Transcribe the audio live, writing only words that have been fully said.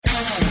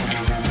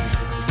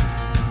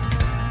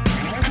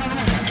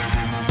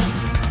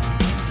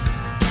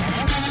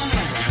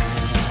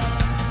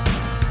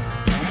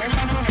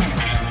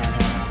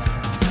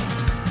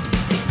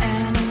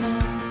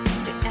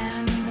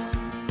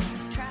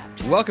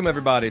Welcome,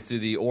 everybody, to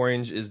the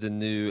Orange is the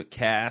New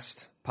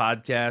Cast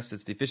podcast.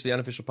 It's the officially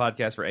unofficial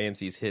podcast for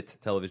AMC's hit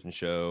television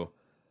show,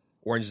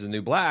 Orange is the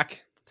New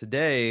Black.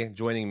 Today,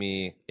 joining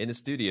me in the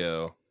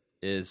studio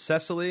is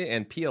Cecily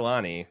and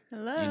Pialani.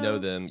 Hello. You know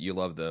them. You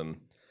love them.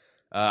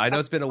 I know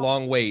it's been a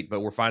long wait, but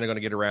we're finally going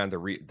to get around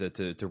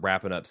to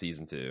wrapping up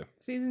season 2.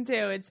 Season 2.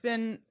 It's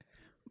been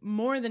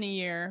more than a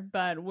year,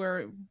 but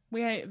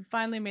we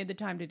finally made the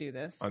time to do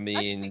this. I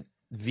mean,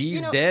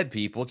 V's dead,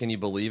 people. Can you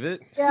believe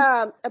it?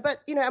 Yeah, but,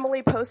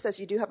 Emily Post says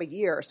you do have a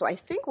year, so I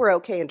think we're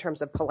okay in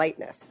terms of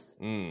politeness.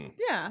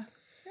 Yeah,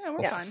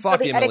 we're fine.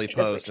 Fuck So Emily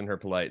Post and her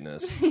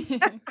politeness.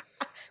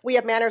 We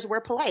have manners,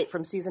 we're polite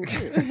from season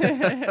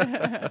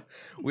 2.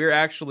 We're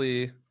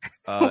actually,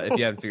 if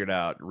you haven't figured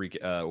out,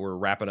 we're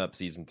wrapping up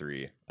season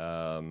 3.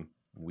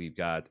 We've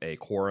got a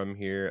quorum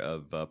here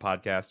of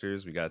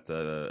podcasters. We got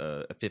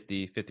a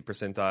 50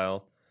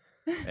 percentile,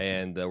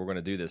 and we're going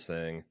to do this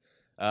thing.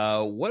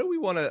 What do we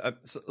want to?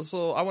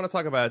 So I want to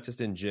talk about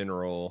just in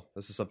general.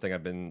 This is something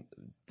I've been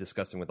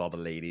discussing with all the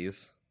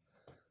ladies.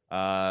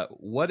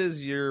 What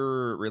is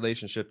your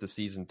relationship to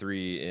season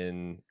 3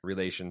 in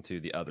relation to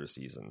the other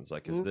seasons?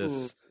 Like, is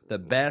this the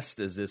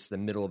best? Is this the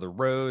middle of the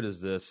road?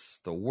 Is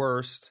this the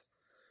worst?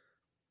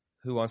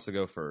 Who wants to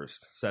go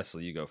first?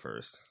 Cecily, you go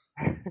first.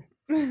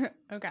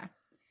 Okay.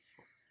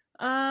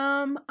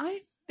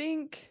 I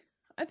think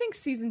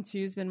season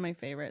 2 has been my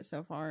favorite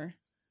so far.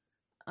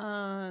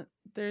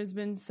 There's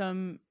been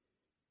some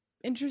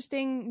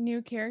interesting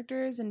new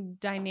characters and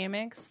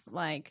dynamics,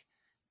 like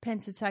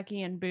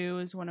Pennsatucky and Boo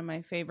is one of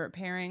my favorite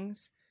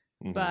pairings.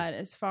 Mm-hmm. But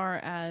as far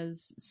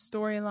as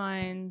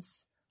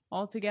storylines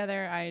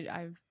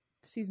altogether,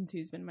 season 2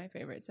 has been my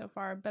favorite so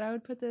far. But I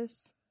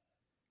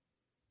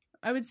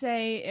would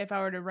say if I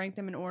were to rank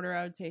them in order,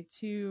 I would say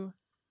 2,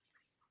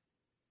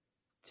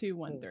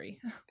 1, 3.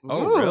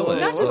 Oh,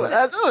 really?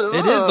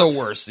 It is the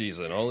worst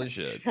season. Holy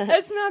shit.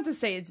 That's not to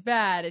say it's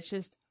bad. It's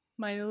just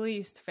my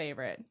least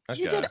favorite.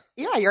 Okay.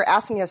 You're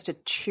asking us to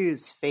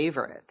choose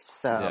favorites,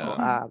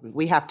 so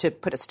we have to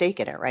put a stake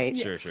in it, right?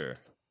 Yeah. Sure.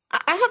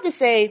 I have to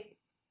say,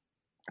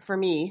 for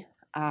me,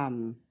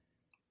 I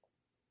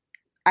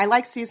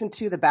like season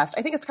 2 the best.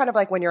 I think it's kind of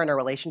like when you're in a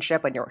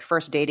relationship, when you're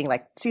first dating.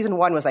 Like season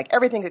 1 was like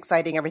everything's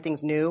exciting,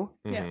 everything's new.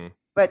 Mm-hmm. Yeah.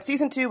 But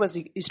season 2 was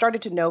you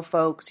started to know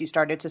folks. You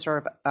started to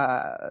sort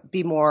of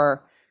be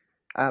more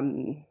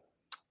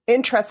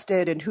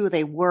interested in who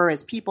they were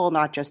as people,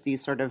 not just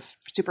these sort of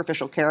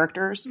superficial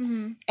characters.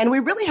 Mm-hmm. And we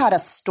really had a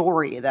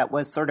story that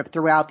was sort of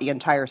throughout the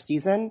entire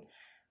season.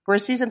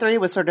 Whereas season 3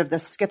 was sort of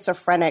this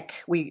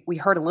schizophrenic. We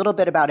heard a little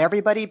bit about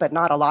everybody, but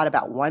not a lot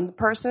about one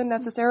person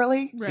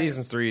necessarily. Right.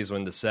 Season 3 is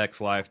when the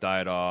sex life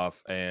died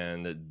off,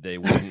 and they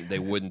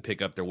wouldn't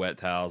pick up their wet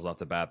towels off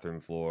the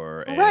bathroom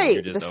floor. And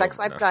right, the sex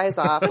life dies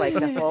off. Like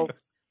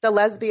the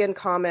lesbian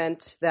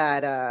comment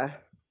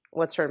that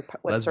what's her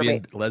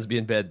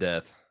lesbian bed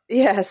death.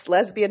 Yes,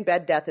 lesbian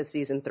bed death is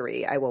season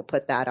 3. I will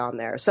put that on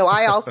there. So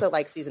I also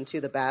like season 2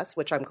 the best,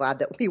 which I'm glad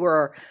that we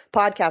were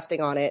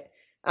podcasting on it.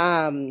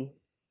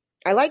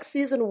 I like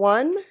season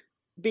 1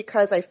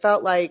 because I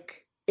felt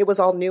like it was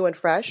all new and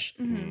fresh.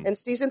 Mm-hmm. And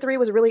season 3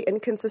 was really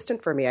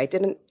inconsistent for me. I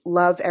didn't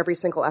love every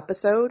single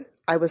episode.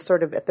 I was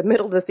sort of at the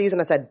middle of the season.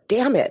 I said,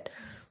 damn it.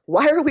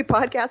 Why are we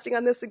podcasting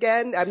on this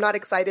again? I'm not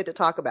excited to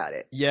talk about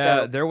it.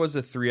 Yeah, there was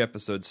a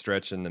 3-episode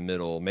stretch in the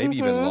middle, maybe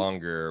even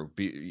longer,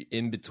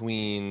 in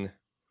between.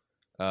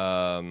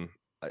 I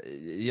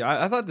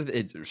thought that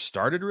it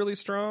started really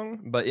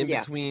strong, but in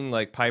between,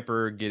 like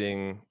Piper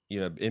getting,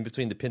 in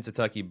between the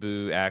Pennsatucky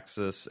Boo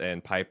axis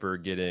and Piper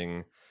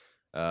getting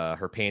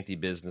her panty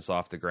business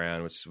off the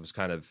ground, which was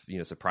kind of,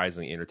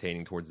 surprisingly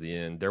entertaining towards the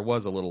end, there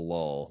was a little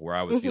lull where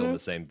I was feeling the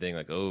same thing,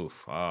 like,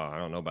 I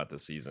don't know about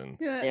this season.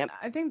 Yeah, yep.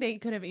 I think they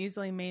could have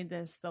easily made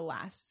this the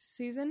last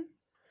season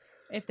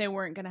if they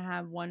weren't going to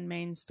have one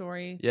main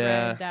story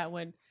thread that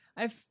would.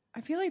 I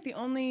feel like the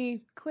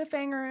only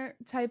cliffhanger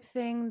type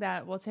thing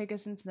that will take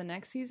us into the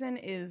next season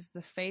is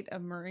the fate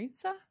of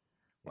Maritza,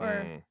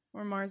 or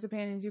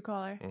Marzipan, as you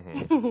call her.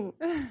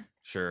 Mm-hmm.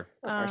 Sure.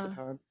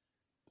 Marzipan.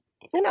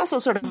 And also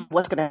sort of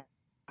what's going to happen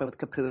with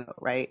Caputo,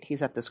 right?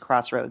 He's at this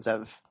crossroads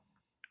of,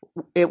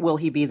 will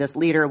he be this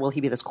leader? Will he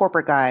be this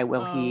corporate guy?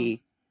 Will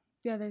he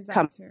there's that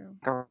come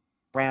too.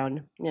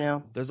 around,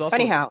 There's also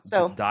anyhow,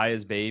 so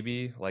Daya's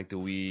baby. Like, do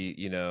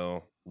we,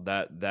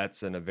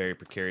 that's in a very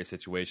precarious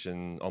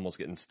situation, almost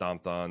getting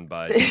stomped on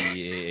by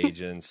DEA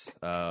agents.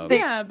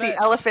 The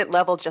elephant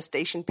level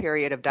gestation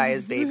period of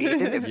Daya's baby. It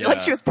didn't feel like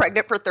she was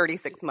pregnant for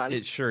 36 months.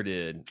 It sure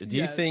did. Do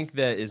you think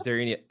that, is there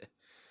any...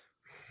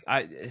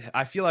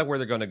 I feel like where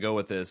they're going to go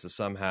with this is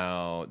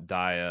somehow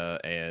Daya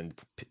and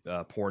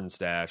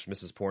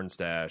Mrs.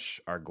 Pornstash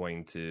are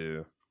going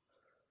to,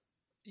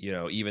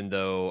 even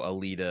though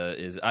Alita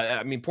is...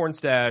 I mean,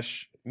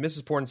 Mrs.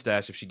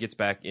 Pornstash, if she gets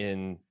back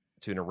in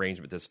to an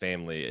arrangement with this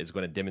family, is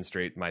going to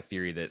demonstrate my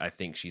theory that I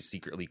think she's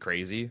secretly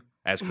crazy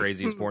as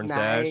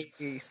Pornstash.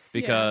 Nice.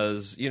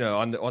 Because,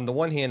 on the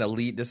one hand,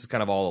 this is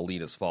kind of all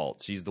Alita's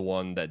fault. She's the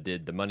one that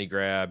did the money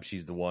grab.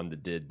 She's the one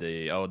that did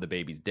the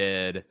baby's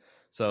dead.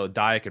 So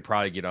Daya could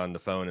probably get on the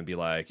phone and be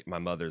like, "My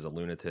mother's a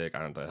lunatic. I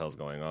don't know what the hell's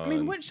going on." I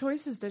mean, what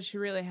choices does she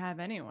really have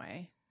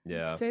anyway?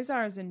 Yeah.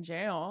 Cesar's in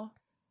jail.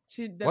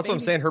 That's what I'm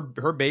saying.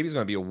 Her baby's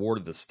going to be a ward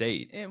of the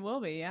state. It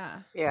will be, yeah.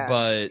 Yes,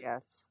 But-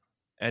 yes.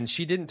 And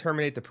she didn't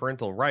terminate the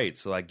parental rights,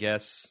 so I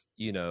guess,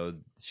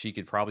 she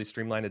could probably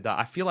streamline it.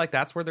 I feel like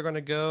that's where they're going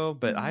to go,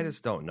 but I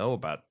just don't know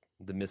about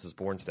the Mrs.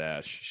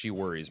 Pornstache. She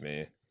worries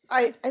me.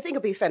 I think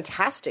it'd be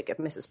fantastic if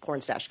Mrs.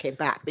 Pornstache came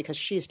back because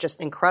she's just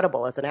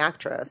incredible as an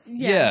actress.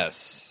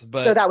 Yes,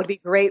 but So that would be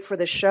great for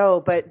the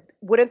show. But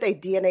wouldn't they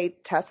DNA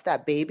test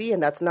that baby?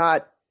 And that's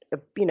not,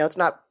 it's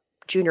not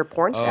Junior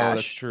Pornstache. oh,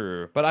 that's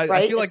true. But I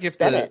Right? feel like It's if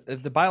Bennett.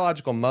 the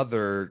biological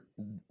mother,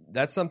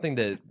 that's something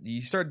that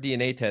you start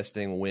DNA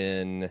testing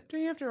when. Do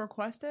you have to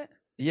request it?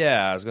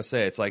 Yeah, I was gonna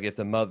say it's like if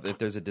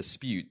there's a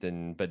dispute,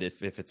 then but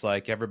if it's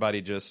like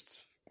everybody just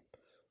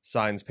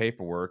signs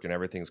paperwork and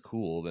everything's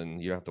cool, then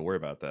you don't have to worry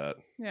about that.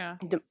 Yeah.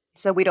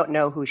 So we don't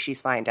know who she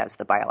signed as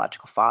the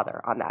biological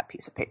father on that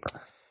piece of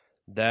paper.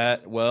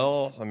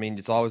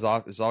 It's always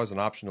an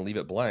option to leave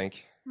it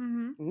blank,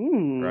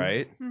 Mm.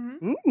 right?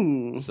 Mm-hmm.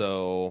 Mm.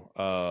 So,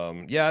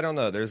 I don't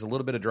know. There's a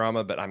little bit of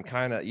drama, but I'm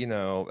kind of,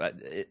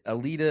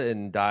 Alita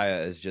and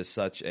Daya is just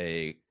such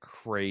a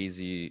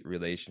crazy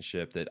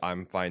relationship that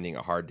I'm finding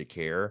it hard to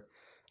care.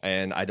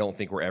 And I don't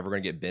think we're ever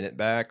going to get Bennett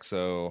back.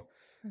 So,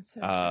 That's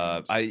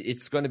so strange.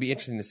 it's going to be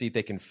interesting to see if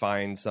they can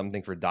find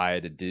something for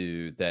Daya to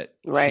do that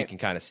she Right. can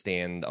kind of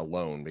stand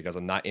alone, because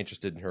I'm not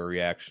interested in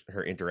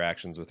her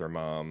interactions with her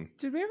mom.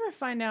 Did we ever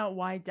find out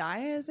why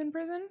Daya is in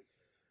prison?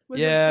 Was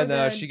it Yeah, for no,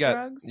 the she got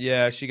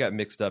drugs? she got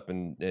mixed up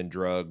in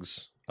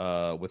drugs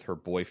with her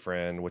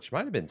boyfriend, which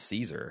might have been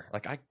Caesar.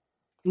 Like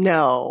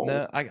No.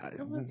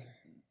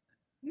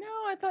 No,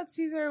 I thought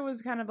Caesar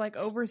was kind of like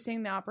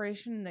overseeing the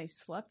operation and they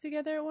slept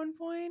together at one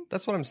point.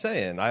 that's what I'm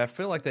saying. I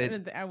feel like they,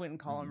 I wouldn't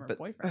call him her but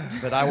boyfriend.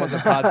 but I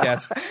wasn't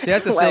podcast. See,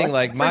 that's the Well, thing.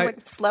 Like everyone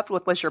you slept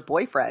with was your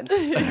boyfriend.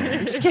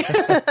 Just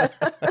kidding.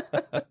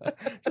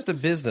 just a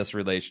business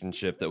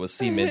relationship that was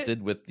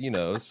cemented with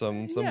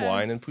some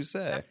wine and Yes.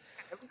 poussey.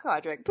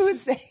 Quadrant.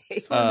 Pussy.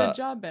 It's one of the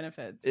job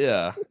benefits.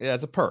 Yeah,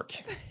 it's a perk.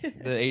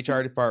 The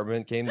HR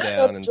department came down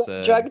That's and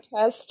said, drug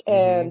test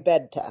and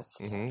bed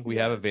test. We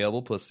have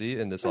available pussy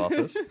in this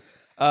office.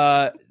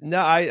 No,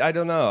 I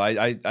don't know.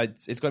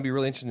 It's going to be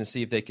really interesting to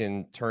see if they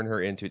can turn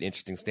her into an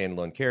interesting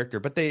standalone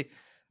character. But the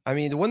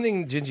one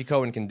thing Genji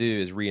Cohen can do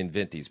is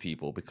reinvent these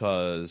people,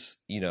 because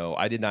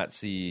I did not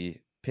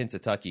see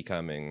Pennsatucky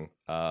coming.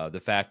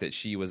 The fact that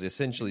she was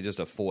essentially just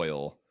a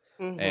foil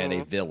and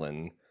a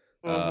villain.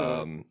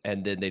 And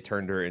then they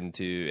turned her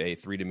into a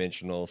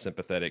three-dimensional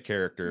sympathetic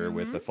character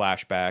with a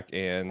flashback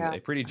and a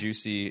pretty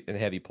juicy and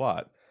heavy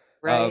plot.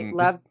 Right.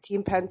 Loved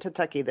Team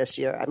Pennsatucky this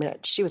year. I mean,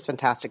 she was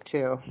fantastic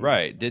too.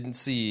 Right. Didn't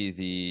see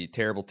the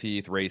terrible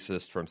teeth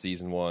racist from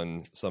season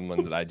 1,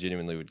 someone that I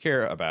genuinely would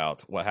care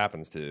about what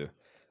happens to.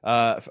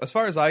 As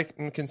far as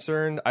I'm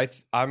concerned,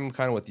 I'm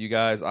kind of with you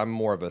guys. I'm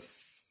more of a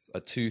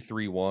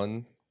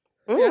 2-3-1.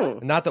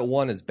 Mm. Not that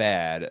 1 is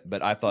bad,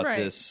 but I thought Right.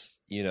 this,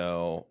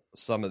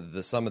 some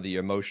of the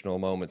emotional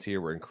moments here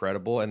were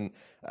incredible. And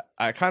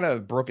I kind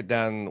of broke it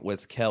down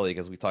with Kelly,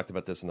 because we talked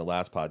about this in the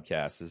last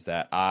podcast, is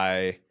that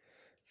I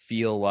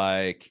feel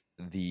like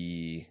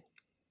the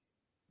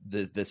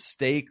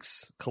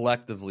stakes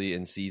collectively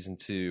in season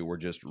 2 were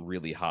just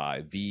really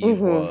high. V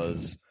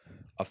was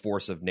a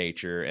force of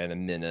nature and a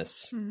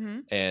menace,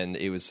 and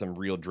it was some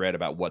real dread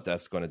about what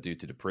that's going to do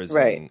to the prison.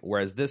 Right.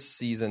 Whereas this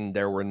season,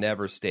 there were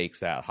never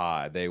stakes that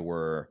high. They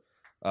were,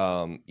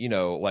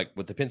 like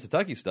with the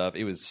Pennsatucky stuff,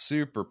 it was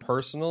super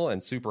personal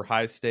and super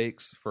high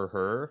stakes for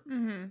her.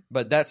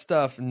 But that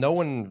stuff, no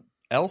one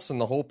else in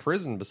the whole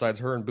prison besides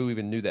her and Boo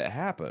even knew that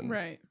happened.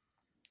 Right.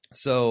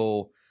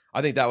 So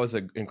I think that was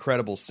an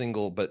incredible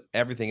single, but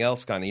everything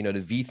else kind of, the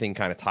V thing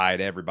kind of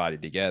tied everybody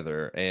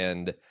together.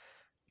 And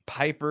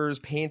Piper's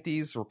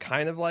panties were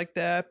kind of like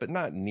that, but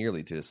not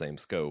nearly to the same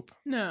scope.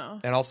 No.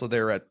 And also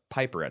they're at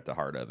Piper at the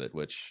heart of it,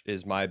 which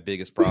is my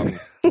biggest problem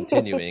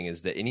continuing,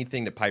 is that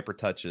anything that Piper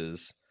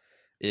touches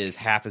is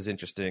half as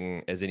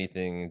interesting as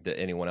anything that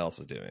anyone else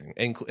is doing.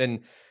 And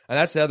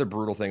that's the other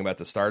brutal thing about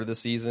the start of the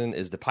season,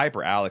 is the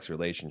Piper-Alex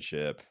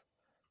relationship.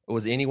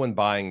 Was anyone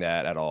buying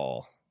that at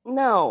all?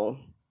 No.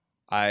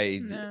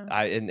 I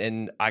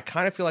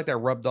kind of feel like that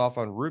rubbed off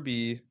on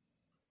Ruby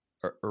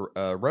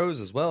or Rose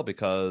as well,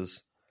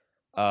 because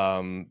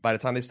by the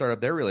time they started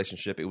up their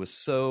relationship, it was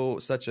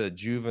such a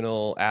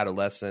juvenile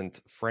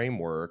adolescent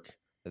framework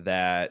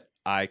that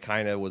I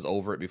kind of was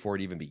over it before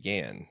it even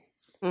began.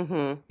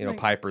 Mm-hmm.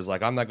 Piper's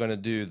like, I'm not going to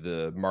do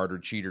the martyr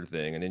cheater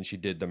thing, and then she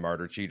did the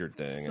martyr cheater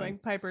thing. It's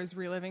like Piper's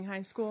reliving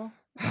high school.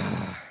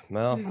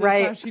 Well, Is this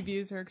Right. how she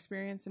views her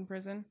experience in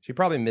prison? she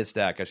probably missed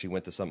that because she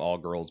went to some all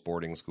girls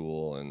boarding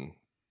school, and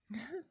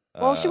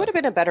Well, she would have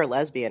been a better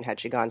lesbian had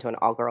she gone to an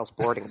all-girls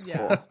boarding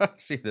school. Yeah.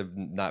 She'd have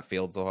not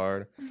failed so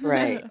hard.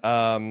 Right.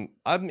 I'm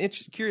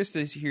curious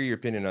to hear your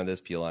opinion on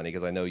this, Piolani,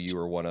 because I know you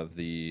were one of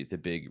the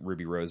big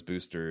Ruby Rose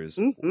boosters.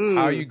 Mhm.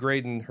 How are you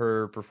grading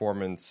her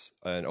performance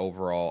and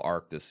overall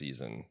arc this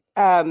season?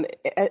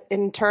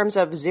 In terms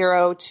of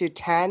 0 to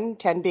 10,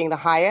 10 being the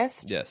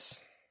highest,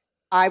 Yes.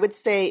 I would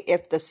say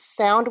if the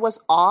sound was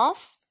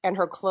off and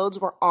her clothes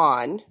were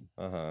on,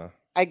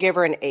 I give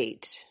her an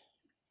 8.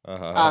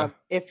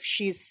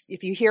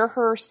 If you hear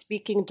her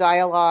speaking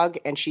dialogue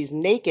and she's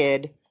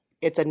naked,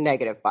 it's a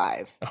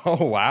 -5.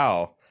 Oh,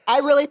 wow. I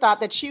really thought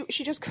that she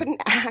just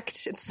couldn't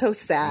act. It's so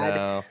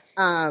sad.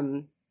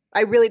 No.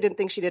 I really didn't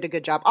think she did a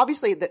good job.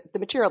 Obviously, the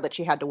material that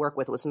she had to work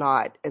with was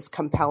not as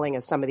compelling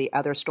as some of the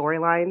other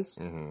storylines.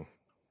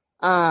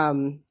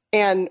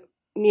 And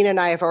Nina and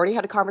I have already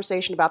had a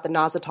conversation about the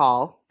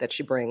Nazatal that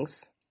she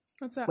brings.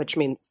 What's that? Which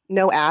means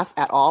no ass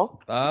at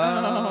all.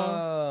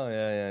 Oh,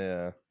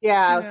 yeah.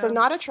 Yeah, so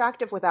not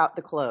attractive without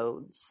the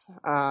clothes.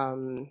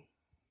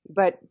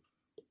 But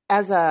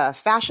as a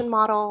fashion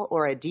model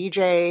or a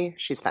DJ,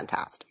 she's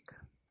fantastic.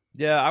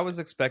 Yeah, I was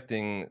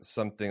expecting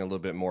something a little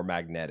bit more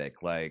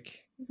magnetic.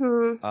 Like,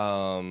 I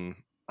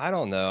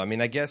don't know. I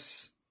mean, I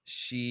guess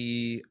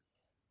she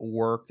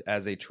worked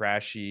as a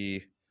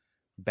trashy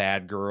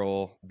bad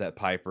girl that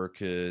Piper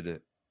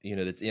could,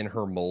 that's in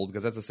her mold,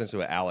 because that's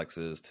essentially what Alex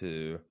is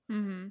too.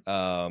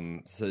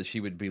 So she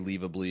would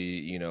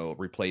believably,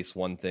 replace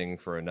one thing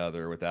for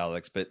another with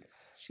Alex, but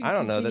she I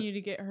don't know continue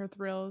to get her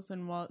thrills,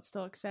 and while it's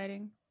still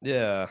exciting.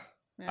 Yeah.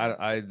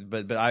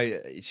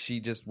 She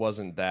just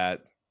wasn't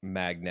that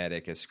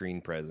magnetic as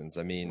screen presence.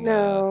 I mean,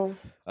 no.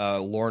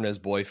 Lorna's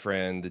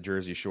boyfriend, the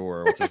Jersey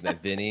Shore, what's his name,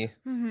 Vinny.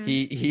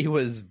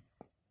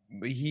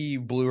 He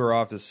blew her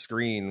off the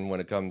screen when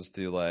it comes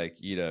to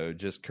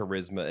just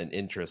charisma and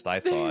interest,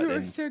 I thought. They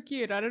were so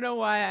cute. I don't know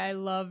why I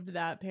loved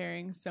that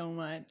pairing so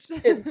much.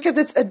 Because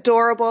it's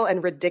adorable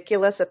and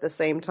ridiculous at the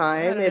same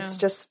time.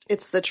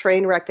 It's the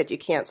train wreck that you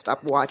can't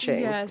stop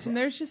watching. Yes, and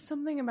there's just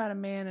something about a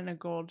man in a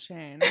gold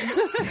chain.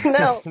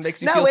 It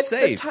makes you feel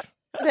safe.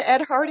 The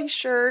Ed Hardy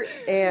shirt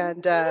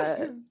and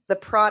the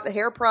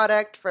hair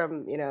product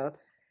from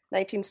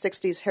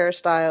 1960s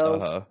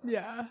hairstyles.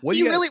 Yeah,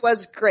 he really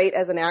was great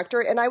as an actor,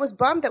 and I was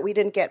bummed that we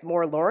didn't get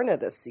more Lorna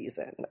this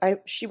season.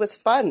 She was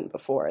fun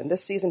before, and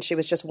this season she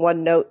was just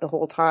one note the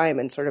whole time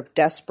and sort of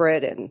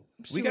desperate. And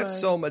we got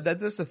so much.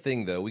 That's the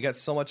thing, though. We got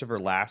so much of her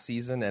last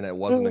season, and it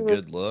wasn't a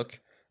good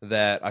look,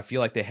 that I feel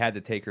like they had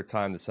to take her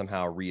time to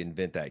somehow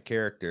reinvent that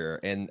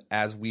character. And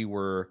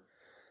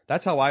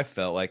that's how I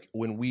felt like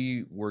when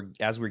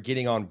as we're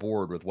getting on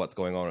board with what's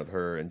going on with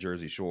her in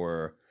Jersey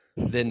Shore.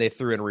 Then they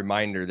threw in a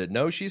reminder that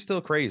no, she's still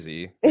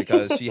crazy,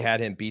 because she had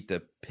him beat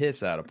the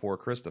piss out of poor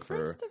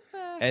Christopher.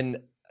 And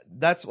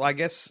that's, I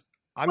guess,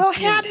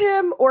 had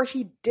him or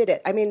he did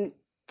it. I mean,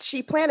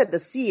 she planted the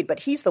seed, but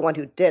he's the one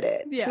who did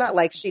it. Yes. It's not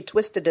like she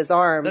twisted his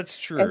arm. That's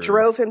true. And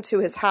drove him to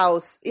his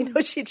house.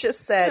 She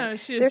just said,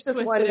 "There's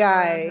this one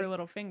guy." Her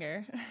little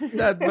finger.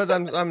 But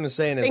I'm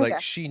saying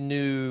is she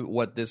knew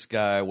what this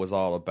guy was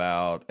all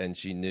about, and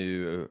she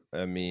knew.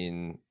 I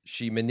mean,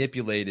 she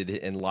manipulated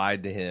and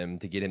lied to him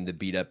to get him to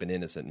beat up an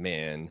innocent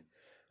man.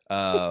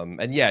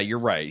 And yeah, you're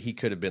right. He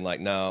could have been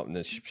like, "No,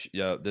 this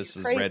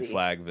is Red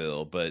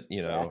Flagville," but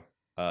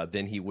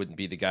then he wouldn't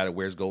be the guy that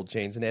wears gold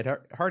chains and Ed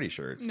Hardy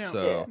shirts.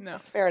 No.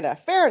 Fair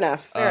enough.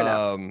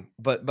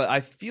 But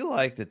I feel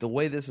like that the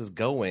way this is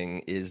going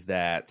is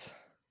that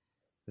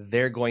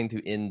they're going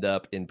to end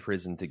up in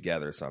prison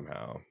together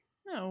somehow.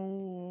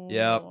 No.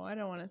 Yep. I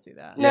don't want to see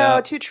that.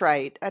 No, too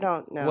trite. I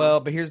don't know. Well,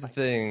 but here's the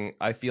thing.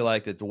 I feel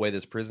like that the way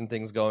this prison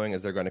thing's going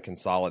is they're going to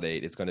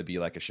consolidate. It's going to be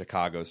like a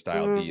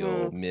Chicago-style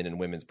deal, men and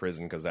women's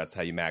prison, because that's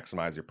how you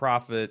maximize your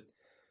profit.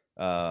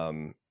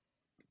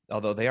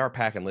 Although they are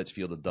packing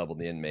Litchfield to double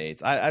the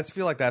inmates. I just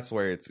feel like that's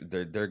where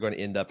they're going to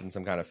end up in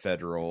some kind of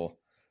federal,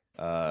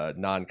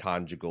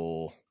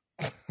 non-conjugal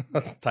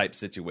type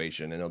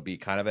situation, and it'll be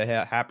kind of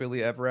a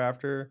happily ever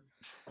after.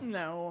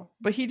 No,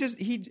 but he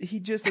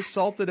just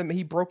assaulted him.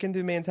 He broke into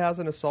a man's house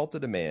and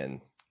assaulted a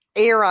man.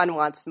 Aaron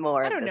wants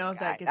more. I don't know if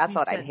that gets that's you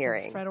what sent I'm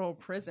hearing. to federal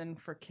prison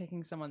for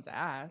kicking someone's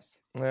ass.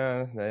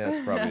 That's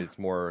probably it's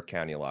more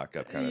county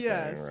lockup kind of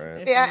thing,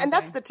 right? Yeah, and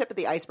that's the tip of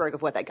the iceberg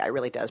of what that guy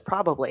really does,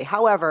 probably.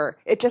 However,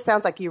 it just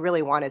sounds like you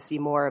really want to see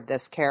more of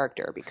this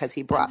character because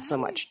he brought so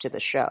much to the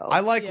show.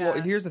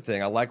 Here's the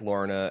thing: I like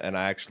Lorna, and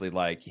I actually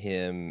like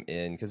him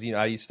because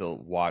I used to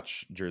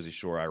watch Jersey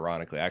Shore.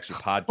 Ironically, I actually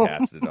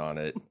podcasted on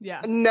it.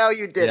 Yeah, no,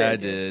 you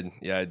didn't.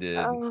 Yeah, I did.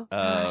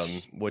 Oh,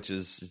 which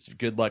is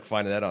good luck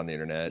finding that on the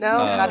internet. No,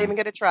 not even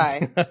gonna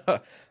try.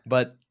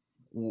 But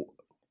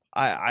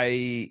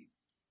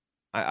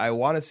I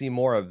want to see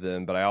more of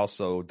them, but I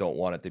also don't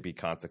want it to be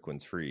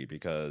consequence free,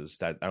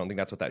 because I don't think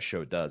that's what that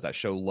show does. That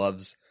show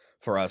loves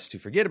for us to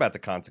forget about the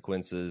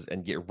consequences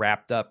and get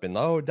wrapped up in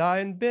Di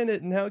and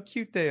Bennett and how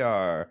cute they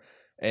are,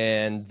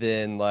 and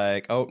then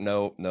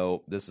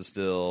no, this is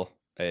still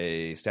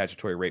a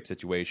statutory rape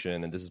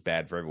situation, and this is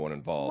bad for everyone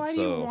involved. Why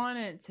do you want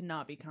it to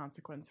not be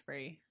consequence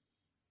free?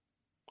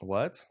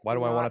 What? Why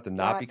do I want it to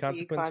not be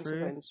consequence free?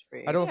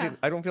 consequence-free. I don't Yeah. feel,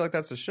 I don't feel like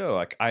that's the show.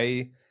 Like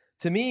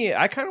to me,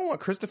 I kind of want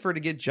Christopher to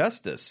get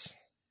justice.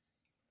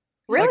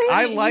 Really? Like,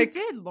 I He like-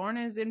 did.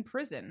 Lorna's in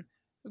prison.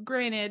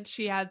 Granted,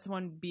 she had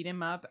someone beat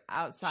him up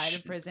outside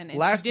of prison, and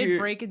last she did year-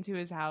 break into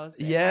his house.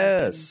 and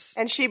Yes.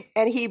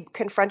 And he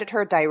confronted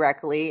her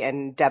directly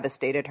and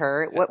devastated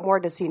her. What more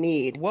does he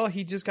need? Well,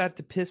 he just got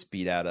the piss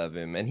beat out of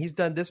him, and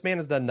this man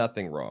has done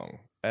nothing wrong,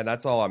 and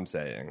that's all I'm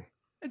saying.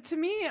 To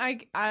me,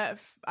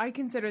 I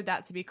consider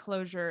that to be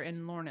closure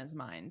in Lorna's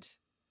mind.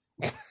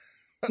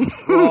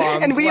 Well,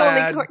 I'm and we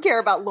glad- only care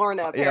about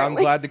Lorna. Apparently. Yeah, I'm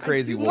glad the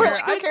crazy do More wolf.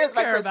 like, who I do cares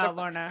about care Christopher? about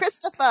Lorna.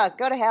 Christopher,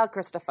 go to hell,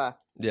 Christopher.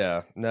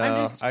 Yeah, no,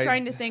 I'm just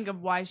trying to think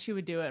of why she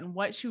would do it and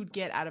what she would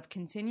get out of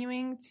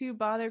continuing to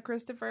bother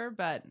Christopher.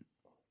 But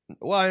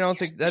Well, I don't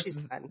think she's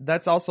fun.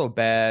 that's also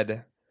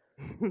bad.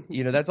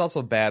 You know, that's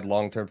also bad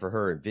long term for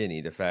her and Vinny.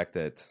 The fact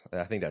that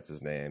I think that's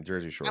his name,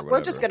 Jersey Shore. We're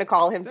just going to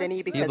call him Vinny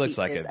He because looks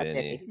like is a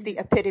Vinny. He's the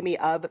epitome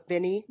of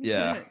Vinny.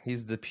 Yeah,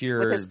 he's the pure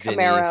With his Vinny.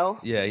 Camaro.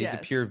 Yeah, he's the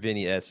Yes. pure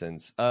Vinny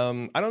essence. I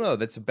don't know.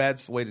 That's a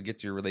bad way to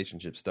get your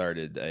relationship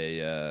started.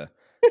 A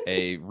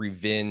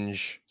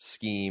revenge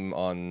scheme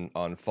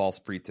on false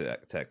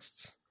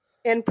pretexts.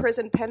 And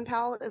prison pen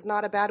pal is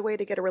not a bad way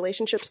to get a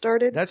relationship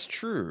started. That's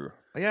true.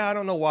 Yeah, I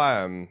don't know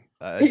why I'm.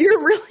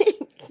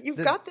 You've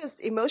got this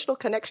emotional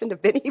connection to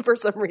Vinny for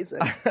some reason.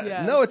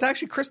 Yes. No, it's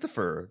actually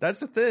Christopher. That's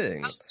the thing.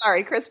 I'm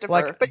sorry, Christopher,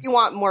 Like- but you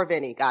want more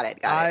Vinny. Got it.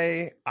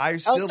 I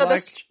still so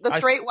like the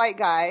straight white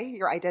guy,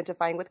 you're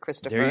identifying with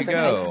Christopher. There you the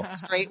go. nice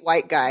straight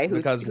white guy who,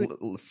 because who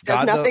does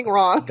does nothing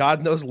wrong.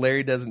 God knows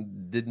Larry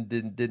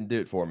didn't do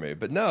it for me.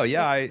 But no,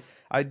 yeah,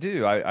 I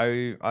do.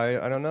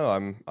 I don't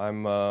know.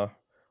 I'm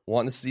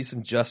wanting to see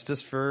some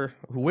justice for.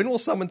 When will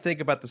someone think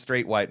about the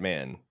straight white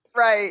man?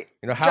 Right.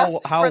 You know, how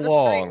Justice for the straight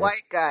long?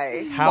 white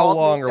guy. How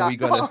long are we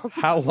Baldwin.com.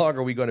 gonna? How long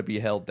are we going to be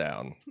held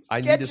down? I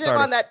need Get to Jim start.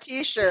 on that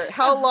T-shirt.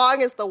 How long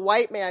is the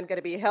white man going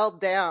to be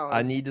held down?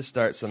 I need to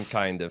start some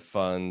kind of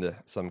fund,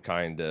 some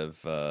kind of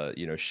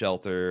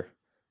shelter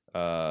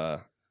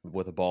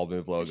with a Bald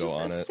Move logo just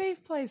on a it.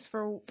 safe place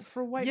for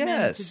white men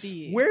Yes. to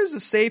be. Where's a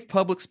safe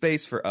public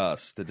space for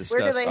us to discuss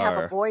Where do they have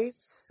our? a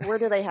voice? Where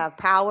do they have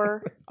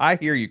power? I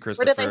hear you, Where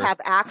Christopher. do they have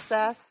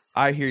access?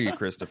 I hear you,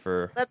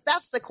 Christopher.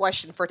 That's the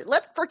question for.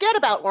 Let's forget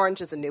about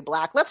Orange is the New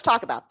Black. Let's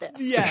talk about this.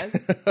 Yes.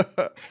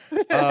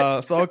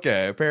 So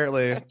okay,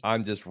 apparently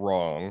I'm just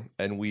wrong,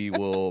 and we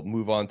will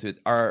move on to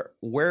it.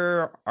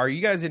 Where are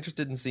you guys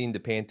interested in seeing the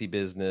panty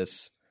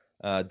business?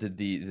 Did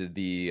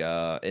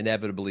the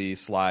inevitably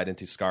slide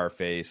into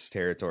Scarface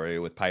territory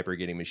with Piper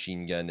getting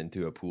machine gunned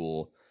into a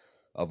pool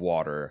of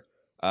water?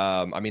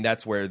 I mean,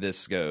 that's where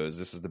this goes.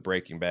 This is the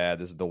Breaking Bad.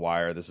 This is the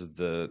Wire. This is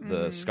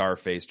the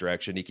Scarface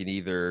direction.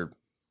 Piper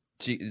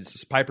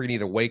can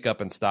either wake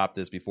up and stop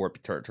this before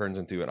it turns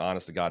into an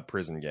honest to God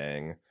prison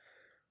gang,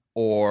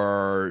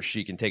 or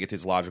she can take it to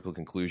its logical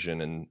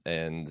conclusion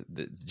and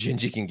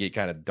Gingy can get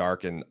kind of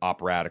dark and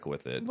operatic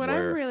with it. What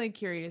I'm really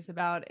curious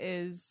about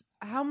is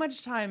how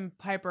much time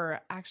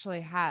Piper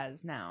actually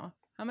has now.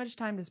 How much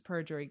time does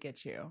perjury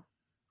get you?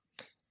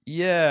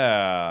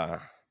 Yeah.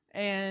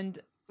 And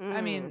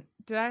I mean,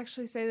 did I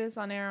actually say this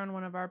on air on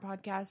one of our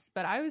podcasts?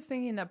 But I was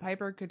thinking that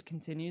Piper could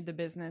continue the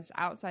business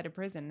outside of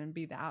prison and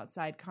be the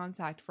outside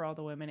contact for all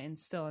the women and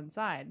still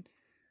inside.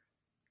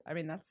 I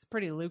mean, that's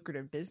pretty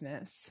lucrative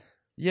business.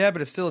 Yeah,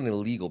 but it's still an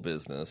illegal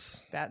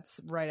business. That's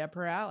right up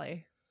her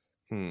alley.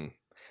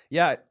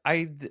 Yeah,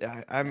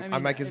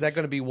 I'm like, is that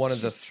going to be one of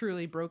She's the?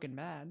 truly broken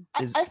bad.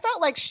 I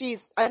felt like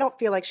I don't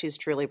feel like she's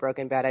truly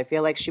broken bad. I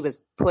feel like she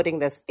was putting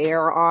this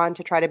air on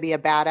to try to be a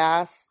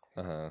badass.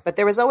 But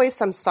there was always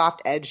some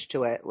soft edge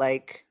to it.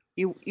 Like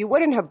you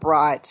wouldn't have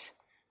brought,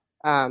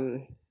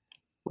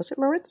 was it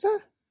Maritza?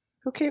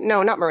 Who came?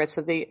 No, not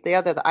Maritza. The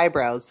other, the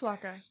eyebrows.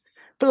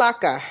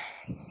 Flocka.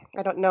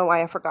 I don't know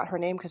why I forgot her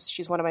name because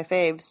she's one of my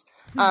faves.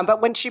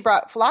 But when she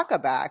brought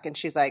Flocka back, and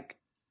she's like,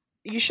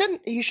 you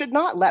should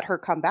not let her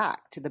come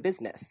back to the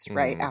business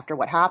right after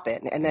what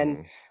happened, and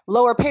then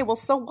lower pay. Well,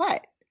 so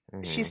what?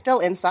 She's still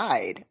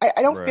inside.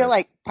 I don't feel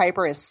like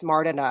Piper is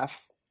smart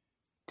enough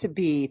to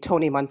be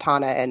Tony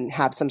Montana and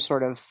have some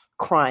sort of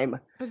crime.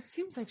 But it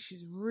seems like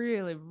she's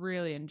really,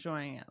 really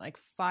enjoying it. Like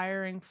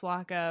firing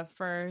Flocka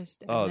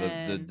first. And Oh,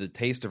 then... the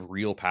taste of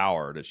real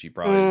power that she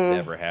probably has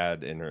never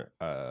had in her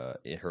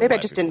Maybe life I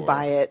just didn't before.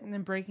 buy it. And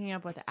then breaking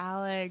up with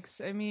Alex.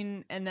 I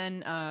mean, and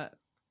then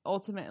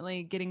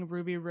ultimately getting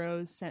Ruby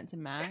Rose sent to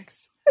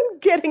Max.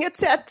 Getting a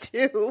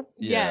tattoo.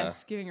 Yeah.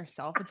 Yes, giving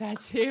herself a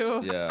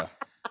tattoo. Yeah.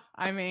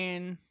 I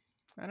mean,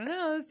 I don't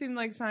know. It seemed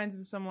like signs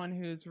of someone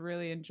who's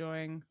really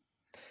enjoying.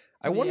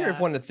 I wonder if Yeah.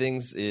 one of the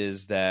things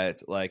is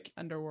that, like,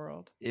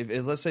 Underworld.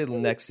 if let's say the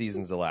next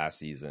season's the last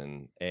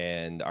season,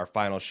 and our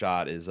final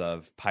shot is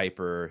of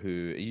Piper, who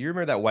you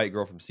remember that white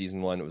girl from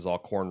season 1? It was all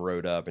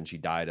cornrowed up, and she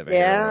died of a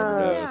heroin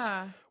Yeah. overdose.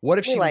 Yeah. What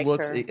if We she liked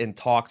looks her. and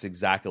talks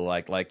exactly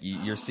like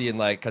you're seeing,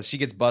 like, because she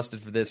gets busted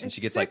for this, and It's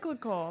she gets like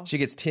cyclical. she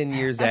gets 10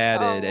 years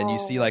added, and you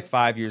see Oh. like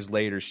 5 years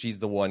later, she's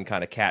the one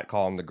kind of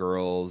catcalling the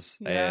girls,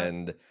 Yeah.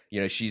 and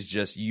she's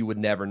just, you would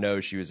never know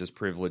she was this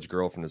privileged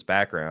girl from this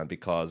background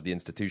because the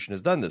institution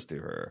has done this to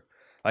her.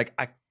 Like,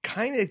 I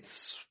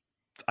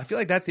feel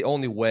like that's the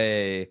only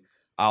way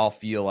I'll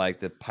feel like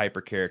the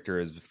Piper character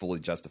is fully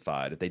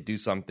justified. If they do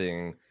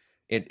something,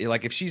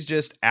 like if she's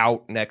just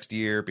out next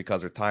year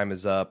because her time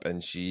is up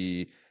and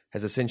she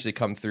has essentially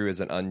come through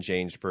as an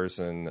unchanged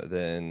person,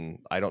 then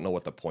I don't know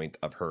what the point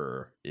of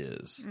her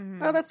is. Mhm.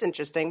 Oh, that's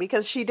interesting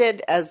because she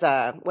did, as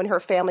when her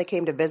family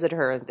came to visit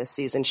her this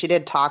season, she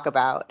did talk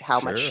about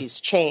how much Sure. she's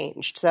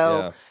changed. So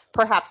Yeah.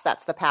 perhaps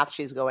that's the path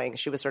she's going.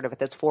 She was sort of at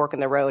this fork in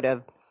the road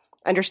of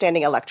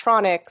understanding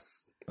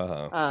electronics,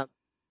 Uh-huh.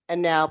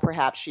 and now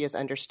perhaps she is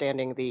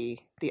understanding the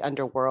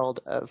underworld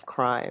of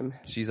crime.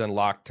 She's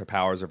unlocked her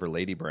powers of her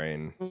lady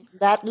brain.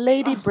 That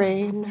lady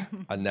brain.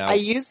 And now I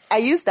used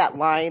that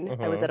line.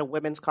 I was Uh-huh. at a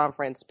women's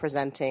conference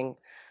presenting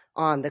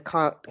on the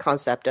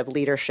concept of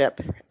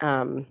leadership,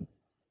 and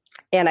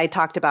I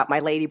talked about my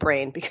lady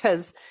brain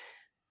because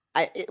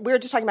we were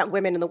just talking about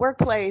women in the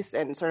workplace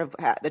and sort of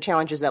the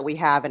challenges that we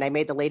have. And I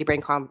made the lady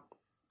brain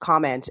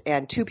comment,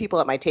 and 2 people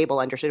at my table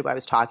understood what I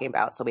was talking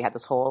about. So we had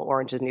this whole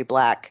Orange is the New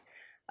Black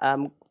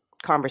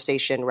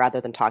conversation rather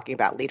than talking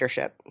about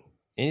leadership.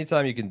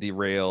 anytime you can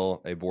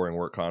derail a boring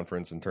work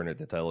conference and turn it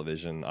to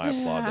television, I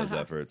applaud those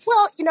efforts.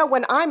 Well,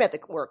 when I'm at the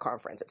work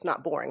conference, it's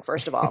not boring,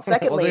 first of all.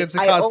 Secondly,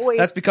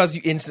 that's because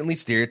you instantly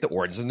stare at the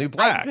Orange is the New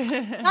Black. not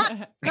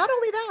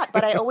only that,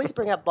 but I always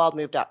bring up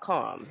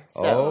baldmove.com.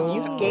 So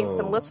you've gained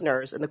some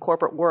listeners in the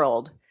corporate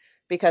world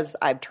because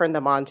I've turned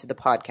them on to the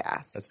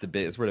podcast.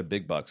 That's where the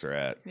big bucks are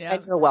at. Yeah.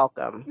 And you're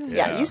welcome. Yeah.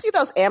 Yeah, you see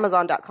those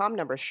Amazon.com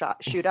numbers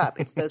shoot up.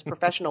 It's those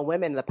professional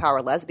women, the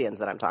power lesbians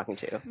that I'm talking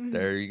to.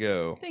 There you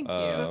go. Thank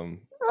you.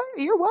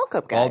 You're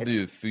welcome, guys. I'll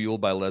do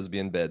Fueled by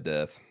Lesbian Bed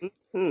Death.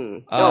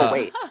 Wait.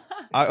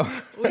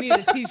 We need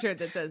a T-shirt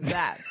that says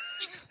that.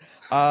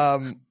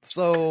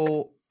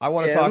 So I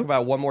want to Jim? talk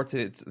about one more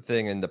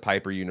thing in the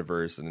Piper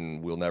universe,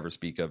 and we'll never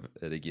speak of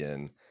it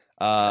again.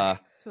 Till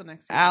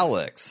next season.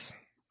 Alex.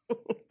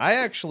 I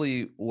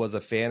actually was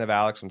a fan of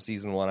Alex from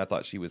season 1. I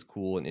thought she was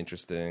cool and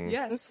interesting.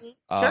 Yes.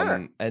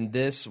 Sure. And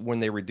this, when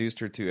they reduced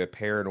her to a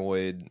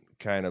paranoid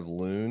kind of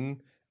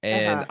loon,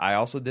 and I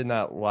also did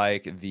not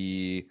like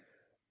she's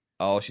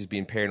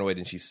being paranoid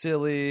and she's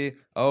silly.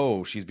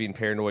 Oh, she's being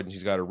paranoid and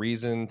she's got a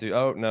reason to.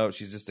 Oh, no,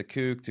 she's just a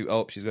kook.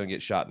 To, she's going to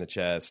get shot in the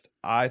chest.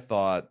 I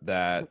thought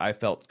that I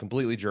felt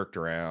completely jerked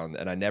around,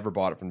 and I never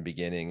bought it from the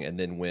beginning. And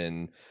then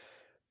when,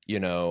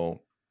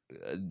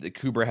 the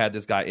Kubra had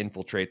this guy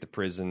infiltrate the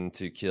prison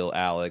to kill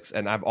Alex,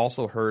 and I've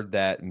also heard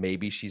that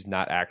maybe she's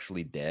not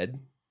actually dead.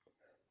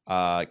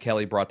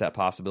 Kelly brought that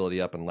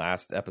possibility up in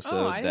last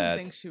episode. I didn't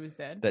think she was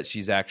dead. That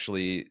she's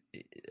actually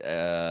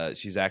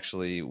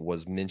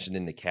was mentioned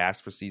in the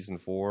cast for season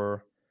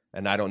 4,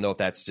 and I don't know if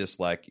that's just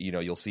like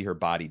you'll see her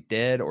body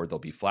dead or there'll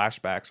be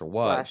flashbacks or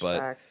what.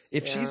 But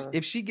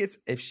if she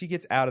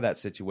gets out of that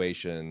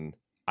situation,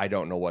 I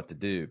don't know what to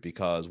do,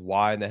 because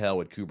why in the hell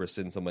would Kubra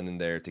send someone in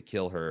there to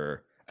kill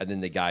her and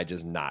then the guy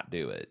just not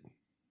do it?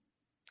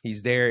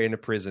 He's there in a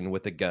prison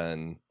with a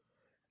gun,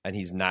 and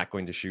he's not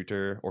going to shoot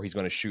her, or he's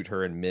going to shoot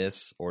her and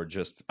miss, or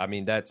just,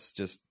 that's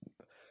just,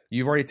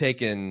 you've already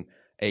taken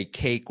a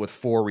cake with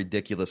 4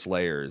 ridiculous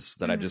layers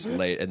that I've just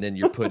laid, and then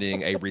you're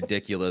putting a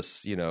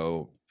ridiculous,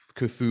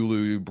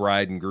 Cthulhu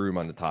bride and groom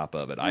on the top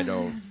of it.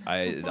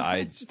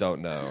 I just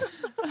don't know.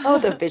 Oh,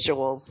 the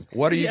visuals.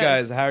 What are you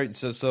Yes.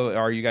 guys, so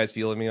are you guys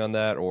feeling me on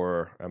that,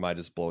 or am I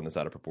just blowing this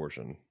out of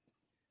proportion?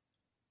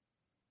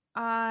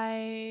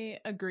 I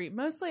agree.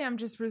 Mostly, I'm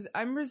just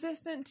I'm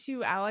resistant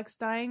to Alex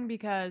dying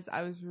because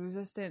I was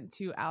resistant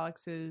to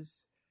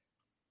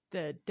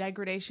the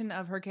degradation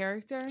of her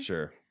character.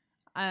 Sure.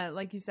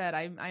 Like you said,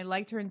 I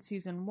liked her in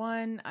season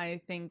 1.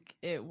 I think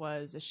it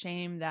was a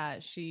shame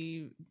that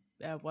she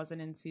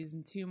wasn't in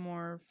season 2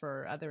 more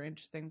for other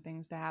interesting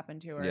things to happen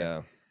to her.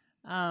 Yeah.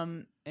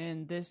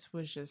 And this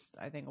was just,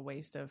 I think, a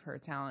waste of her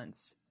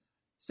talents.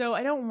 So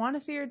I don't want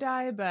to see her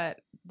die,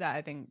 but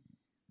I think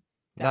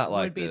that Not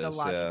like would be the this,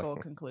 logical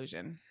yeah.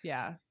 conclusion.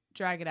 Yeah.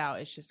 Drag it out.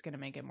 It's just going to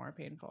make it more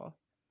painful.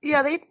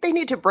 Yeah, they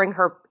need to bring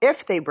her,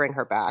 if they bring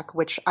her back,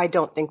 which I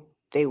don't think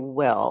they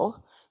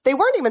will. They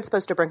weren't even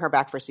supposed to bring her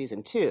back for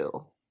season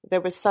 2. There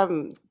was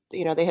some,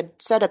 they had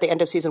said at the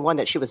end of season 1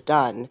 that she was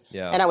done.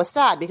 Yeah. And I was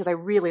sad because I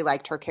really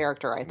liked her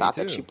character. I thought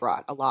that too. she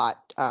brought a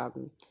lot.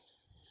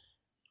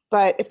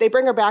 But if they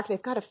bring her back,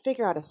 they've got to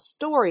figure out a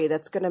story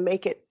that's going to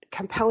make it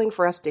compelling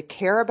for us to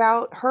care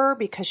about her,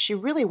 because she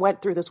really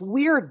went through this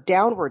weird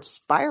downward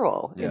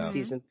spiral in Yeah.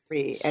 season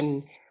 3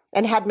 and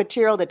had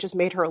material that just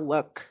made her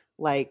look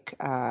like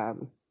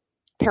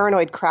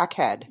paranoid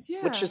crackhead,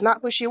 Yeah. which is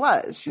not who she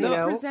was. She's You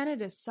know,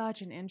 presented as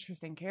such an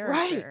interesting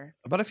character.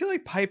 But I feel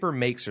like Piper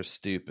makes her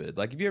stupid.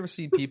 Like, have you ever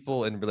seen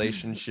people in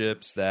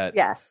relationships that,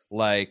 yes,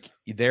 like,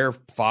 they're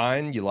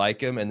fine, you like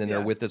them, and then they're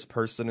Yeah. with this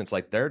person, it's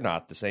like they're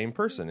not the same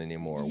person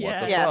anymore. What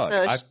the yeah. fuck?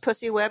 So I,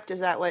 pussy whipped. Is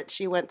that what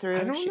she went through?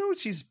 I don't know.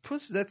 She's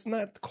pussy. That's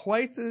not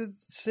quite the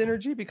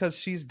synergy because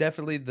she's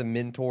definitely the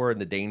mentor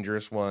and the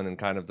dangerous one, and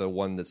kind of the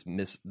one that's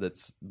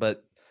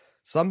But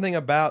something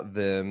about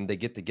them, they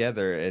get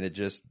together, and it's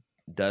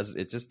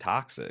just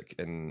toxic,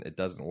 and it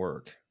doesn't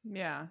work.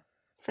 Yeah.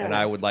 Fair And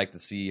enough. I would like to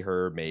see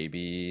her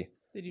maybe,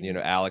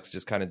 Alex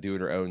just kind of doing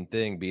her own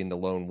thing, being the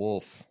lone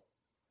wolf,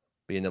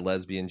 being the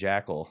lesbian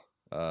jackal,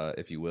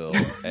 if you will,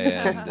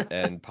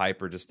 and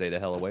Piper just stay the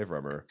hell away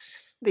from her.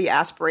 The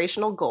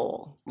aspirational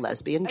goal,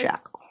 lesbian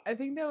jackal. I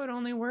think that would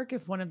only work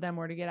if one of them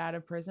were to get out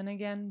of prison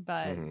again,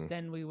 but Mhm.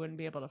 then we wouldn't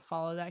be able to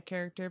follow that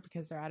character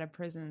because they're out of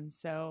prison.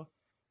 So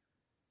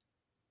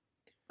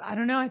I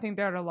don't know. I think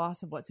they're at a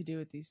loss of what to do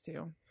with these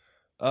two.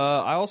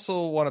 I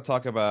also want to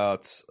talk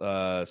about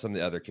some of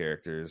the other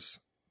characters.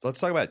 So let's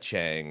talk about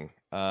Chang,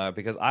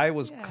 because I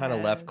was kind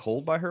of left Yes.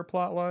 cold by her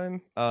plot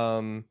line.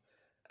 And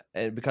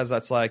because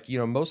that's like,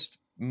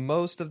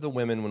 most of the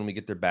women, when we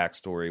get their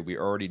backstory, we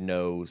already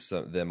know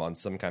them on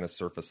some kind of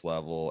surface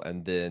level,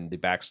 and then the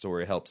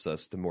backstory helps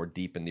us to more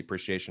deepen the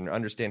appreciation and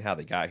understand how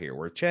they got here.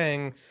 Where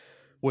Chang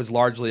was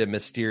largely a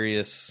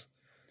mysterious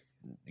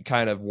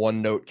kind of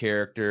one-note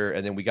character,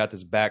 and then we got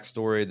this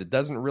backstory that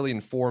doesn't really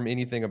inform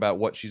anything about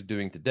what she's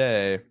doing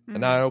today. Mm-hmm.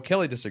 And I know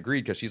Kelly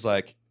disagreed because she's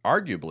like,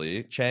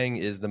 arguably, Chang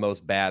is the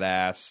most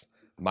badass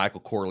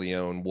Michael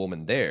Corleone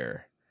woman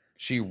there.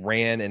 She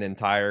ran an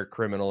entire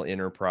criminal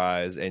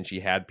enterprise, and she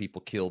had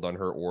people killed on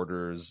her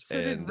orders. So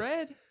did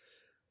Red.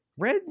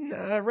 Red,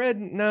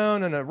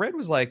 no. Red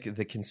was like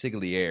the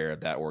consigliere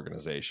of that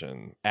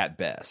organization at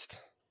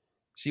best.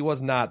 She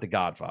was not the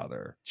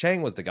Godfather.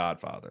 Chang was the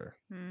Godfather.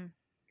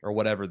 Or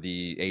whatever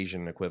the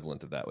Asian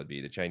equivalent of that would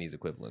be, the Chinese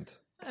equivalent.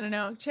 I don't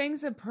know.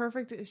 Chang's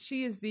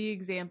she is the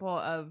example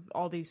of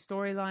all these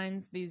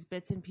storylines, these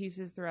bits and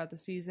pieces throughout the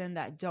season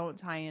that don't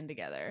tie in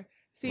together.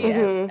 See,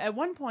 at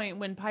one point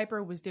when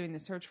Piper was doing the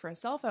search for a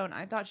cell phone,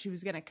 I thought she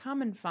was going to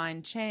come and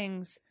find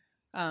Chang's,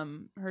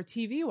 her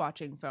TV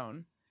watching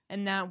phone.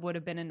 And that would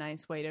have been a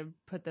nice way to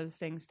put those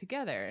things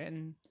together.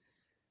 And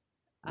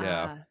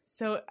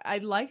so I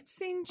liked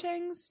seeing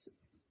Chang's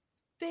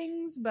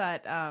things,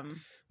 but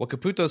well,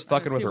 Caputo's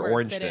fucking with her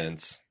orange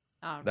fence.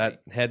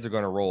 That heads are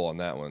going to roll on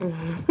that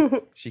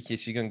one. She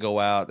can go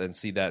out and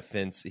see that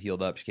fence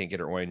healed up. She can't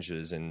get her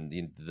oranges, and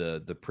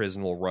the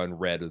prison will run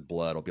red with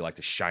blood. It'll be like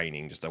The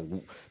Shining, just a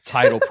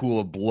tidal pool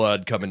of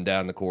blood coming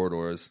down the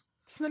corridors.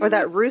 Or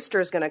that rooster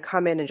is going to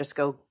come in and just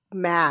go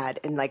mad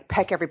and like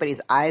peck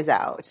everybody's eyes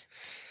out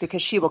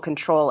because she will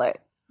control it.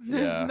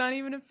 There's not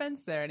even a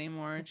fence there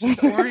anymore. It's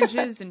just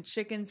oranges and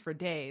chickens for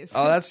days.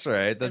 Oh, that's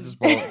right. That's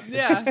it's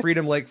just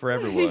Freedom Lake for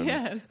everyone.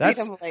 Yes.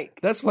 Freedom Lake.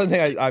 That's one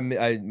thing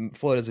I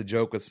float as a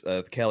joke with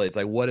Kelly. It's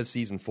like, what if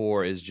season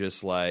 4 is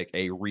just like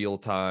a real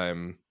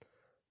time,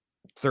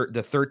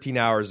 the 13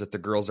 hours that the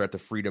girls are at the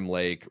Freedom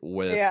Lake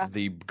with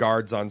the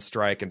guards on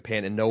strike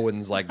and no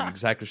one's like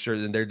exactly sure,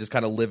 and they're just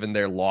kind of living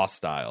their Lost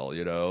style,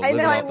 I know.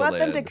 I want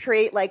them to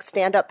create like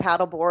stand-up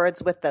paddle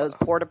boards with those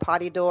porta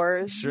potty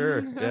doors. Sure,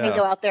 and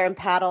go out there and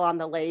paddle on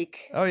the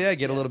lake. Oh yeah,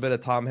 get a little bit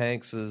of Tom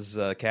Hanks's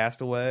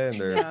Castaway, and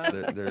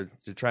they're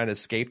trying to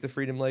escape the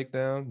Freedom Lake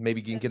now. Maybe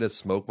you can get a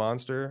smoke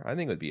monster. I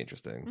think it would be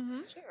interesting. Mm-hmm.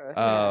 Sure.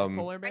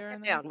 Polar bear.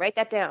 Write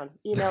that down.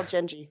 Email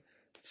Genji.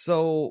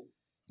 So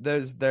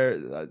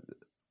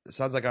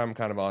sounds like I'm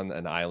kind of on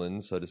an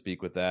island, so to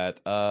speak, with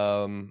that.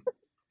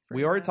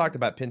 We already talked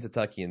about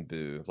Pennsatucky and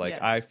Boo. Like, yes.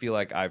 I feel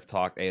like I've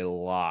talked a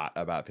lot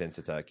about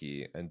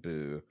Pennsatucky and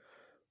Boo,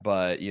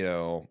 but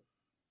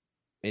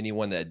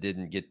anyone that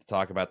didn't get to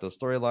talk about those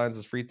storylines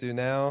is free to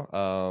now.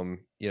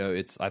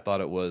 I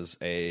thought it was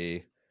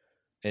an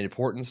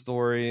important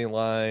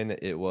storyline.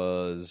 It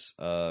was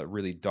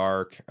really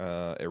dark.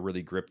 It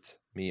really gripped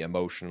me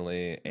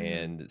emotionally,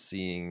 and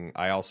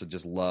I also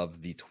just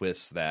love the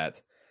twist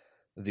that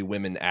the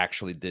women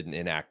actually didn't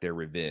enact their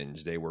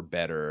revenge. They were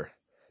better.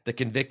 The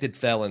convicted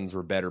felons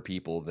were better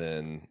people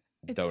than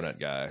Donut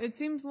Guy. It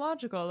seems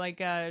logical.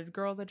 Like a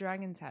Girl with the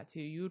Dragon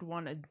Tattoo, you would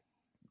want to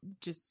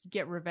just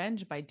get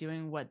revenge by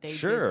doing what they did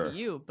to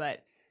you.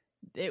 But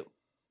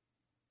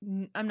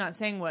I'm not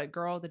saying what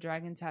Girl with the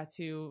Dragon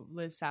Tattoo,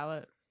 Liz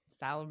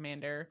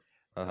Salamander,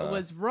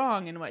 was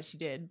wrong in what she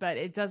did, but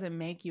it doesn't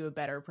make you a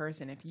better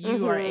person if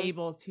you are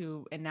able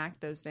to enact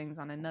those things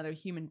on another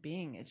human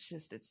being. It's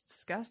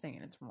disgusting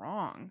and it's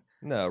wrong.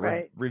 No,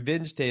 right.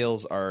 Revenge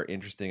tales are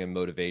interesting and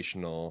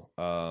motivational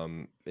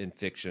in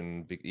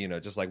fiction.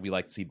 Just like we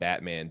like to see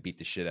Batman beat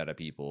the shit out of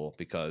people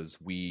because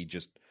we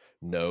just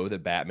know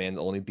that Batman's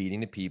only beating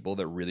the people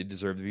that really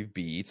deserve to be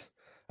beat.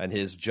 And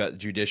his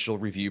judicial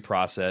review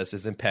process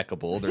is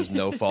impeccable. There's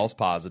no false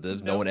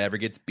positives. No one ever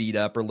gets beat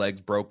up or legs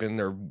broken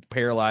or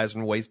paralyzed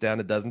from waist down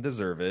that doesn't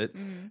deserve it.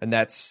 And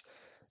that's,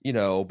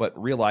 but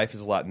real life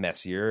is a lot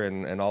messier.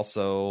 And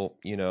also,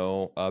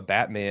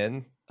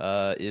 Batman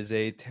is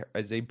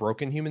a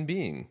broken human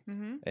being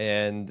Mm-hmm.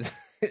 and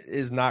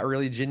is not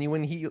really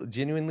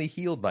genuinely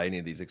healed by any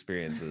of these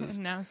experiences.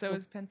 Now so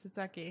is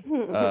Pennsatucky.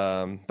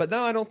 But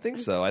no, I don't think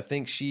so. I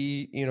think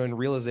she, in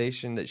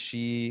realization that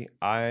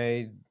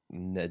I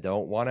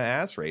don't want to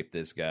ass rape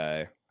this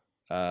guy,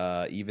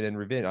 even in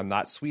revenge. I'm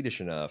not Swedish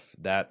enough.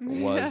 That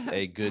was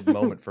a good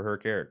moment for her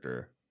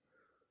character.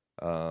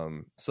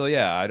 So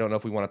yeah, I don't know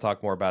if we want to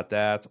talk more about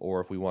that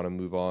or if we want to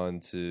move on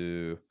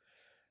to.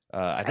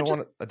 I don't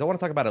want to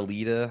talk about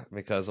Alita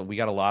because we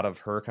got a lot of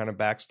her kind of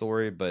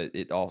backstory, but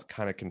it all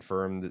kind of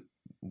confirmed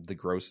the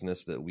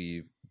grossness that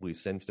we've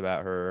sensed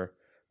about her.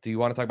 Do you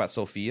want to talk about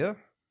Sophia?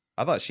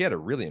 I thought she had a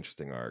really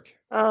interesting arc.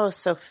 Oh,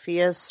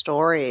 Sophia's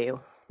story. I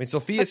mean,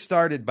 Sophia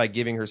started by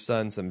giving her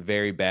son some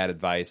very bad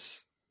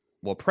advice,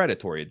 well,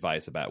 predatory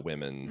advice about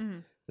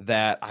women.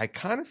 That I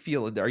kind of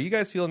feel. Are you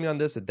guys feeling me on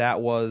this?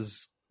 That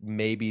was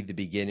maybe the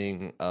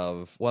beginning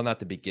of, well, not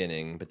the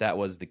beginning, but that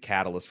was the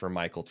catalyst for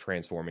Michael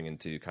transforming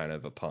into kind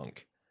of a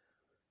punk.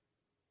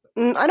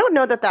 I don't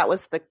know that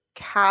was the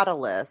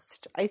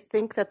catalyst. I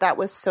think that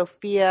was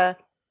Sophia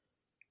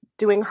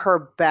doing her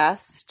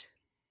best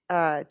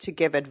to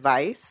give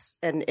advice,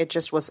 and it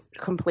just was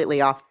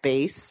completely off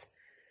base.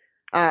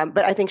 But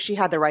I think she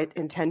had the right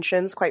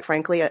intentions, quite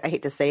frankly. I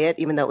hate to say it,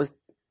 even though it was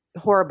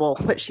horrible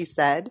what she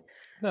said.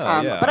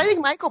 No, yeah. But I think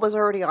Michael was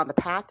already on the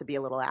path to be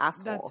a little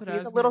asshole.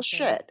 He's a little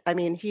shit. I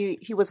mean,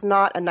 he was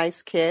not a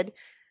nice kid.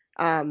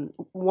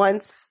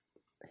 Once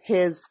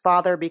his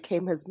father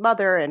became his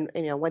mother and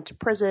went to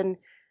prison,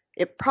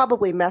 it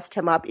probably messed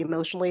him up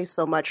emotionally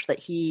so much that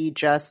he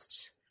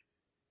just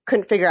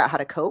couldn't figure out how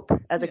to cope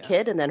as a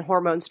kid. And then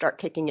hormones start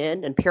kicking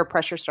in and peer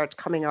pressure starts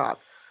coming up.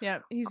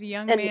 Yeah, he's a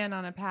young man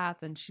on a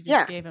path, and she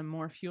just gave him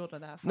more fuel to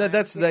that fire. No,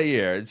 that's the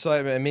year. So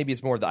I mean, maybe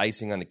it's more the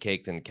icing on the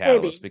cake than the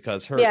catalyst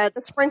because the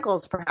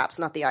sprinkles perhaps,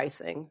 not the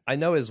icing. I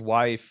know his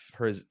wife,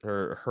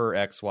 her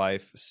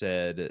ex-wife,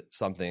 said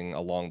something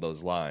along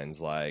those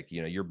lines, like,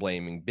 you're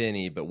blaming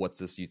Benny, but what's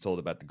this you told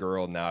about the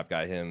girl? Now I've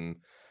got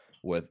him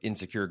with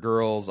insecure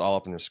girls all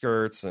up in her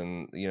skirts,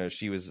 and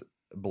she was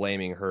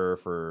blaming her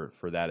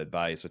for that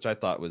advice, which I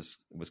thought was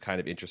kind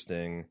of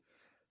interesting.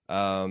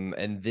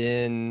 And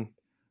then.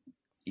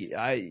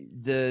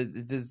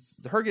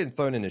 Her getting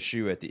thrown in a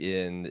shoe at the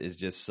end is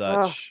just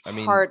such. I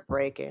mean,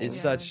 heartbreaking.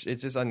 It's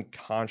it's just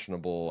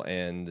unconscionable,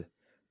 and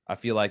I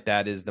feel like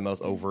that is the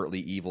most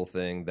overtly evil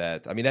thing.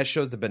 That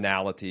shows the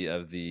banality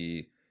of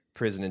the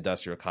prison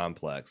industrial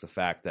complex. The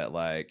fact that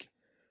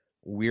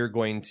we're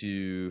going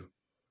to,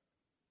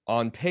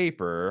 on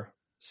paper,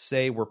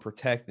 say we're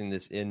protecting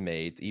this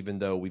inmate, even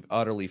though we've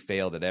utterly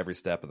failed at every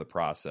step of the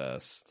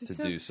process to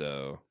do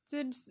so.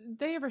 Did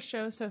they ever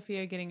show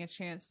Sophia getting a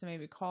chance to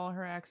maybe call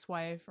her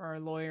ex-wife or a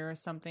lawyer or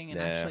something and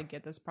actually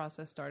get this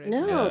process started?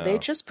 No, they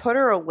just put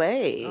her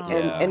away,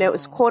 and it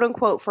was quote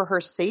unquote for her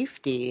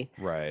safety,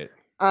 right?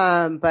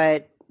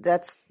 But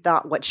that's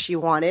not what she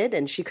wanted,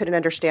 and she couldn't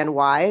understand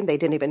why. And they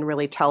didn't even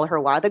really tell her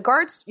why. The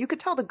guards, you could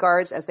tell the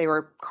guards as they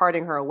were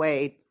carting her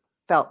away,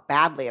 felt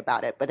badly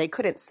about it, but they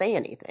couldn't say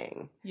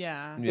anything.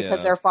 Yeah,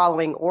 because they're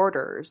following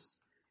orders.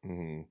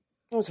 Mm-hmm.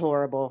 It was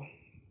horrible.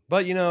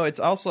 But, it's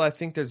also, I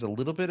think there's a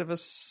little bit of a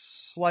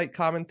slight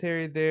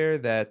commentary there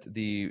that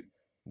the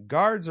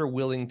guards are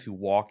willing to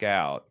walk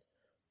out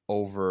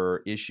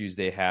over issues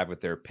they have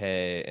with their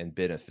pay and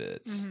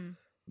benefits,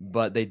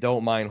 but they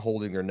don't mind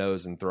holding their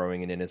nose and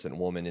throwing an innocent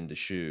woman into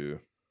shoe.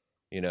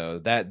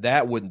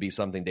 That wouldn't be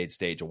something they'd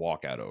stage a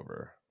walkout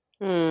over.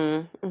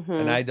 Mm-hmm.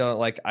 And I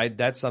don't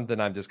that's something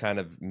I've just kind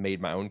of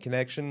made my own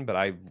connection,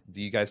 but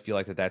do you guys feel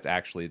like that's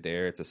actually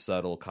there? It's a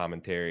subtle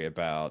commentary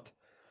about,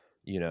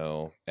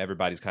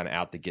 everybody's kind of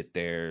out to get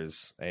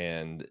theirs,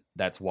 and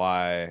that's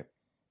why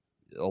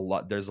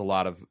there's a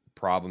lot of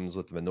problems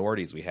with the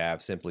minorities we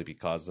have, simply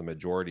because the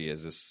majority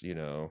is this,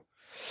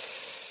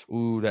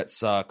 ooh, that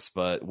sucks,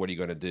 but what are you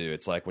going to do?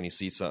 It's like when you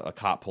see a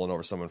cop pulling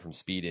over someone from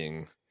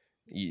speeding,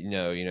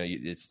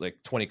 it's like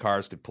 20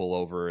 cars could pull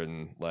over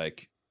and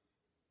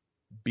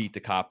beat the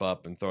cop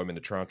up and throw him in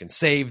the trunk and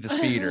save the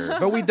speeder.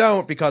 But we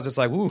don't, because it's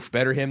like, oof,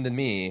 better him than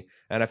me.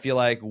 And I feel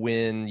like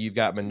when you've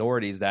got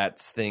minorities, that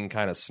thing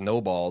kind of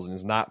snowballs, and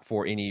it's not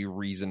for any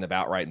reason of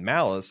outright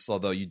malice,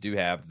 although you do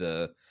have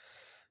the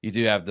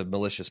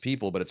malicious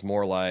people, but it's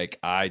more like,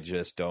 I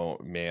just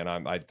don't, man,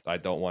 I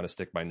don't want to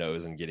stick my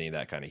nose in getting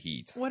that kind of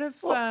heat. What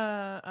if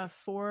a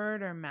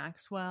Ford or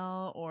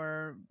Maxwell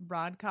or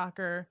Rod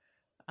Cocker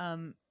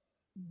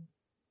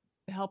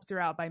helped her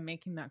out by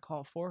making that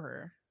call for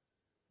her?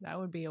 That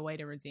would be a way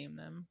to redeem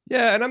them.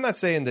 Yeah, and I'm not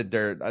saying that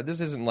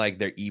this isn't like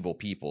they're evil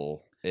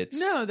people.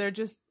 They're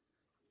just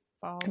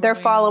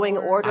following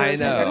orders. I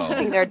know. And they're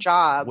keeping their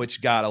job,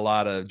 which got a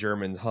lot of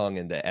Germans hung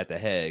at the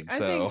Hague.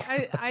 So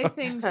I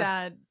think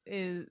that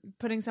is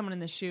putting someone in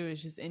the shoe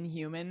is just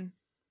inhuman.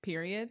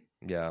 Period.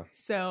 Yeah.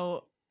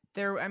 So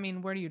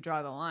where do you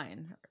draw the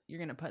line? You're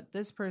going to put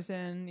this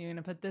person,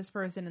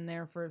 in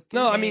there for 3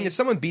 No, days. I mean, if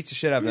someone beats the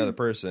shit out of another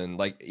person,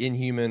 like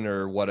inhuman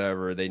or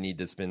whatever, they need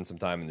to spend some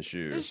time in the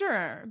shoe.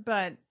 Sure,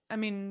 but I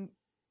mean,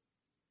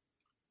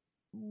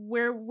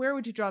 where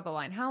would you draw the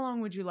line? How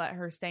long would you let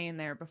her stay in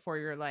there before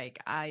you're like,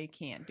 I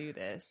can't do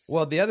this?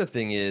 Well, the other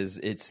thing is,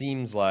 it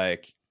seems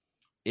like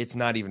it's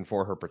not even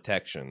for her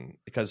protection,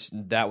 because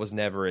that was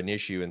never an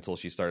issue until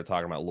she started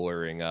talking about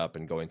lawyering up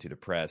and going to the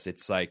press.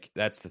 It's like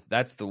that's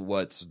the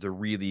what's the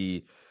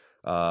really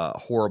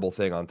horrible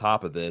thing on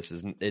top of this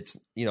is, it's,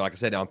 you know, like I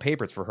said, on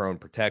paper it's for her own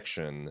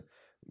protection,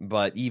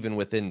 but even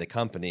within the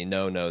company,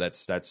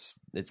 that's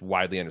it's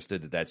widely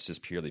understood that that's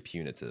just purely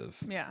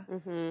punitive. Yeah.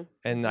 Mm-hmm.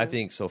 And I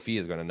think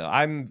Sophia's going to know.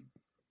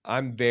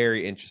 I'm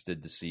very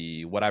interested to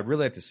see. What I'd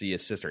really like to see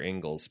is Sister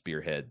Ingalls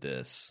spearhead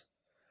this,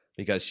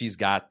 because she's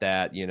got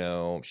that, you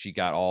know, she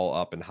got all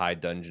up in High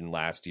Dungeon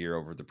last year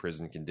over the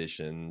prison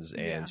conditions,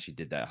 and Yeah. she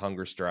did that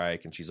hunger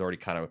strike, and she's already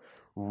kind of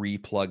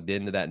replugged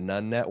into that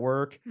nun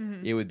network.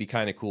 Mhm. It would be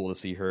kind of cool to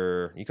see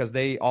her, because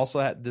they also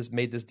had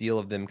made this deal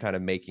of them kind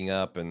of making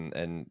up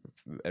and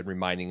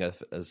reminding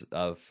us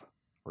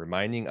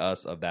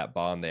of that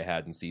bond they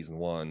had in season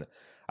 1.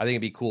 I think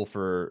it'd be cool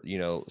for, you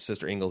know,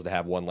 Sister Ingalls to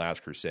have one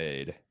last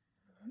crusade.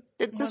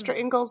 Did Sister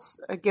Ingalls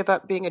give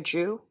up being a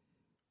Jew?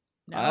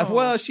 No.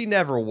 Well, she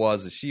never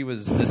was. She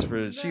was this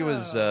for. She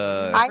was.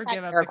 No. I Never had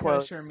give up air the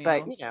kosher quotes, but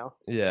you meals. know,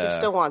 Yeah. she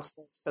still wants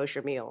those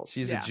kosher meals.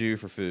 She's Yeah. a Jew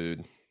for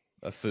food.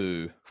 A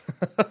foo.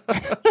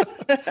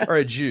 Or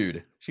a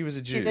Jude. She was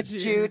a Jude. She's a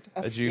Jude.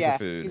 A Jew yeah, for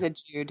food. She's a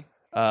Jude.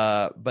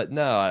 But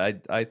no,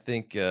 I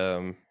think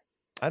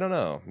I don't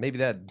know. Maybe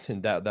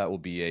that will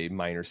be a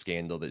minor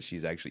scandal that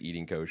she's actually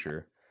eating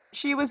kosher.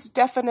 She was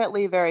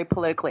definitely very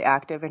politically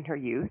active in her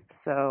youth,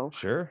 so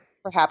Sure.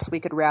 perhaps we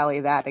could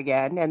rally that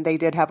again. And they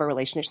did have a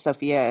relationship.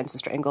 Sophia and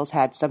Sister Ingalls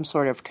had some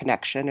sort of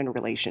connection and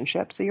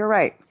relationship. So you're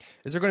right.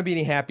 Is there going to be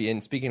any happy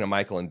end? Speaking of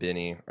Michael and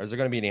Benny, is there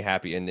going to be any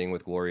happy ending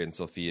with Gloria and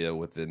Sophia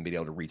with them being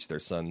able to reach their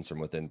sons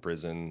from within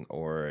prison,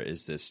 or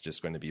is this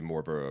just going to be more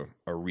of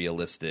a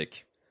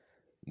realistic?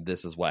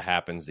 This is what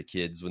happens to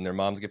kids when their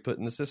moms get put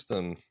in the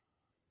system.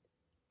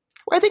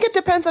 Well, I think it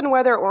depends on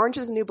whether Orange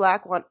is the New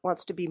Black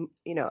wants to be,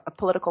 you know, a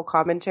political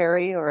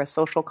commentary or a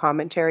social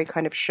commentary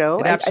kind of show.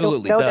 It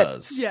absolutely I don't know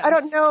does. Yes. I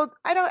don't know.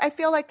 I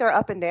feel like they're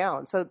up and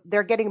down. So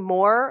they're getting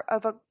more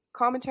of a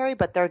commentary,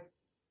 but they're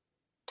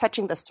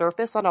touching the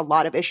surface on a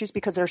lot of issues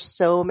because there's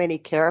so many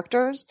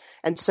characters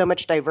and so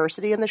much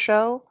diversity in the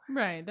show,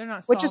 Right. They're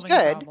not which is solving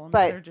good. problems,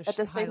 But they're just at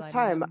the same highlighting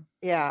time, them.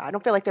 yeah, I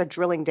don't feel like they're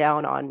drilling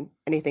down on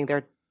anything.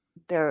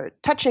 They're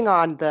touching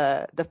on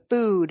the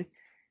food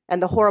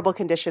and the horrible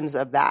conditions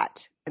of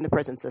that in the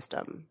prison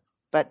system,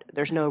 but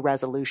there's no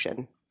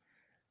resolution.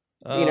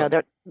 You know,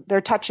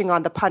 they're touching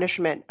on the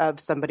punishment of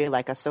somebody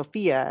like a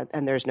Sophia,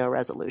 and there's no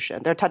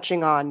resolution. They're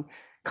touching on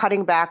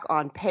cutting back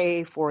on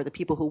pay for the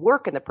people who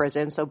work in the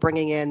prison, so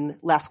bringing in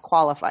less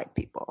qualified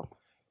people.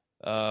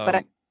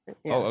 Yeah.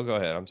 Oh, go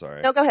ahead. I'm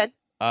sorry. No, go ahead.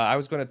 I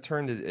was going to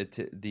turn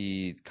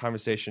the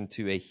conversation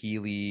to a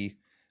Healy,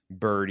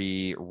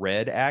 Birdie,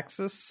 Red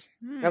axis,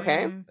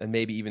 Okay. Hmm. and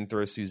maybe even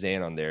throw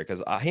Suzanne on there,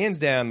 because hands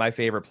down, my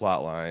favorite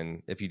plot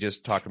line, if you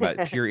just talk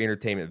about pure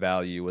entertainment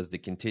value, was the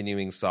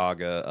continuing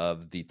saga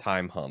of the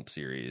Time Hump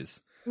series,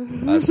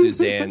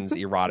 Suzanne's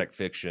erotic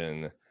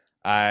fiction.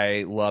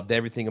 I loved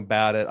everything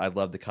about it. I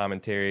loved the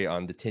commentary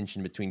on the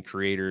tension between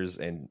creators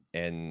and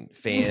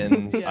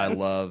fans. Yes. I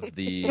love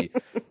the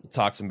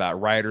talks about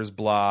writer's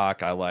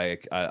block.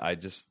 I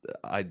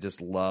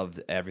just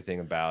loved everything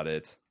about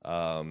it.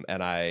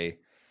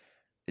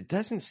 It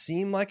doesn't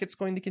seem like it's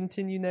going to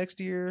continue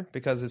next year,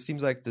 because it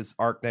seems like this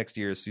arc next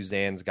year,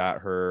 Suzanne's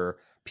got her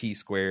P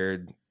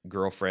squared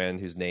girlfriend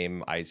whose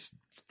name I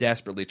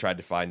desperately tried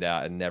to find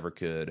out and never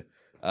could.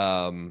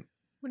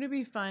 Would it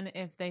be fun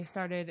if they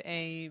started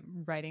a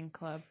writing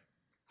club?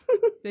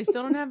 They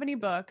still don't have any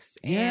books.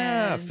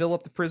 Yeah, and fill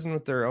up the prison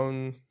with their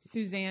own.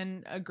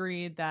 Suzanne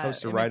agreed that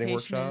Host a writing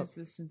imitation workshop? is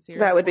the sincerest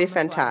That would be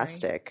form of flattery.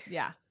 fantastic.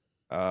 Yeah.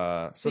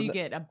 So So you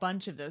get a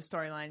bunch of those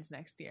storylines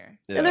next year.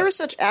 And there were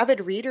such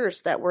avid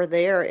readers that were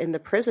there in the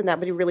prison. That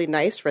would be really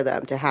nice for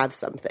them to have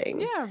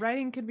something. Yeah,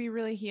 writing could be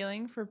really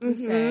healing for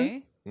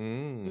Mhm.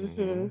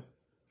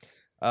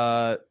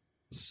 Poussey.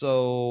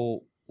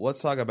 So let's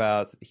talk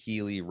about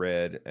Healy,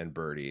 Red, and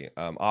Birdie.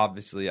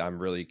 Obviously, I'm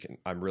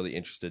really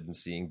interested in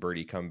seeing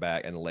Birdie come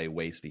back and lay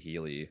waste to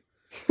Healy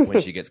when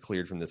she gets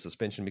cleared from the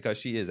suspension, because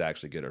she is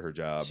actually good at her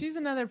job. She's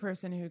another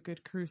person who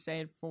could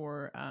crusade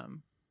for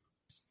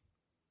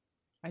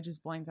I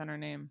just blanked on her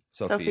name.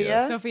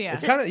 Sophia? Sophia.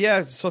 It's kind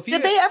of Sophia.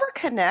 Did they ever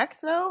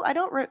connect though? I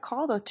don't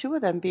recall the two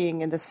of them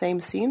being in the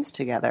same scenes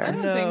together. I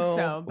don't No, think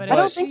so, but I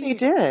don't if think they she-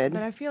 did.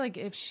 But I feel like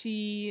if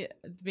she,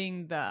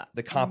 being the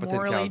competent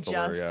morally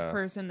counselor, just yeah.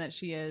 person that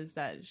she is,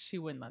 that she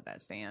wouldn't let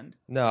that stand.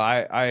 No,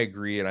 I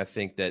agree, and I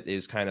think that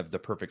is kind of the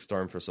perfect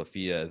storm for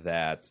Sophia.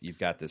 That you've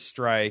got this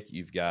strike,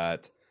 you've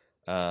got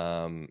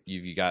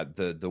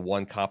the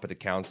one competent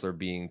counselor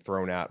being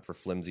thrown out for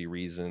flimsy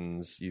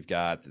reasons. You've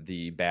got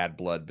the bad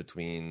blood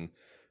between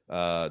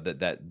that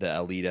the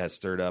Alita has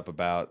stirred up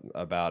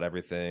about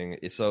everything.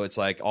 So it's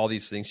like all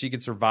these things. She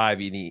could survive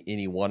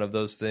any one of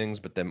those things,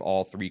 but them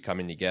all three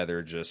coming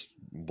together just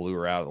blew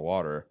her out of the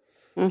water.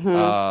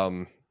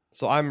 Mhm.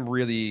 So I'm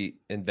really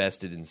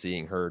invested in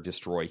seeing her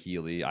destroy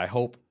Healy. I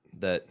hope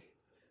that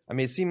I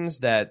mean, it seems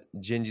that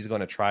Gingy's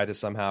going to try to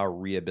somehow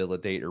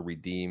rehabilitate or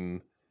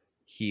redeem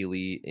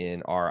Healy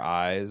in our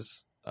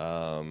eyes,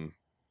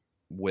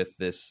 with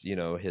this,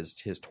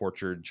 his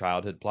tortured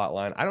childhood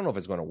plotline. I don't know if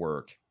it's going to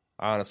work.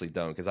 I honestly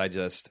don't, because I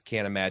just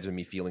can't imagine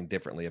me feeling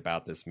differently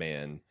about this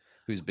man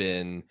who's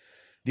been.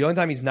 The only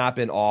time he's not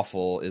been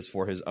awful is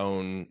for his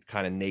own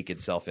kind of naked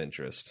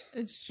self-interest.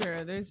 It's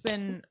true. There's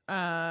been,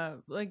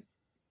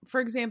 for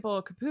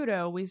example,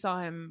 Caputo, we saw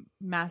him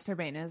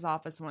masturbate in his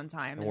office one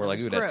time. And we're like,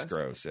 ooh, that's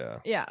gross, yeah.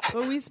 Yeah,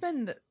 but we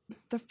spend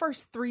the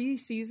first 3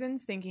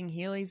 seasons thinking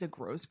Healy's a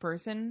gross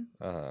person.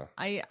 Uh-huh.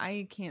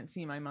 I can't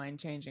see my mind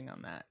changing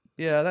on that.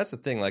 Yeah, that's the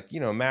thing. Like,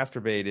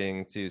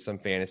 masturbating to some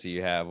fantasy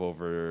you have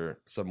over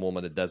some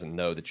woman that doesn't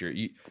know that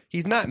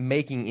he's not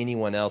making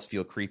anyone else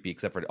feel creepy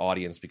except for the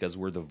audience, because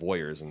we're the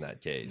voyeurs in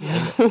that case.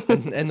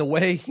 and the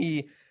way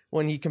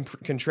when he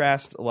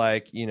contrast,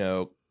 like,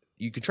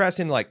 you contrast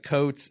him like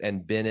Coates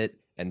and Bennett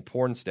and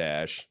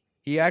Pornstache,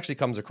 he actually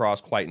comes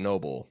across quite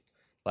noble.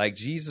 Like,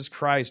 Jesus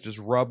Christ, just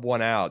rub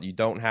one out. You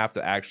don't have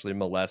to actually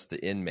molest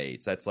the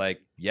inmates. That's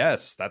like,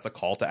 yes, that's a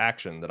call to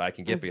action that I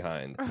can get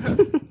behind.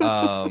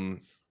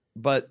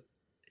 But,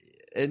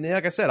 and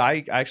like I said,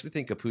 I actually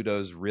think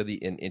Caputo's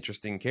really an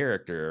interesting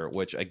character,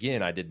 which,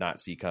 again, I did not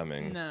see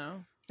coming.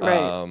 No.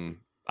 Right.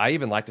 I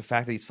even like the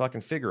fact that he's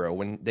fucking Figaro.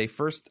 When they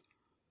first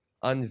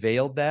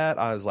unveiled that,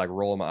 I was like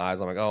rolling my eyes.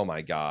 I'm like, oh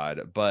my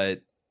God.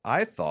 But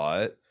I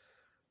thought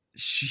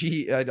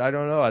I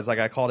don't know. I was like,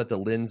 I called it the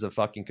lens of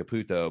fucking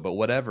Caputo, but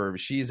whatever.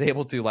 She's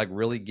able to like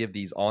really give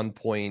these on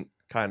point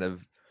kind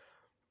of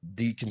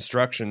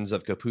deconstructions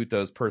of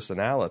Caputo's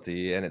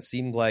personality, and it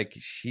seemed like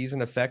she's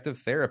an effective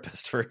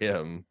therapist for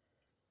him.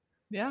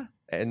 Yeah.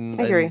 I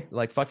agree. And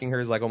like fucking her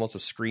is like almost a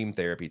scream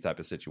therapy type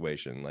of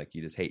situation. Like,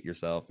 you just hate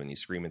yourself and you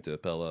scream into a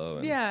pillow.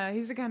 And... Yeah,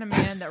 he's the kind of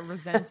man that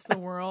resents the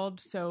world.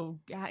 So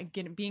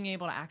being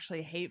able to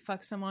actually hate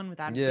fuck someone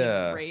without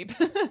being rape,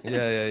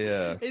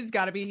 yeah, it's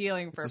got to be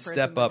healing for it's a a person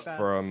step like up that.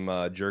 from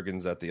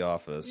Jurgens at the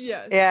office.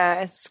 Yes.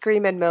 Yeah,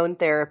 scream and moan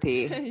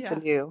therapy. It's Yeah.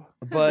 new.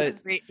 But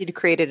You'd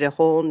created a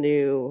whole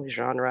new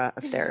genre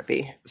of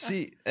therapy.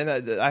 see, and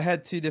I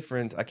had 2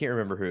 different. I can't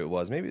remember who it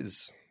was. Maybe it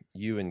was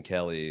you and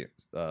Kelly,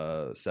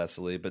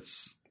 Cecily, but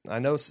I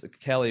know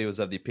Kelly was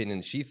of the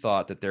opinion she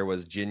thought that there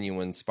was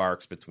genuine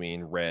sparks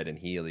between Red and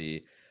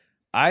Healy.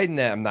 I'm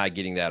not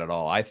getting that at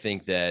all. I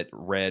think that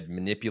Red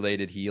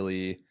manipulated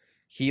Healy.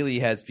 Healy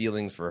has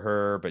feelings for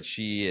her, but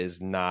she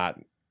is not.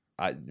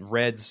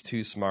 Red's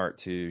too smart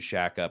to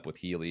shack up with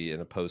Healy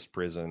in a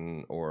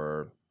post-prison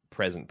or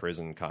present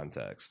prison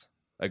context.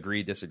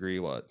 Agree, disagree,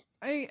 what?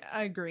 I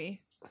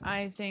agree.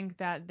 I think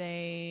that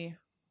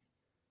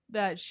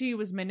she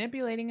was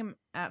manipulating him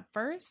at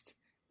first,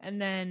 and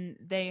then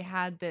they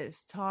had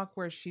this talk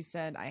where she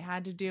said, I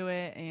had to do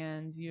it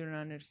and you don't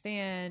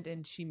understand,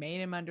 and she made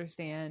him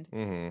understand.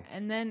 Mm-hmm.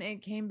 And then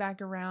it came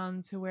back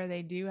around to where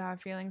they do have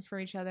feelings for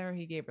each other.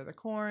 He gave her the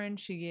corn,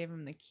 she gave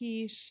him the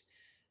quiche,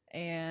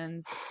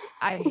 and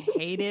I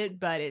hate it,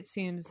 but it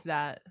seems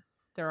that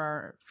there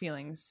are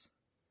feelings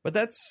But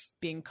that's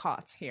being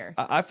caught here.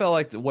 I felt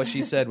like what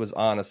she said was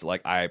honest.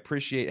 Like, I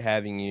appreciate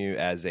having you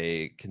as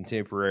a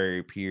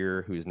contemporary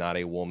peer who's not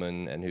a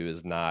woman and who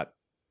is not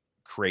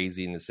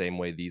crazy in the same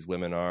way these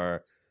women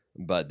are.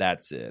 But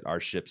that's it. Our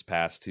ship's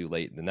passed too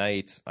late in the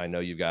night. I know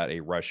you've got a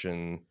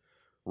Russian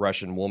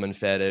woman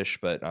fetish,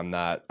 but I'm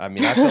not. I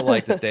mean, I feel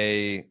like that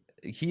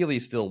Healy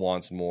still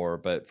wants more,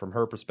 but from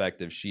her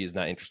perspective, she is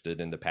not interested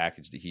in the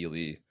package to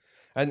Healy.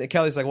 And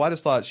Kelly's like, well, I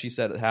just thought she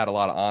said it had a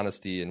lot of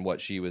honesty in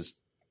what she was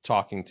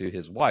talking to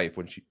his wife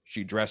when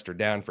she dressed her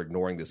down for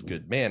ignoring this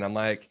good man. I'm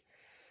like,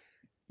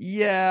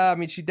 yeah, I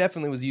mean, she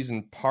definitely was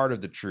using part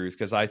of the truth,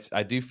 because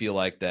I do feel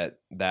like that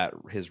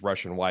his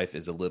Russian wife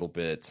is a little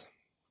bit,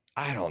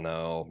 I don't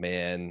know,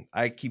 man.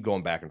 I keep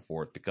going back and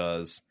forth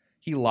because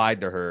he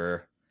lied to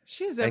her.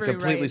 She's and every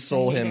completely right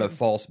sold to hate him a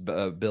false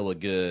bill of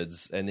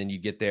goods, and then you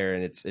get there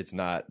and it's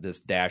not this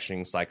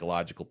dashing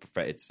psychological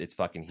it's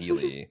fucking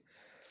Healy.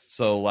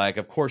 So, like,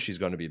 of course she's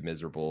going to be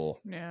miserable.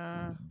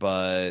 Yeah.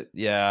 But,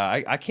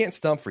 yeah, I can't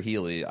stump for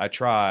Healy. I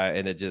try,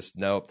 and it just,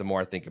 nope, the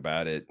more I think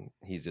about it,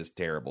 he's just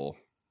terrible.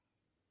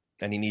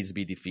 And he needs to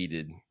be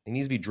defeated. He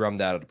needs to be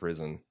drummed out of the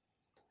prison.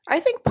 I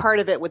think part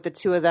of it with the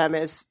two of them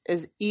is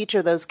each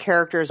of those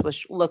characters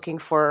was looking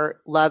for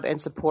love and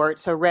support.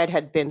 So Red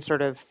had been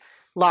sort of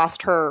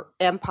lost her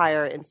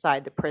empire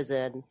inside the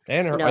prison,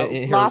 and her,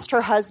 lost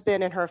her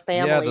husband and her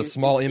family. Yeah, the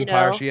small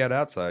empire she had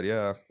outside.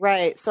 Yeah,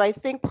 right. So I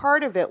think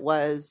part of it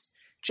was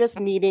just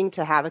needing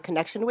to have a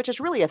connection, which is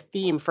really a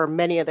theme for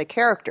many of the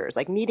characters,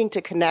 like needing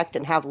to connect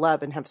and have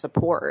love and have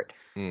support.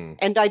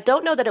 And I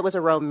don't know that it was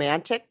a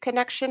romantic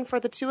connection for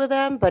the two of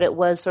them, but it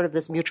was sort of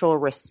this mutual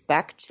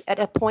respect at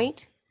a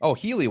point. Oh,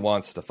 Healy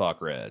wants to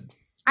fuck Red.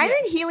 I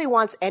think Healy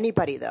wants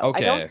anybody, though.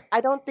 Okay. I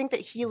don't think that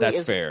Healy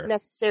is fair.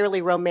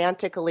 necessarily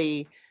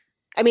romantically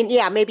I mean,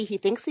 yeah, maybe he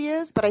thinks he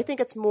is, but I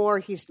think it's more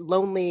he's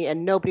lonely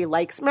and nobody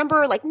likes.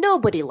 Remember, like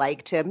nobody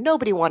liked him.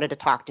 Nobody wanted to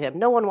talk to him.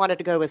 No one wanted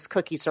to go to his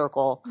cookie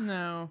circle.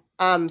 No.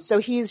 So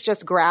he's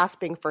just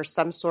grasping for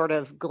some sort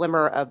of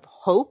glimmer of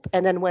hope.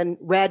 And then when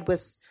Red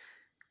was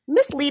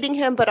misleading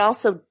him, but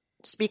also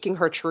speaking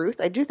her truth,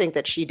 I do think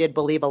that she did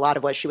believe a lot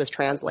of what she was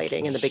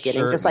translating in the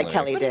beginning, just like Certainly.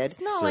 Kelly But did. it's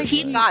not like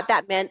He thought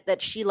that meant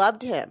that she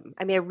loved him.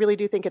 I mean, I really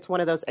do think it's one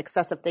of those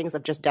excessive things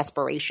of just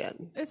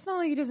desperation. it's not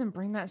like he doesn't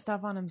bring that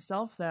stuff on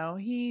himself, though.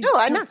 No,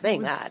 I'm not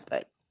saying that,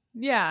 but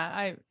Yeah,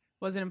 I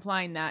wasn't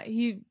implying that.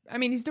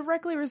 He's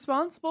directly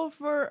responsible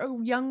for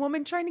a young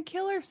woman trying to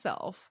kill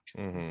herself.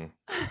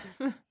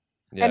 Mm-hmm.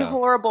 and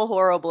horrible,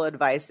 horrible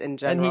advice in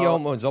general. And he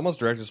was almost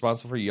directly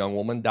responsible for a young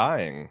woman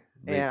dying.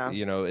 Yeah.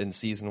 You know, in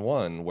season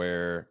 1,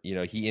 where, you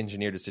know, he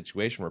engineered a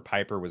situation where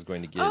Piper was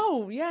going to get.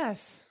 Oh,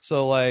 yes.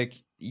 So, like,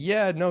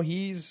 yeah, no,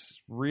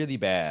 he's really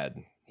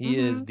bad. He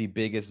is the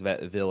biggest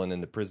villain in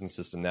the prison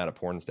system now that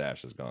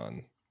Pornstache is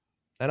gone.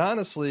 And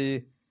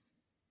honestly,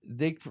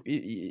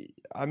 Pornstache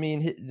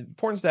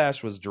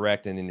was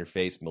direct and in your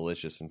face,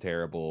 malicious and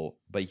terrible,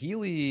 but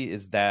Healy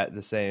is that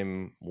the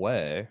same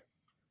way.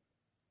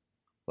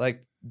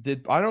 Like,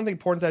 I don't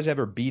think Pornstache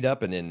ever beat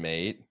up an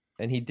inmate,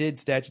 and he did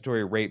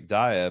statutory rape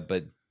Daya,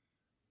 but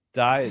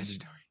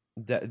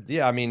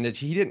yeah, I mean,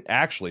 he didn't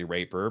actually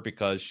rape her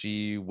because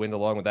she went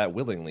along with that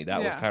willingly.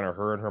 That was kind of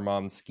her and her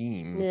mom's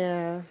scheme.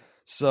 Yeah.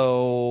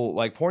 So,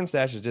 like,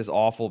 Pornstache is just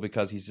awful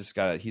because he's just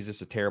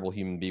a terrible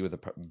human being with a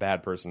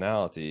bad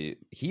personality.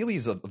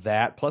 Healy's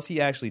that, plus he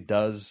actually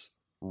does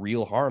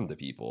real harm to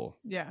people.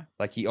 Yeah.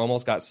 Like, he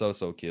almost got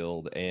So-So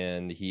killed,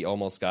 and he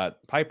almost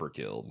got Piper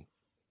killed.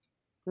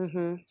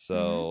 Mm-hmm.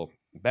 So,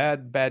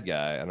 bad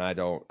guy, and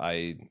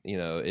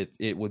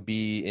it would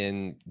be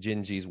in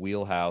Gingy's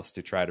wheelhouse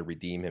to try to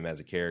redeem him as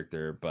a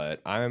character,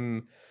 but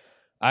I'm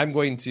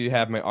going to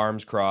have my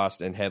arms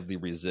crossed and heavily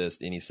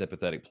resist any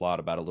sympathetic plot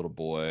about a little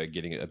boy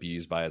getting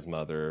abused by his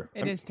mother.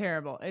 It is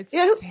terrible. It's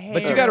terrible.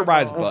 But you got to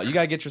rise above. You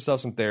got to get yourself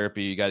some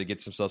therapy. You got to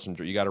get yourself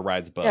you got to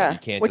rise above. Yeah, You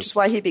can't which is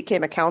why he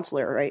became a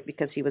counselor, right?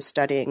 Because he was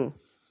studying,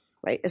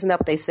 right? Isn't that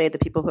what they say? The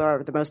people who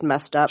are the most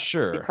messed up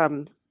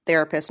become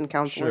therapists and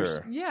counselors.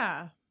 Sure.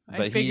 Yeah. I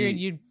But figured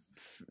you'd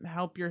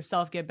help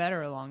yourself get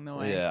better along the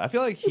way. Yeah, I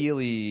feel like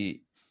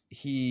Healy,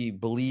 he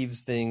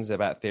believes things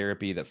about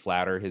therapy that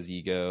flatter his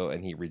ego,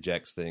 and he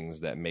rejects things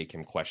that make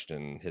him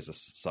question his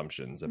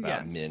assumptions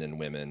about men and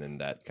women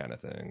and that kind of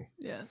thing.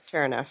 Yes.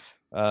 Fair enough.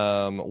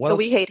 So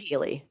we hate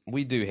Healy.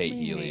 We do hate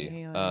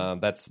Healy.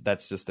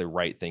 That's just the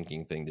right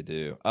thinking thing to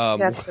do.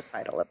 That's the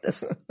title of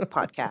this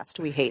podcast.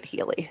 We hate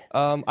Healy.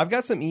 I've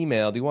got some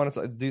email. Do you want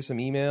to do some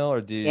email,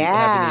 or do you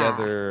have any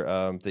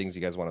other things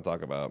you guys want to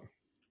talk about?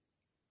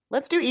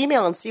 Let's do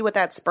email and see what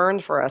that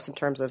spurned for us in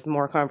terms of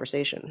more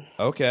conversation.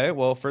 Okay.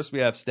 Well, first we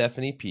have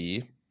Stephanie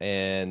P.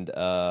 And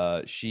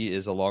she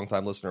is a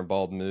longtime listener of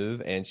Bald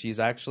Move, and she's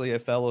actually a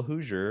fellow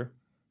Hoosier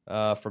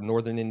from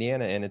Northern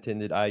Indiana and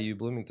attended IU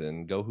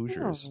Bloomington. Go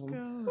Hoosiers.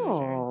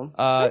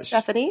 Hi,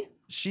 Stephanie.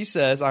 She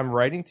says, I'm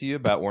writing to you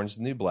about Orange is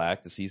the New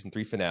Black, the season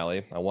 3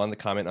 finale. I wanted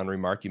to comment on a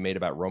remark you made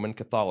about Roman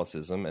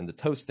Catholicism and the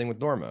toast thing with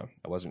Norma.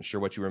 I wasn't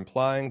sure what you were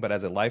implying, but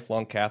as a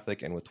lifelong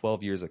Catholic and with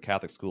 12 years of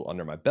Catholic school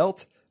under my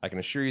belt, I can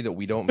assure you that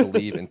we don't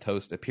believe in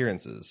toast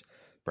appearances.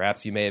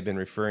 Perhaps you may have been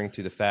referring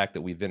to the fact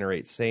that we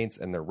venerate saints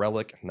and their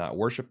relic, not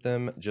worship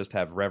them, just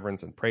have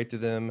reverence and pray to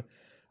them.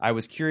 I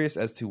was curious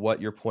as to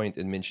what your point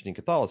in mentioning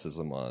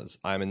Catholicism was.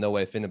 I'm in no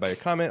way offended by your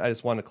comment. I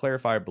just want to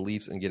clarify our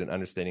beliefs and get an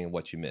understanding of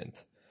what you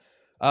meant.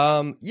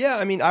 I'm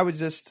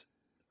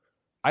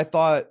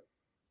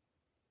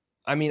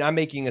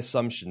making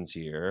assumptions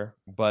here,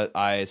 but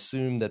I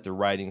assume that the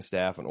writing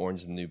staff on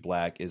Orange is the New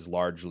Black is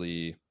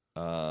largely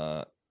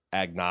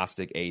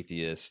agnostic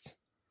atheist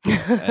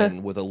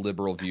and with a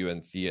liberal view in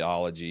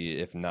theology,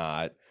 if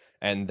not,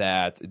 and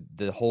that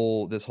this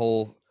whole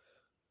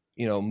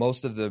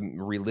most of the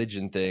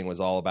religion thing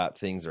was all about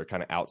things that are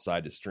kind of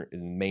outside the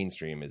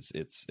mainstream.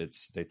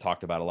 They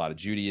talked about a lot of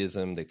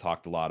Judaism. They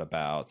talked a lot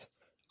about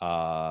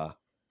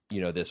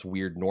this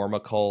weird Norma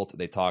cult.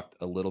 They talked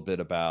a little bit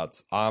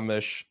about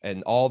Amish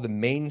and all the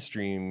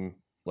mainstream,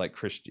 like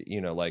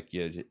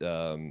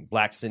Christian,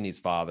 Black Cindy's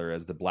father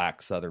as the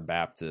Black Southern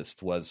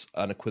Baptist was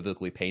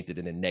unequivocally painted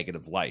in a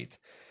negative light.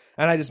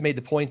 And I just made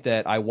the point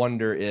that I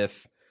wonder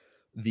if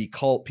the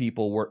cult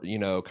people were,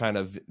 kind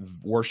of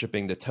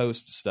worshiping the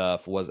toast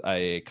stuff was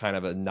a kind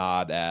of a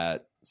nod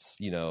at,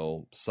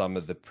 some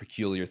of the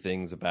peculiar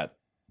things about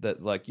that,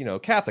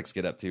 Catholics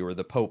get up to, or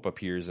the Pope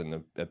appears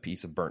in a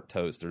piece of burnt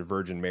toast, or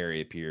Virgin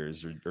Mary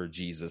appears, or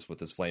Jesus with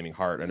his flaming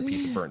heart and a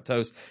piece of burnt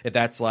toast. If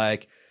that's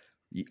like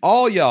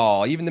all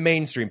y'all, even the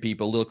mainstream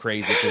people, a little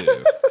crazy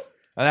too.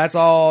 And that's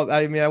all.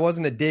 I mean, I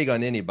wasn't a dig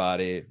on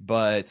anybody,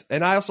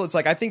 and I also,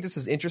 I think this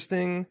is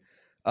interesting.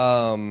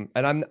 And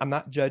I'm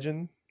not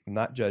judging. I'm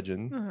not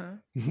judging.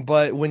 Mm-hmm.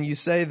 But when you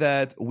say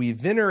that we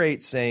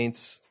venerate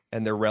saints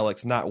and their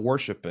relics, not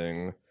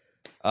worshiping,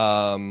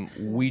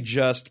 we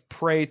just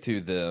pray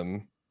to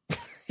them,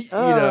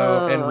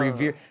 and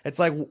revere. It's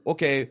like,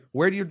 okay,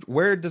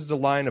 where does the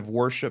line of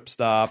worship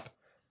stop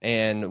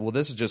And well,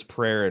 this is just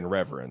prayer and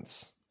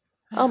reverence.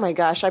 Oh my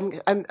gosh,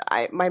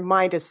 my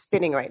mind is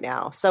spinning right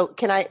now. So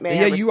can I? May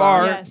Yeah, I you respond?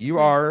 are. Yes, You please.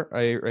 are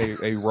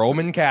a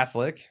Roman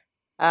Catholic.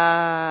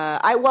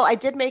 I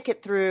did make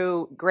it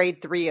through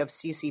grade 3 of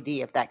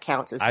CCD, if that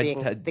counts as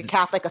being the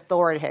Catholic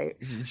authority.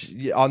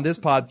 On this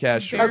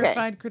podcast, sure.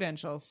 Verified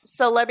credentials.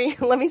 So let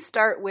me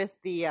start with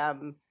the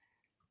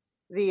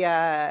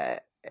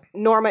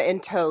Norma in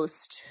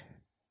Toast.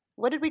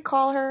 What did we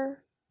call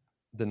her?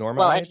 The Norma.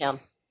 Well, anyhow.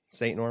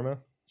 Saint Norma.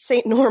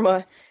 Saint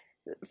Norma.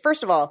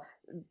 First of all,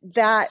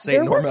 that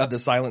Saint Norma of the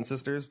Silent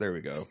Sisters. There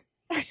we go.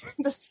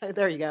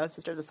 There you go,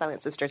 Sister of the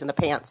Silent Sisters in the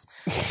pants.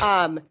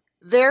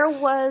 There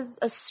was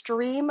a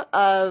stream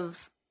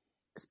of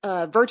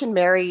Virgin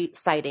Mary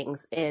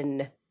sightings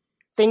in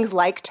things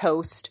like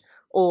toast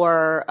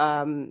or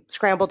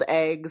scrambled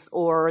eggs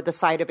or the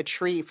side of a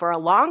tree for a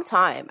long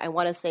time. I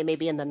want to say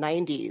maybe in the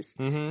 90s.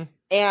 Mm-hmm.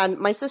 And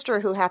my sister,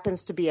 who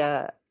happens to be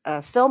a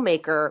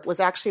filmmaker, was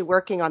actually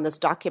working on this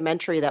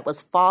documentary that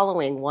was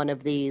following one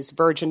of these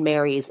Virgin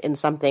Marys in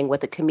something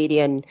with a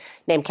comedian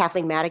named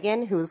Kathleen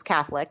Madigan, who's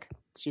Catholic.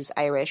 She's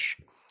Irish.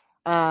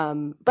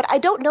 But I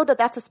don't know that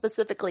that's a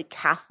specifically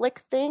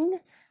Catholic thing,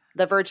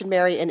 the Virgin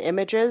Mary in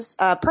images.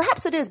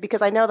 Perhaps it is,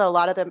 because I know that a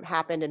lot of them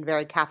happened in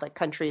very Catholic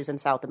countries in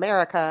South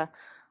America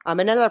and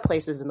in other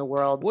places in the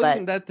world.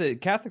 Wasn't that the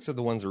Catholics are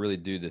the ones that really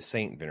do the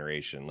saint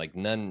veneration? Like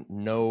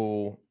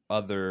no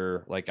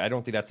other, like I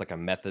don't think that's like a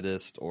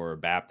Methodist or a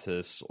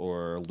Baptist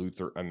or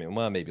Luther. I mean,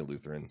 well, maybe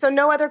Lutheran. So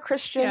no other Yeah,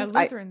 Christians.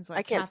 Lutherans like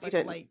I can't Catholic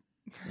speak to light.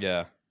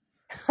 Yeah.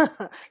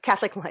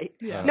 Catholic light.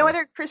 Yeah. No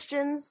other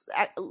Christians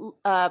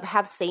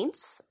have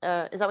saints.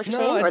 Is that what you're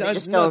saying? No, Or they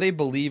just no, don't? they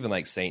believe in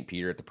like Saint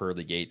Peter at the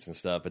pearly gates and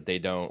stuff, but they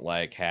don't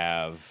like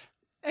have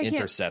I can't-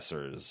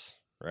 intercessors,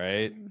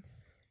 right?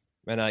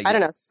 And I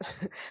don't know.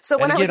 So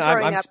when and I was again,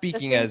 growing I'm up, the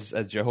speaking thing-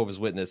 as Jehovah's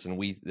Witness,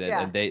 and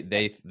Yeah. and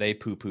they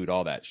poo pooed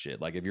all that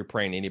shit. Like if you're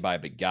praying to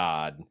anybody but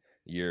God,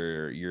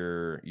 you're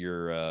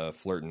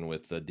flirting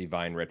with the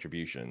divine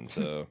retribution.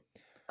 So.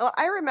 Well,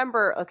 I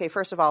remember. Okay,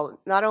 first of all,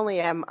 not only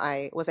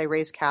was I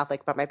raised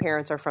Catholic, but my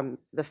parents are from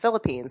the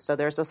Philippines, so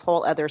there's this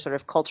whole other sort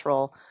of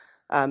cultural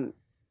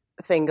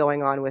thing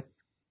going on with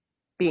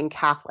being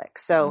Catholic.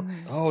 So.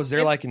 Mhm. Oh, is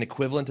there like an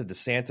equivalent of the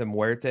Santa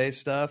Muerte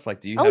stuff?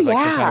 Like, do you Oh, have like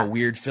some yeah. kind of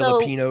weird So-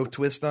 Filipino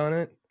twist on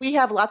it? We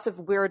have lots of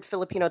weird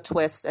Filipino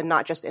twists, and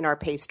not just in our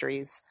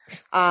pastries.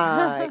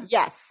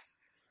 Yes.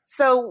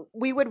 So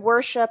we would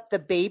worship the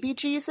baby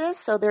Jesus.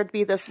 So there'd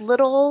be this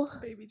little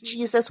Baby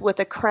Jesus with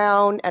a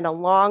crown and a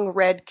long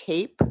red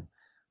cape. Super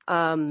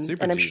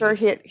And I'm sure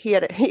Jesus. he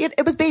had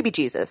it was baby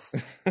Jesus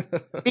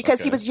because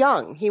he Okay. was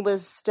young. He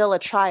was still a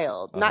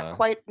child,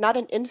 Uh-huh. not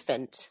an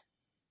infant.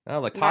 Oh,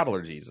 like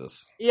toddler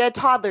Jesus. Yeah,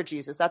 toddler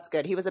Jesus. That's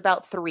good. He was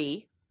about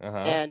 3 Uh-huh.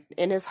 and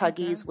in his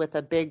Huggies with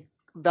a big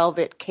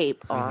velvet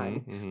cape on.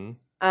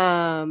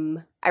 Mm-hmm.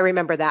 I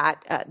remember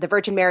that. The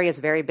Virgin Mary is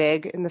very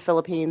big in the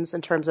Philippines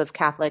in terms of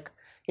Catholic.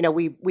 You know,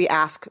 we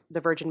ask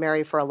the Virgin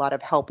Mary for a lot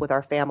of help with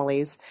our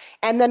families.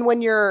 And then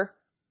when you're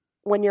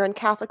in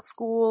Catholic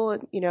school,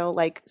 you know,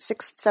 like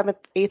 6th, 7th,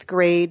 8th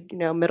grade, you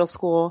know, middle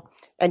school,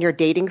 and you're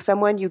dating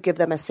someone, you give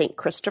them a St.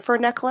 Christopher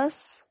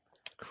necklace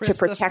to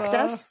protect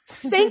us.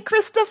 St.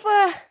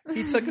 Christopher,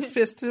 He took a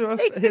fist to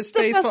Hey, his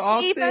face Christopher, for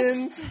our save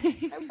us.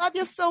 sins. I love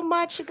you so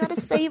much. You got to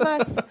save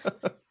us.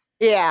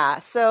 Yeah,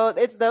 so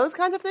it's those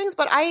kinds of things,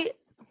 but I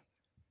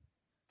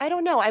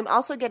don't know. I'm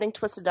also getting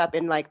twisted up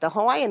in like the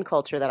Hawaiian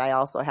culture that I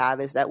also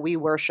have is that we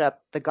worship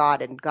the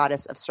god and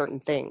goddess of certain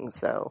things.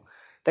 So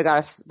the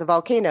goddess, the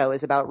volcano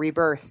is about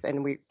rebirth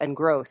and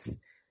growth.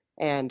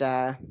 And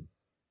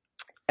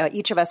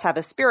each of us have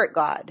a spirit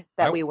god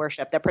that we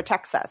worship that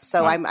protects us.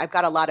 So I've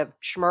got a lot of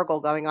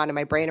schmurgle going on in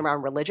my brain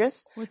around What's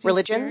your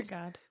religions.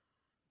 spirit god?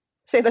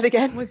 Say that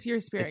again. What's your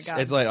spirit god?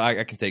 It's like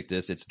I can take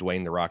this. It's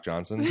Dwayne the Rock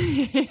Johnson,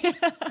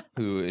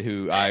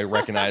 who I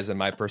recognize in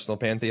my personal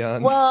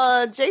pantheon.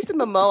 Well, Jason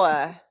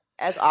Momoa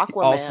as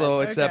Aquaman. Also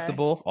Okay.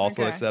 acceptable.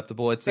 Also Okay.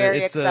 acceptable. It's Very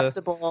it's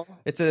acceptable.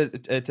 it's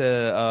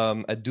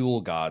a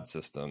dual god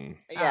system.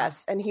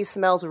 Yes, and he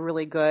smells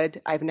really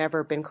good. I've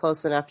never been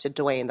close enough to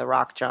Dwayne the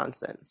Rock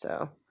Johnson.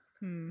 So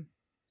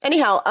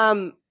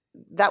anyhow,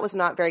 that was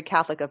not very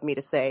Catholic of me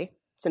to say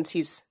since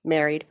he's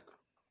married.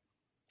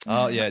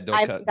 Oh yeah,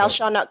 Thou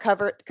shalt not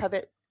covet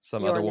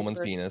some your other woman's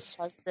neighbor's penis.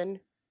 husband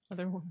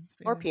Other woman's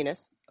or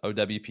penis.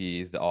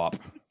 OWP, the op.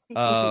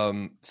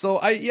 So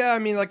I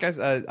mean, like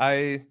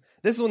I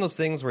this is one of those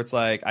things where it's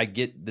like I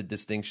get the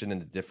distinction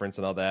and the difference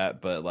and all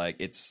that, but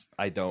like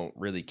I don't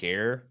really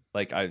care.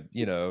 Like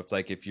it's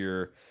like if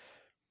you're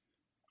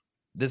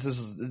this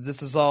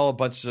is all a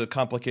bunch of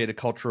complicated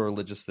cultural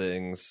religious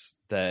things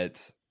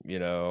that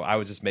I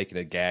was just making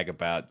a gag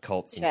about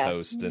cults and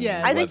toast and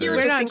Yeah. I think you were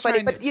We're just not being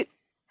funny, trying but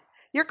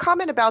your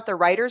comment about the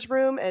writer's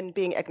room and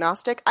being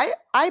agnostic,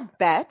 I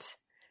bet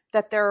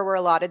that there were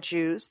a lot of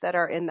Jews that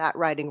are in that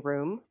writing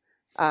room.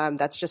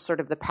 That's just sort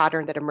of the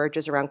pattern that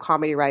emerges around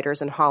comedy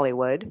writers in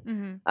Hollywood.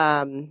 Mhm.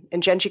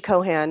 And Genji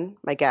Cohan,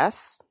 my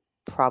guess,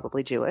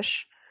 probably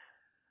Jewish.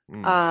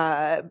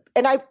 Mm.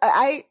 And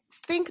I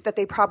think that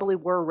they probably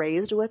were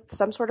raised with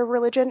some sort of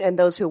religion, and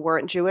those who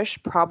weren't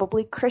Jewish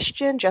probably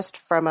Christian, just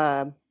from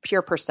a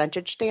pure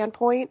percentage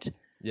standpoint.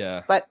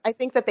 Yeah. But I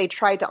think that they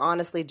tried to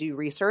honestly do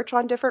research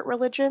on different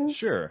religions.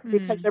 Sure.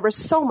 Because there was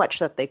so much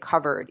that they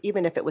covered,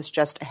 even if it was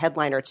just a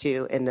headline or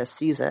two in this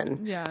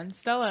season. Yeah, and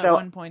Stella at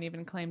one point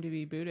even claimed to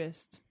be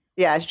Buddhist.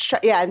 Yeah,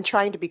 and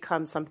trying to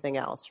become something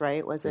else,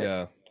 right? Was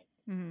it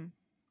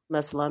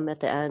Muslim at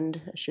the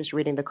end? She was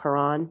reading the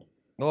Quran.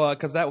 Well,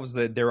 because that was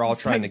they're all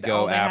trying to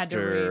go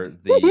after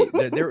they're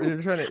trying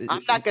to.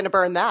 I'm not going to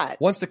burn that.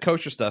 Once the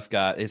kosher stuff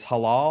is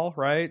halal,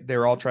 right?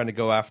 They're all trying to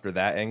go after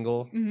that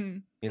angle,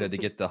 to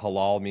get the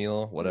halal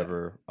meal,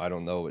 whatever. Yeah. I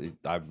don't know.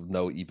 I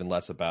know even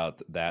less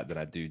about that than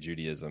I do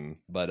Judaism.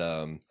 But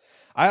I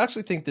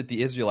actually think that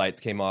the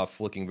Israelites came off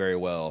looking very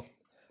well.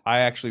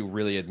 I actually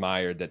really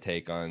admired that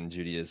take on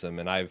Judaism,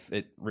 and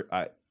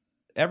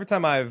every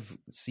time I've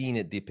seen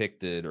it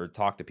depicted or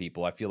talked to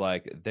people, I feel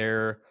like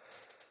they're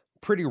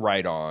pretty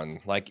right on.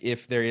 Like,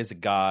 if there is a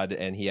God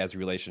and he has a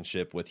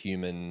relationship with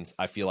humans,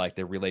 I feel like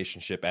the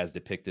relationship as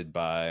depicted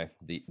by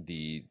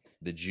the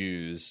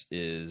Jews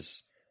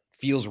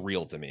feels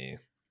real to me.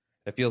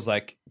 It feels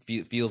like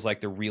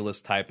the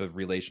realest type of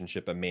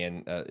relationship a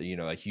man,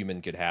 a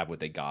human could have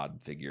with a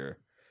God figure.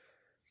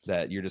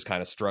 That you're just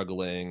kind of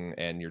struggling,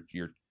 and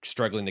you're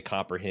struggling to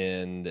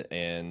comprehend,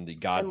 and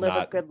God's and live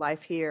not a good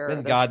life here.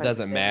 And God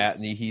doesn't matter.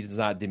 He's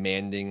not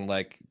demanding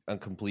like a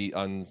complete,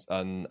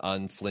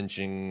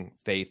 unflinching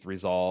faith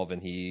resolve,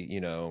 and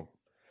you're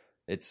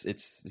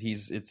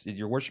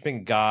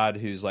worshiping God,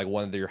 who's like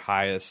one of your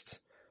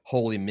highest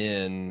holy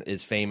men,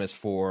 is famous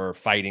for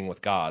fighting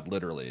with God.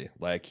 Literally,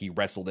 like he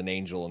wrestled an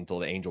angel until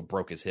the angel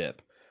broke his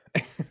hip.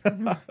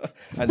 And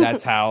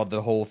that's how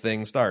the whole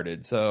thing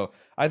started. So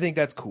I think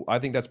that's cool. I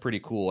think that's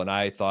pretty cool. And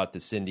I thought that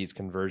Cindy's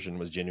conversion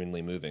was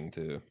genuinely moving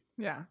too.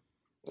 Yeah.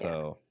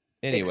 So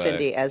anyway, Big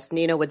Cindy, as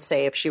Nina would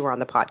say if she were on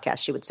the podcast,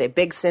 she would say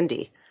Big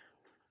Cindy.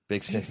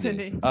 Big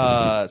Cindy.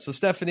 So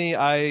Stephanie,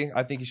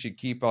 I think you should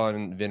keep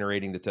on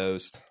venerating the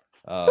toast.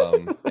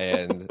 And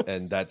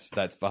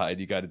that's fine.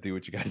 You got to do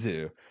what you got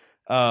to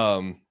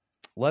do.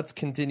 Let's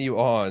continue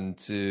on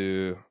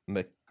to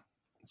let's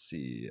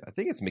see. I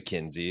think it's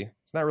Mackenzie.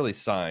 It's not really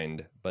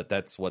signed, but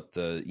that's what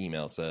the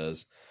email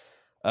says.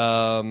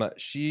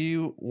 She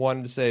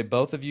wanted to say,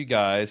 both of you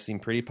guys seem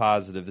pretty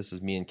positive, this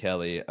is me and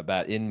Kelly,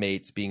 about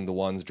inmates being the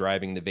ones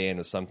driving the van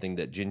was something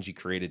that Gingy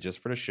created just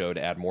for the show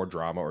to add more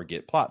drama or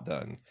get plot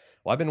done.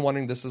 Well, I've been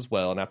wondering this as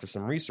well, and after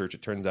some research,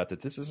 it turns out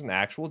that this is an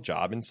actual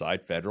job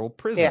inside federal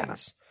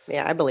prisons.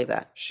 Yeah, I believe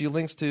that. She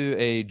links to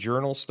a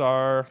Journal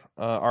Star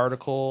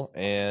article,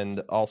 and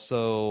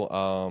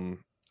also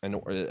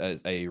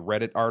a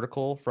Reddit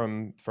article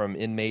from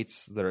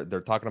inmates that they're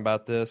talking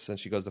about this. And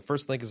she goes, the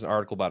first link is an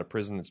article about a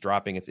prison that's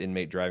dropping its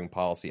inmate driving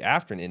policy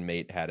after an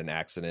inmate had an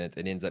accident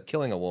and ends up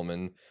killing a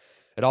woman.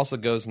 It also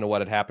goes into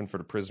what had happened for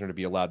the prisoner to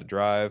be allowed to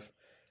drive.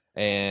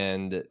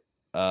 And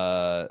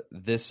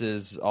this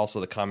is also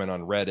the comment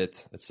on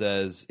Reddit. It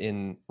says,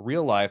 in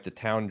real life, the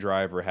town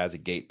driver has a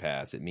gate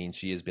pass. It means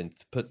she has been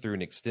put through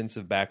an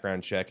extensive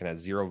background check and has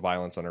zero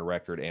violence on her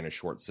record and a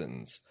short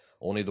sentence.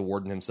 Only the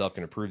warden himself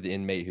can approve the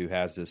inmate who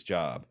has this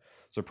job.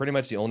 So pretty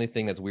much the only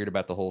thing that's weird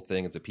about the whole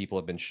thing is that people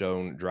have been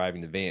shown driving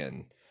the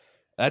van.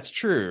 That's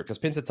true, because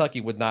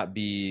Pennsatucky would not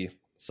be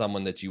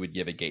someone that you would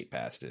give a gate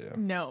pass to.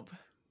 Nope.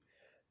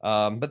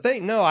 But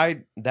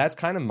that's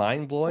kind of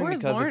mind blowing,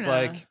 because Lorna. It's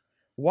like,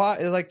 why?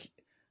 Like,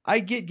 I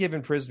get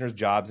giving prisoners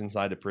jobs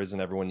inside the prison.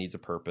 Everyone needs a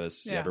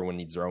purpose. Yeah. Everyone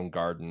needs their own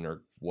garden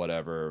or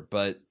whatever.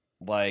 But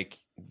like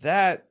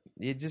that,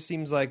 it just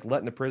seems like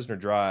letting a prisoner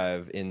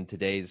drive in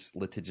today's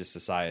litigious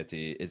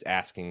society is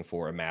asking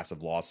for a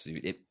massive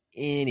lawsuit if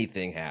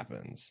anything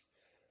happens.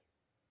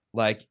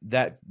 Like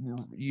that,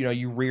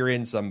 you rear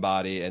end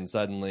somebody and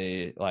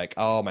suddenly like,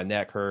 oh, my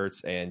neck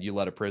hurts, and you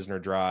let a prisoner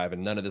drive,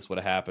 and none of this would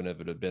have happened if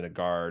it had been a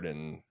guard.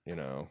 And I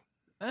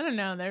don't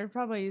know. There are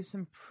probably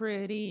some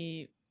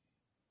pretty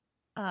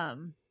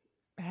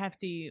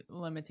hefty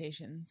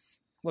limitations.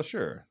 Well,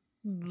 sure.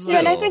 Yeah,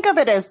 and I think of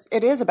it as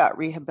it is about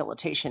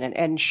rehabilitation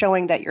and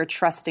showing that you're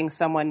trusting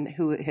someone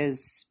who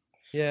is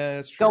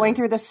that's true. Going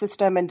through the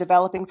system and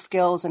developing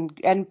skills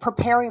and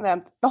preparing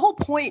them. The whole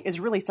point is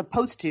really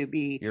supposed to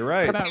be You're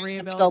right. About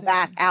rehabilitation. To go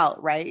back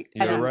out, right?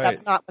 You're right.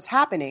 That's not what's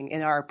happening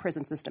in our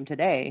prison system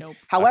today. Nope.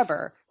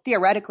 However,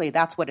 theoretically,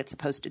 that's what it's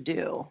supposed to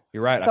do.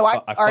 You're right. So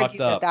I argue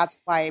fucked up. that that's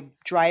why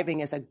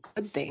driving is a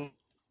good thing.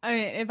 I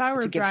mean, if I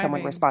were to give driving,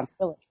 someone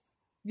responsibility.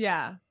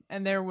 Yeah,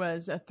 and there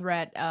was a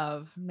threat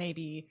of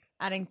maybe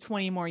adding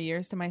 20 more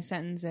years to my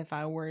sentence if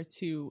I were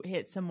to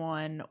hit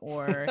someone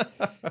or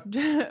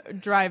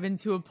drive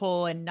into a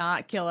pole and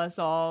not kill us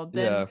all,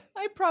 then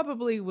I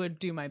probably would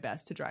do my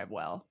best to drive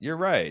well. You're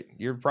right.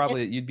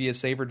 You'd be a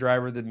safer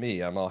driver than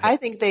me. I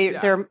think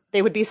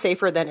they would be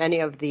safer than any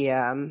of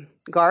the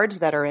guards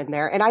that are in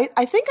there. And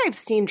I think I've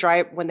seen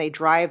when they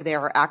drive, they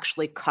are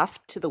actually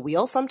cuffed to the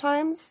wheel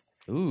sometimes.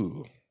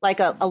 Ooh. Like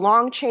a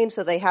long chain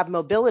so they have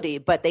mobility,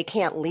 but they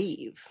can't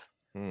leave.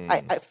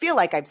 I feel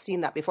like I've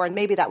seen that before, and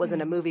maybe that was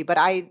in a movie, but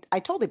I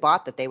totally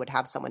bought that they would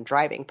have someone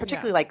driving,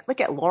 particularly like,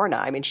 look at Lorna.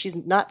 I mean, she's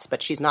nuts,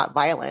 but she's not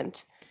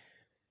violent.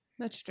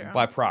 That's true.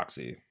 By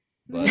proxy.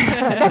 But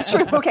That's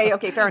true.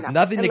 Okay, fair enough.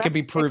 nothing that Unless can be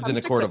it proved in comes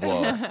a to court of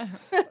Kristen.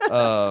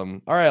 law.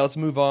 All right, let's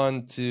move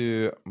on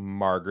to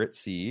Margaret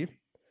C.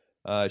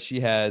 She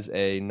has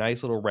a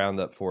nice little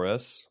roundup for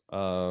us.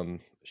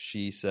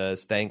 She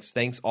says,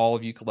 thanks all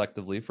of you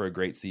collectively for a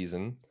great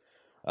season.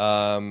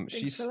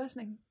 Thanks for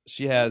listening.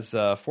 She has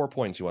 4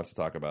 points she wants to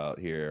talk about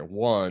here.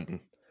 1,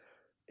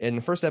 in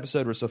the first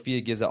episode where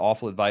Sophia gives that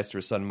awful advice to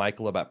her son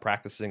Michael about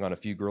practicing on a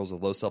few girls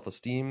with low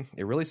self-esteem,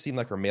 it really seemed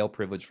like her male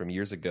privilege from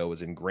years ago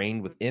was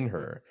ingrained within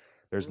her.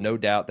 There's no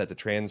doubt that the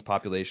trans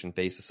population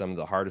faces some of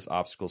the hardest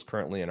obstacles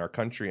currently in our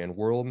country and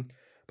world,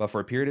 but for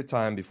a period of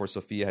time before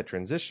Sophia had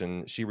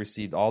transitioned, she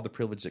received all the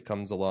privilege that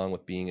comes along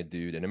with being a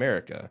dude in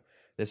America.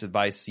 This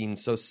advice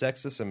seems so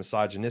sexist and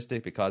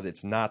misogynistic because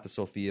it's not the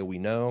Sophia we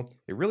know.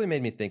 It really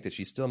made me think that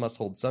she still must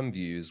hold some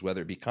views,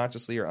 whether it be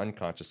consciously or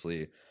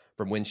unconsciously,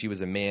 from when she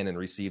was a man and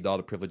received all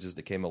the privileges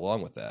that came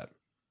along with that.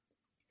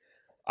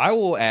 I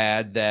will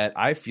add that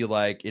I feel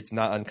like it's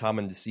not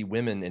uncommon to see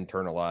women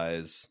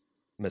internalize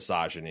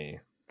misogyny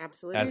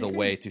Absolutely. as a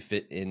way to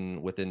fit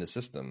in within the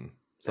system.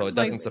 So it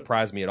doesn't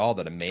surprise me at all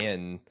that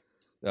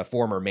a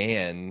former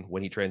man,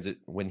 when he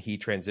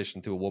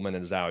transitioned to a woman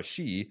and is now a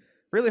she,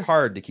 really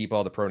hard to keep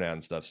all the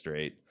pronoun stuff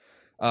straight.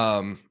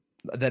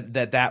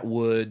 That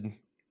would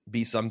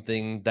be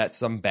something, that's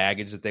some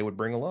baggage that they would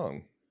bring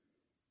along.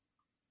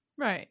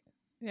 Right.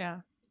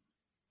 Yeah.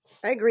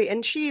 I agree.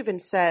 And she even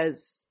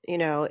says,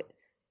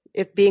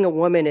 if being a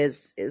woman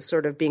is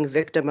sort of being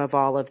victim of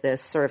all of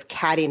this sort of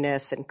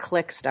cattiness and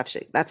clique stuff,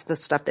 that's the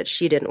stuff that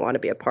she didn't want to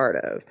be a part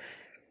of.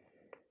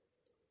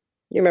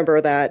 You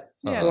remember that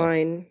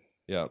line?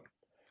 Yeah.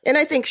 And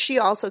I think she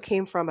also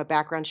came from a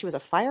background. She was a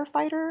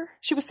firefighter.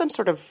 She was some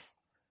sort of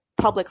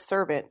public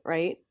servant,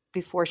 right?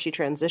 Before she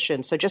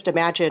transitioned. So just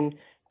imagine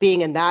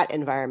being in that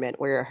environment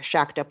where you're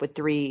shacked up with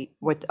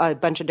a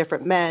bunch of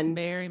different men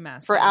Very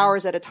masculine. for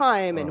hours at a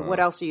time. And what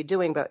else are you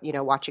doing but,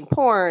 watching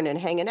porn and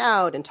hanging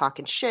out and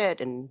talking shit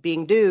and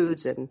being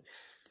dudes. And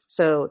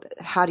so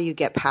how do you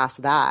get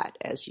past that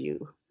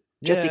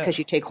just because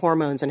you take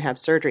hormones and have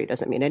surgery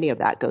doesn't mean any of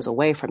that goes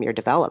away from your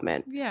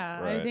development. Yeah,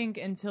 Right. I think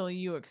until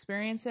you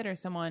experience it or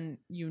someone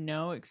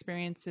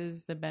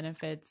experiences the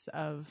benefits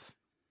of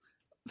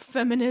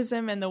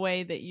feminism and the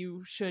way that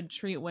you should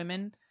treat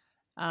women,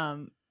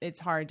 it's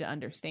hard to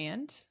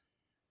understand.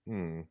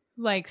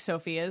 Like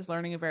Sophia is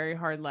learning a very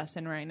hard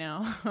lesson right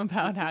now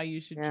about how you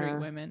should treat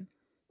women.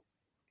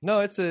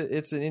 No, it's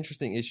an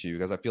interesting issue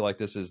because I feel like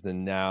this is the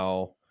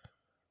now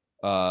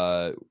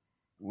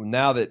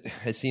that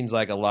it seems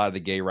like a lot of the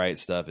gay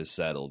rights stuff is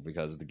settled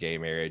because the gay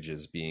marriage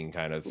is being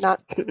kind of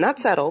not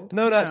settled.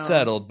 No, not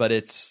settled, but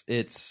it's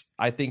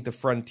I think the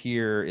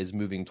frontier is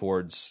moving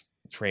towards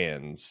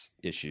trans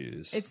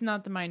issues. It's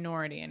not the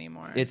minority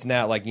anymore. It's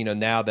now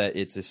now that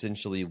it's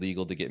essentially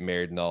legal to get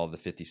married in all of the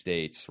 50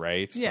 states,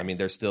 right? Yes. I mean,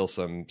 there's still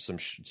some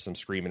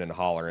screaming and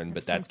hollering,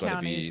 but that's going to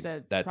be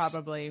that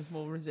probably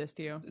will resist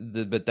you.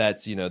 But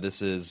that's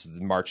this is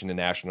marching the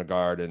National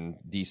Guard and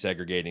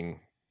desegregating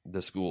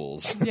the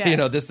schools.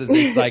 Yes.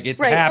 It's like it's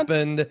Right.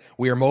 happened.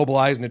 We are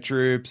mobilizing the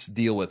troops.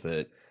 Deal with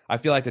it. I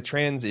feel like the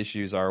trans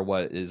issues are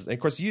what is. And of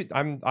course,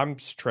 I'm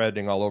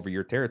treading all over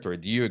your territory.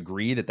 Do you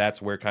agree that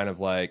that's where kind of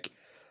like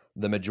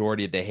the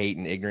majority of the hate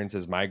and ignorance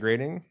is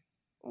migrating?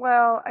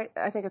 Well,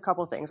 I think a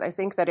couple things. I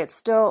think that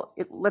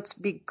let's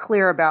be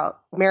clear about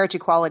marriage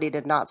equality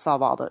did not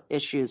solve all the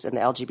issues in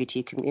the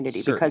LGBT community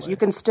because Certainly. you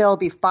can still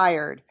be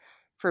fired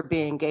for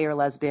being gay or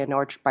lesbian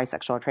or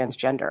bisexual or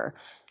transgender.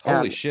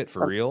 Holy shit,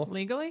 for real?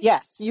 Legally?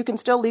 Yes, you can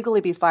still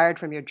legally be fired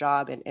from your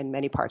job in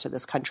many parts of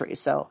this country.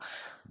 So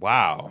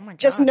Wow. Oh my God.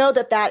 just know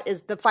that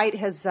is the fight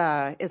is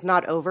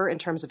not over in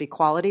terms of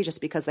equality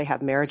just because they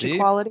have marriage See?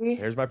 equality.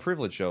 There's my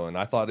privilege showing.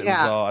 I thought it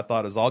Yeah.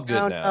 was all good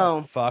No, now.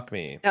 no. Fuck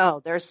me. No,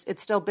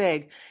 it's still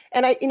big.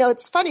 And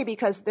it's funny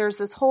because there's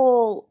this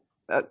whole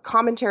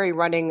commentary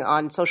running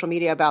on social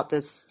media about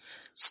this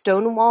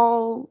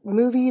Stonewall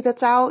movie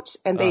that's out,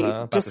 and they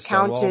About the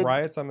discounted Stonewall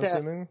riots, I'm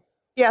assuming.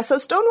 Yeah, so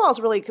Stonewall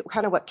is really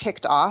kind of what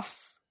kicked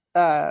off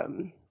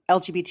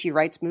LGBT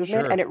rights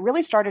movement, Sure. and it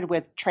really started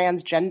with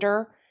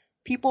transgender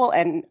people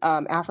and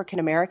African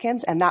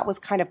Americans, and that was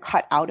kind of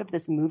cut out of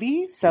this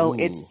movie. So Ooh.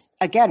 it's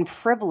again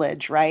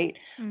privilege, right?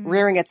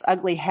 Rearing its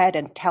ugly head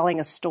and telling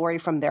a story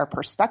from their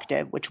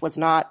perspective, which was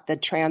not the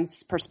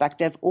trans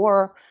perspective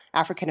or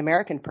African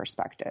American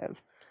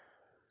perspective.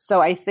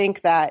 So I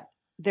think that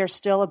there's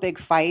still a big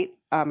fight.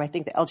 I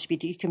think the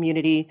LGBT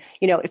community,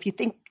 if you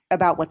think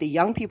about what the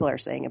young people are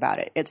saying about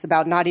it, it's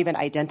about not even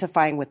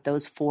identifying with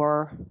those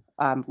 4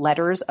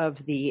 letters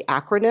of the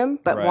acronym,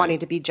 but Right. wanting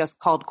to be just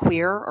called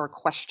queer or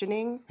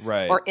questioning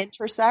Right. or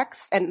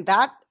intersex. And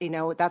that,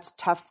 that's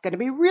tough, going to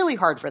be really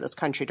hard for this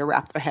country to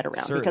wrap their head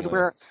around because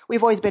Certainly.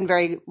 we've always been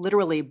very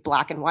literally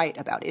black and white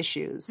about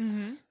issues.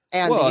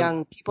 And Well, the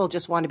young people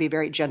just want to be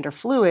very gender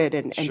fluid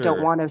and Sure.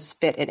 don't want to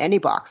fit in any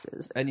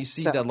boxes. And you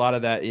see So- that a lot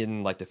of that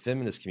in like the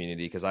feminist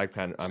community, because I'm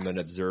an Yes.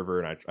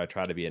 observer and I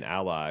try to be an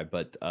ally,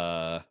 but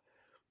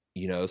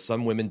you know,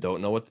 some women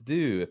don't know what to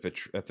do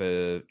if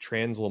a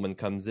trans woman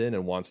comes in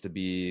and wants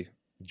to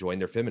join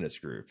their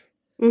feminist group.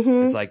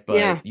 Mhm. It's like, but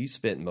Yeah. you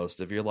spent most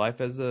of your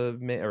life as a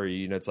man, or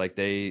you know, it's like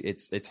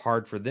it's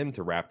hard for them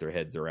to wrap their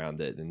heads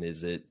around it. And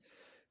is it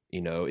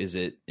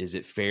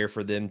fair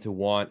for them to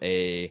want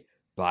a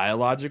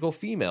biological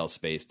female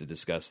space to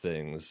discuss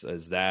things?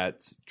 Is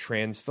that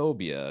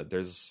transphobia?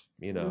 There's,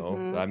 you know,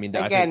 Mhm. I mean,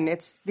 Again,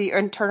 it's the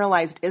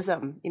internalized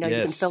ism. You know, you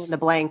can Yes. fill in the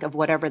blank of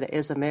whatever the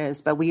ism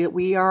is, but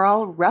we are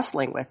all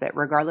wrestling with it,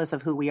 regardless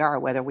of who we are,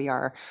 whether we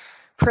are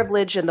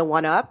privileged and the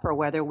one up, or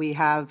whether we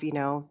have, you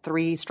know,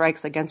 3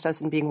 strikes against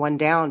us and being one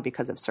down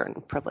because of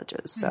certain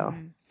privileges. So.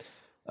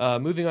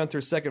 Moving on to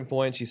her second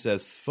point, she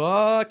says,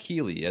 fuck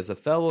Healy. As a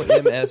fellow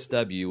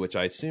MSW, which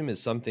I assume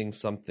is something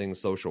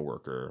social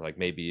worker, like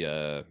maybe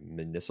a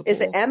municipal.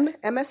 Is it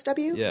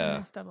MSW?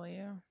 Yeah.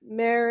 MSW.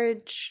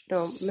 Marriage?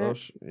 No.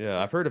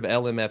 Yeah, I've heard of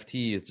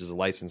LMFT, which is a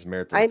licensed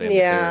marital family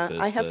therapist.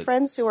 I have but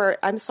friends who are.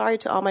 I'm sorry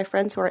to all my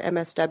friends who are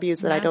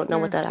MSWs that I don't know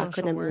what that Master of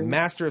Social acronym Work. means.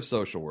 Master of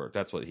social work.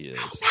 That's what he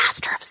is.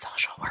 Master of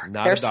social work.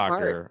 Not They're a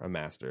doctor, smart. a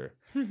master.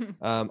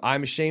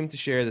 I'm ashamed to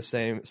share the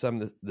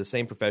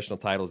same professional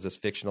title as this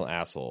fictional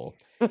asshole.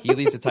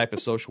 Healy's the type of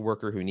social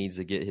worker who needs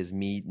to get his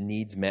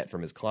needs met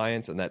from his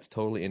clients, and that's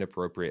totally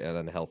inappropriate and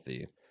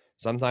unhealthy.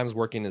 Sometimes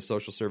working in the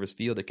social service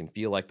field, it can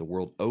feel like the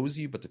world owes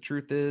you, but the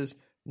truth is,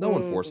 no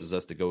one forces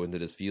us to go into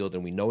this field,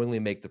 and we knowingly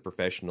make the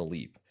professional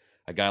leap.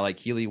 A guy like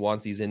Healy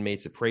wants these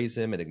inmates to praise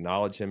him and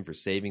acknowledge him for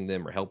saving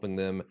them or helping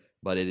them,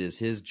 but it is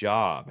his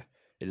job.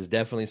 It is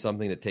definitely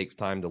something that takes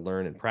time to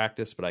learn and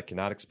practice, but I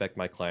cannot expect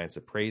my clients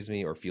to praise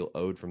me or feel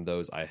owed from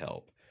those I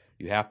help.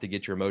 You have to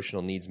get your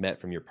emotional needs met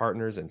from your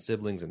partners and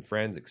siblings and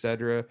friends,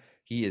 etc.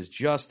 He is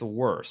just the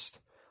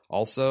worst.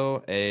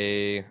 Also,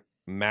 a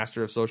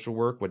master of social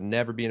work would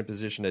never be in a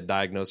position to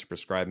diagnose or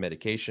prescribe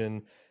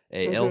medication.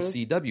 A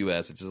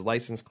LCWS, which is a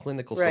licensed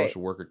clinical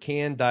social worker,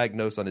 can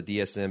diagnose on a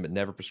DSM but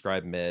never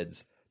prescribe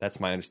meds. That's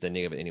my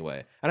understanding of it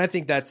anyway. And I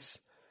think that's,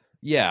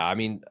 yeah, I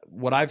mean,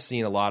 what I've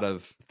seen a lot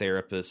of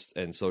therapists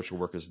and social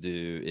workers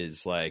do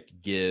is like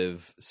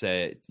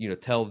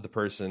tell the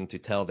person to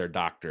tell their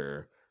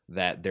doctor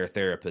that their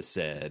therapist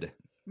said.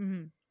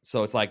 Mm-hmm.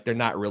 So it's like they're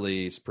not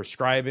really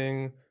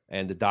prescribing,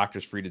 and the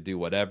doctor's free to do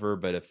whatever.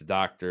 But if the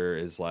doctor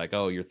is like,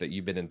 "Oh, you've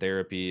been in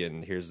therapy,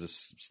 and here's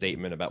this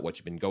statement about what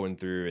you've been going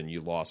through, and you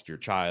lost your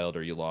child,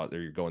 or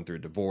you're going through a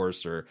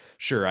divorce, or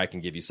sure, I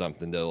can give you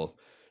something that'll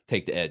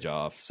take the edge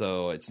off."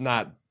 So it's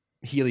not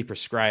Healy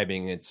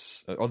prescribing.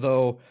 It's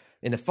although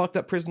in a fucked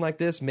up prison like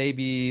this,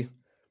 maybe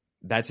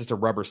that's just a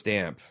rubber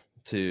stamp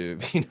to,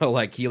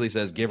 like Healy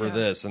says, give her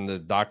this, and the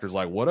doctor's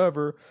like,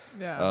 whatever.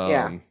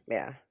 Yeah.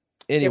 Yeah.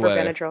 Anyway,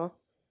 Give her Benadryl.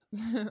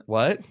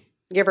 what?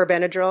 Give her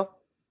Benadryl.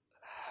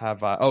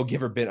 Have I? Oh, give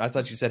her been. I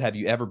thought you said, have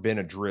you ever been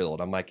a drilled?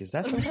 I'm like, is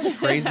that some kind of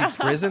crazy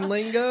prison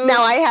lingo?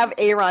 Now I have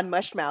Aaron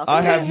Mushmouth.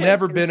 I have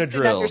never been a Didn't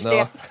drill. No,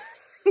 understand.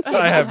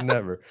 I have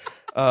never.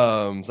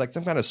 It's like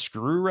some kind of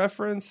screw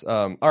reference.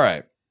 All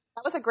right.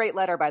 That was a great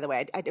letter, by the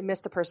way. I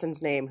missed the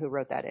person's name who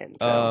wrote that in.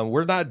 So.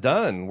 We're not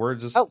done. We're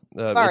just.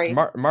 Sorry. It's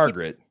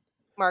Margaret.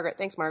 Margaret.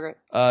 Thanks, Margaret.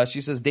 She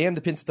says, damn,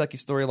 the Pennsatucky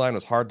storyline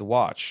was hard to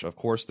watch. Of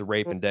course, the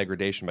rape and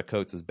degradation by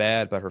Coates is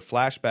bad, but her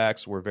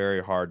flashbacks were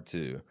very hard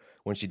too.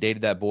 When she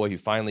dated that boy who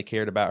finally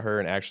cared about her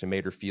and actually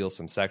made her feel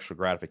some sexual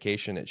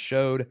gratification, it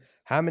showed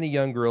how many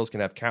young girls can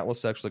have countless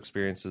sexual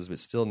experiences but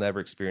still never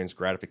experience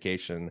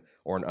gratification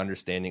or an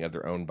understanding of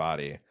their own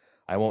body.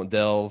 I won't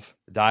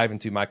dive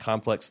into my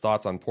complex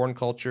thoughts on porn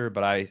culture,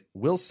 but I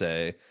will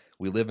say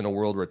we live in a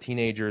world where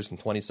teenagers and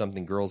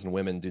 20-something girls and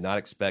women do not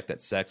expect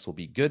that sex will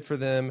be good for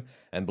them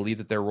and believe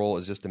that their role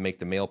is just to make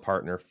the male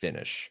partner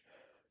finish.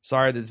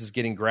 Sorry that this is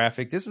getting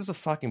graphic. This is a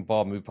fucking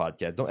Bald Move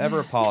podcast. Don't ever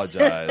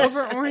apologize.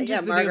 Over orange Yeah,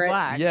 is the new Margaret.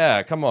 black.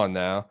 Yeah, come on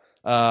now.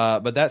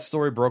 But that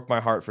story broke my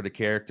heart for the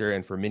character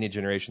and for many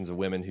generations of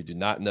women who do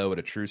not know what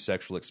a true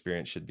sexual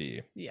experience should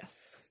be. Yes.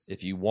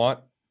 If you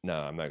want... No,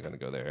 I'm not going to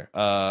go there.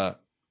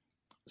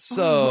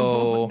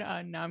 So...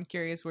 Now I'm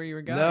curious where you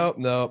were going.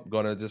 Nope.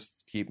 Gonna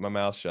just keep my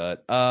mouth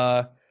shut.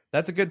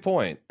 That's a good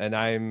point, and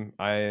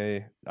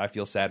I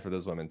feel sad for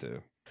those women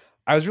too.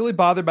 I was really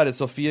bothered by the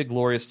Sophia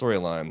Gloria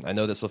storyline. I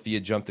know that Sophia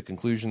jumped to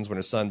conclusions when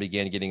her son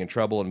began getting in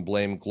trouble and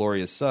blamed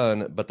Gloria's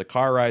son, but the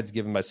car rides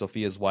given by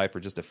Sophia's wife were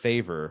just a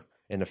favor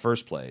in the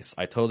first place.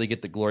 I totally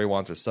get that Gloria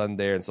wants her son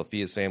there, and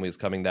Sophia's family is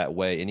coming that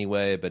way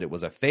anyway, but it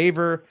was a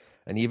favor,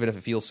 and even if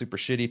it feels super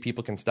shitty,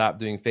 people can stop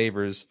doing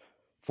favors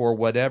for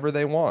whatever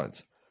they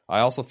want. I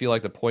also feel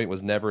like the point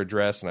was never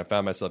addressed, and I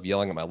found myself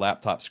yelling at my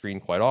laptop screen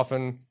quite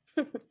often.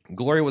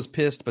 Gloria was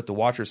pissed, but to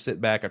watch her sit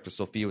back after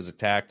Sophia was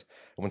attacked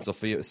and when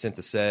Sophia was sent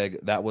to SEG,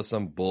 that was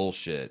some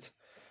bullshit.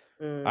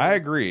 I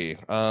agree.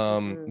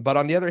 But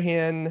on the other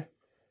hand,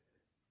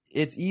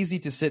 it's easy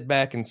to sit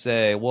back and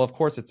say, well, of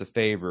course it's a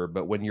favor,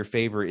 but when your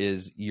favor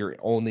is your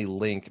only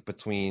link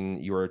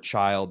between your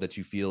child that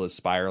you feel is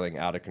spiraling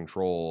out of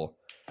control,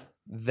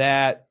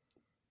 that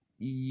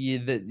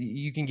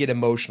you can get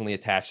emotionally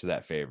attached to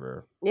that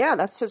favor. Yeah,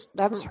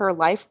 that's her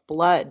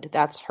lifeblood.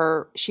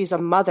 She's a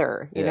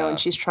mother, you know, Yeah. and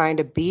she's trying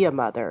to be a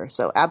mother.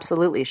 So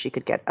absolutely she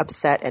could get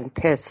upset and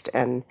pissed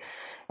and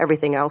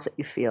everything else that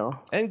you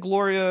feel. And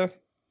Gloria,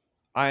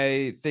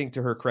 I think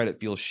to her credit,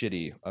 feels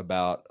shitty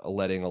about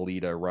letting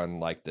Alita run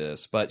like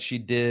this. But she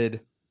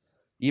did,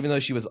 even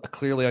though she was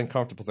clearly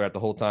uncomfortable throughout the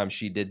whole time,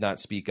 she did not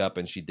speak up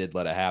and she did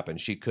let it happen.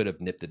 She could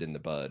have nipped it in the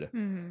bud.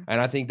 Mhm.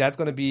 And I think that's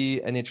going to be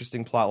an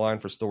interesting plot line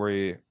for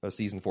story of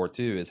season 4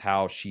 too, is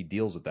how she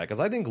deals with that. Because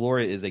I think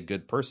Gloria is a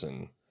good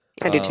person.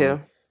 I do too.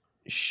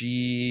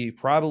 She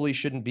probably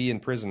shouldn't be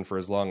in prison for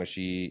as long as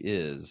she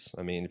is.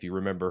 I mean, if you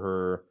remember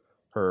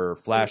her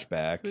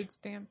flashback. Food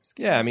stamps.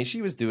 Yeah, I mean,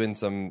 she was doing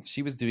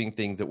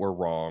things that were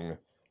wrong.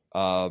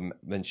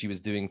 And she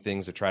was doing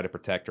things to try to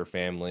protect her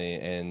family,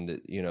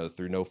 and you know,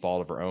 through no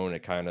fault of her own,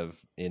 it kind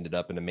of ended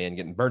up in a man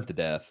getting burnt to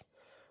death.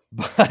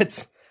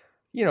 But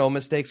you know,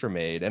 mistakes were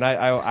made, and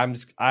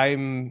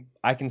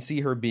I can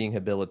see her being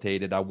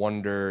habilitated. I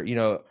wonder, you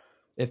know,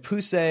 if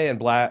Pusey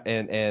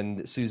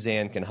and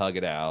Suzanne can hug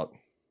it out.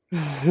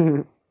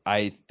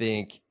 I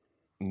think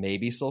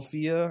maybe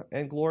Sophia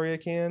and Gloria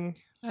can.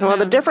 Well,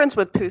 the difference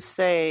with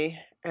Pusey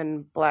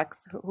and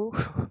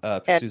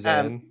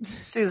Suzanne.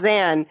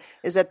 Suzanne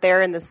is that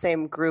they're in the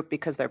same group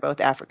because they're both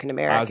African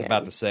American. I was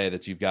about to say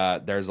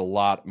that there's a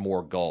lot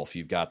more gulf.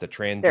 You've got the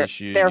trans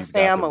issue, their you've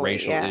family, got the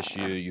racial yeah.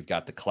 issue, you've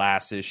got the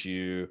class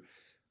issue,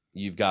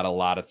 you've got a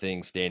lot of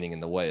things standing in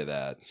the way of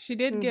that. She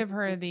did give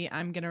her the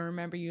 "I'm gonna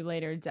remember you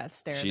later" death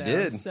stare. She though,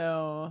 did.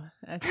 So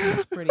that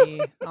seems pretty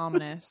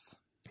ominous.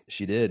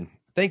 She did.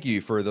 Thank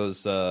you for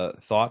those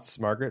thoughts,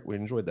 Margaret. We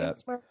enjoyed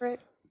that. Thanks, Margaret.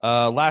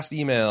 Last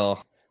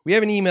email. We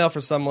have an email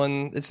for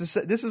someone. This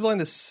is only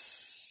the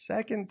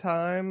second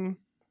time,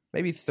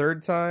 maybe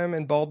third time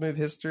in Bald Move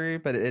history,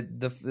 but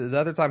the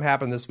other time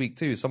happened this week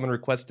too. Someone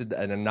requested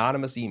an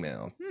anonymous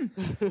email.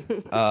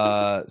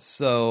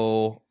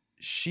 So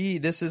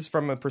this is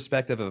from a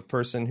perspective of a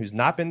person who's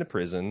not been to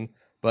prison,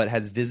 but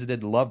has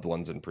visited loved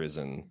ones in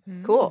prison.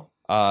 Cool.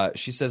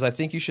 She says, I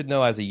think you should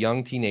know, as a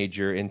young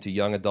teenager into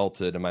young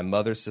adulthood, and my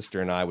mother's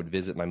sister and I would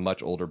visit my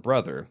much older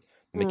brother.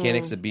 The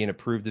mechanics of being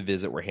approved to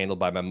visit were handled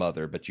by my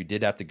mother, but you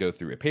did have to go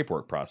through a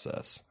paperwork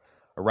process.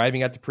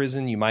 Arriving at the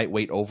prison, you might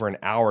wait over an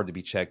hour to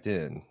be checked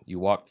in. You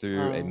walked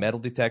through a metal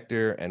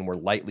detector and were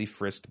lightly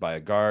frisked by a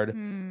guard.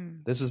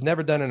 This was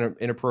never done in an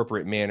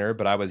inappropriate manner,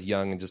 but I was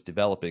young and just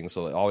developing,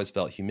 so it always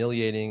felt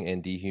humiliating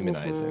and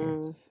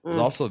dehumanizing. It was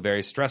also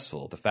very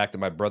stressful. The fact that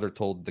my brother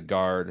told me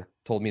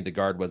the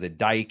guard was a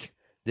dyke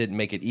didn't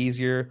make it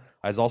easier.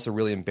 I was also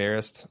really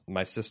embarrassed.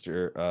 My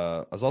sister,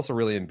 it also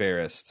really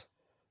embarrassed,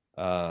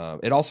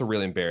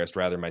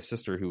 my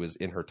sister, who was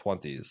in her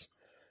 20s.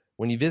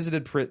 When you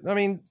visited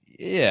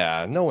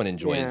no one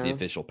enjoys the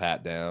official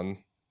pat down.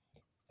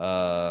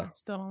 I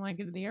still don't like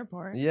it at the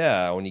airport.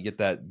 Yeah, when you get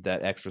that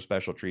extra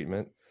special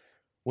treatment.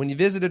 When you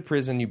visited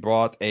prison, you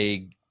brought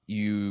a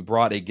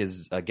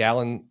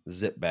gallon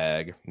zip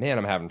bag. Man,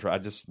 I'm having trouble. I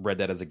just read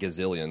that as a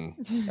gazillion.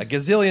 A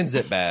gazillion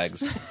zip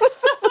bags.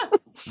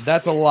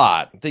 That's a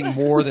lot. I think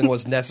more than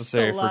was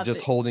necessary for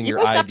just holding your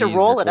IVs. You just have to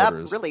roll it up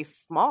quarters. really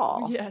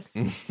small. Yes.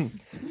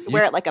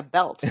 Wear it like a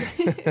belt.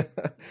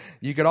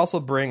 You could also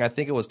bring, I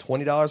think it was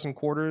 $20 in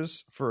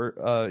quarters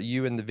for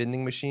you and the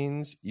vending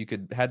machines. You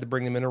had to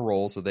bring them in a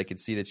roll so they could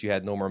see that you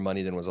had no more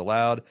money than was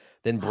allowed.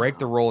 Then break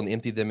the roll and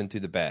empty them into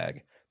the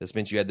bag. This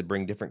meant you had to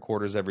bring different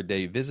quarters every day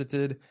you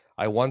visited.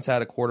 I once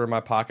had a quarter in my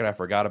pocket I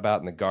forgot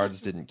about and the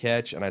guards didn't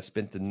catch, and I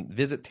spent the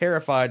visit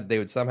terrified that they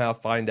would somehow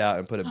find out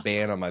and put a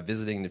ban on my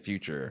visiting in the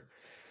future.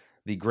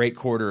 The great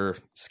quarter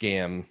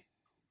scam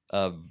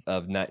of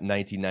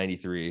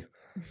 1993.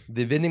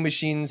 The vending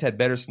machines had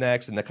better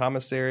snacks than the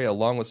commissary,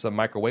 along with some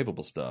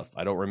microwavable stuff.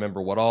 I don't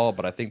remember what all,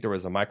 but I think there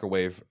was a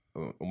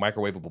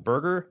microwavable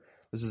burger.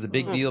 This is a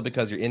big deal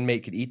because your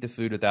inmate could eat the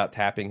food without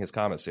tapping his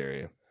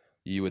commissary.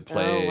 You would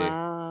play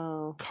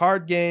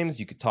card games.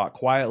 You could talk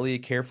quietly,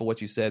 careful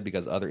what you said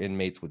because other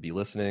inmates would be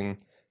listening.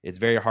 It's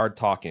very hard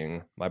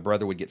talking. My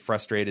brother would get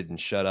frustrated and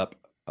shut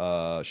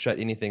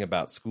anything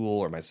about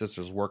school or my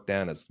sister's work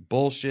down as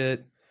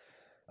bullshit.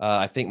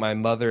 I think my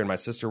mother and my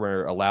sister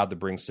were allowed to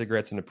bring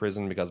cigarettes into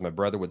prison because my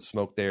brother would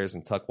smoke theirs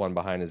and tuck one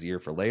behind his ear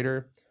for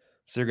later.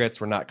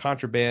 Cigarettes were not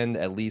contraband,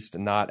 at least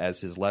not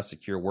as his less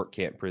secure work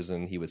camp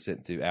prison he was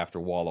sent to after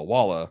Walla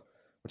Walla,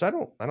 which I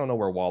don't know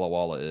where Walla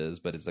Walla is,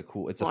 but it's a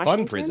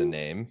fun prison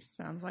name.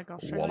 Sounds like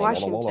Australia.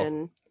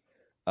 Washington.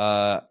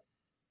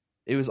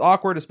 It was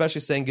awkward,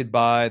 especially saying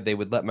goodbye. They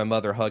would let my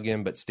mother hug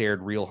him, but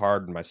stared real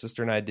hard when my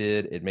sister and I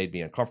did. It made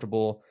me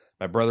uncomfortable.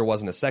 My brother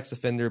wasn't a sex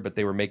offender, but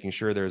they were making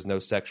sure there was no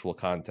sexual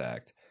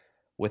contact.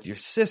 With your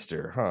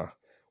sister, huh?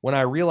 When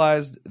I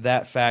realized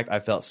that fact, I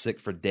felt sick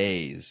for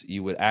days.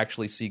 You would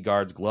actually see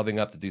guards gloving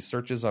up to do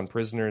searches on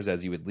prisoners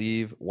as you would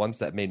leave. Once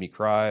that made me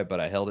cry, but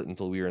I held it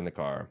until we were in the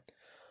car.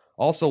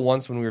 Also,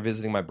 once when we were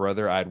visiting my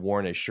brother, I had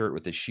worn a shirt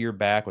with a sheer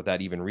back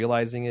without even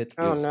realizing it.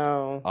 Oh,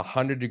 no.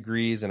 100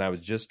 degrees, and I was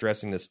just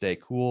dressing to stay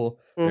cool.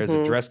 There's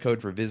a dress code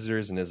for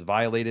visitors, and this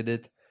violated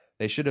it.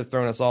 They should have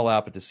thrown us all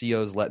out, but the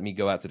COs let me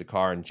go out to the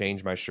car and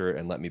change my shirt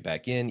and let me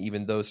back in,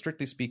 even though,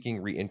 strictly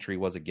speaking, re-entry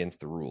was against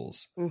the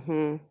rules.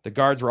 Mm-hmm. The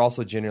guards were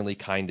also generally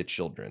kind to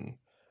children.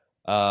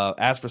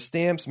 As for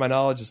stamps, my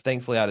knowledge is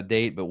thankfully out of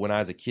date, but when I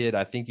was a kid,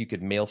 I think you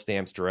could mail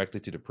stamps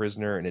directly to the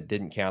prisoner, and it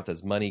didn't count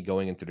as money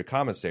going into the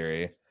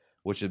commissary,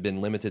 which had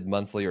been limited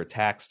monthly or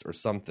taxed or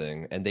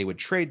something, and they would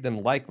trade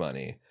them like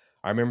money.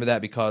 I remember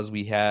that because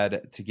we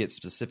had to get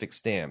specific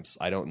stamps.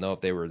 I don't know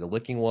if they were the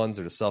licking ones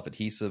or the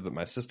self-adhesive, but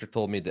my sister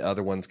told me the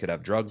other ones could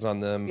have drugs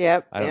on them.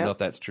 Yep. I don't know if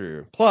that's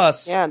true.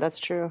 Plus, Yeah, that's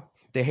true.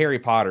 the Harry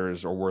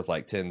Potters are worth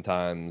like 10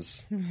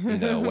 times,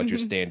 what your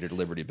standard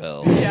Liberty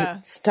Bells.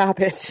 Yeah. Stop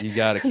it. You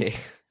got to,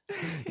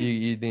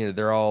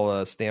 they're all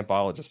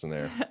stampologists in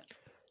there.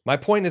 My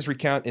point is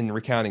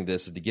recounting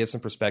this is to give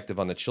some perspective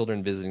on the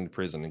children visiting the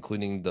prison,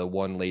 including the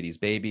one lady's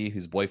baby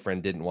whose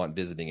boyfriend didn't want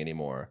visiting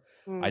anymore.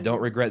 I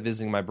don't regret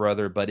visiting my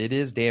brother, but it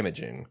is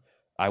damaging.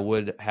 I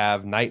would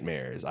have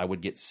nightmares. I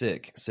would get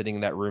sick. Sitting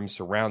in that room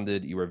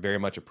surrounded, you were very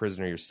much a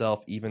prisoner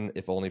yourself, even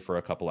if only for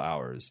a couple of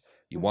hours.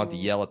 You want to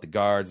yell at the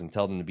guards and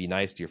tell them to be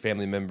nice to your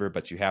family member,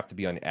 but you have to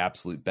be on your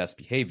absolute best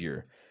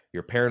behavior.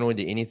 You're paranoid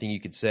that anything you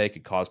could say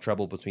could cause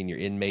trouble between your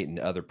inmate and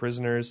other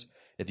prisoners.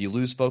 If you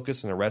lose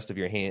focus and rest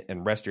your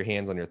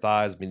hands on your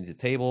thighs beneath the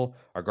table,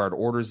 our guard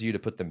orders you to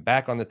put them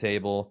back on the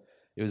table.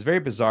 It was very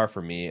bizarre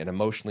for me and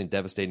emotionally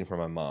devastating for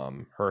my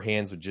mom. Her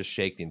hands would just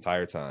shake the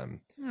entire time.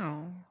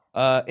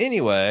 Oh.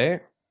 Anyway,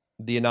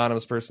 the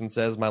anonymous person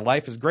says, my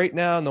life is great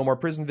now. No more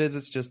prison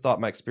visits. Just thought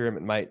my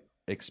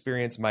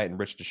experience might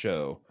enrich the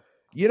show.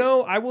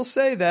 I will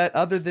say that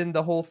other than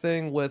the whole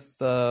thing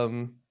with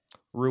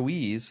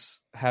Ruiz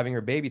having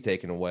her baby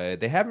taken away,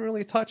 they haven't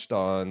really touched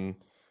on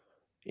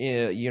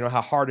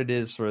how hard it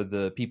is for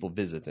the people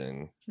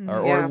visiting.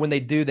 Or when they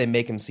do, they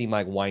make them seem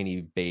like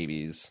whiny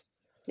babies.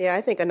 Yeah,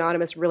 I think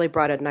Anonymous really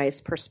brought a nice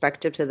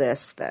perspective to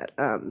this that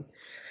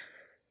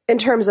in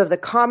terms of the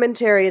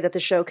commentary that the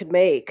show could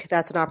make,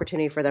 that's an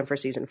opportunity for them for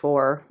season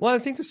 4. Well, I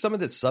think there's some of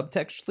that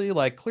subtextually,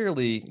 like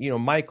clearly,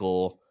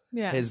 Michael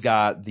has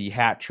got the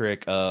hat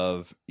trick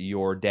of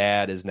your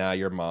dad is now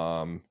your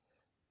mom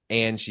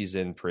and she's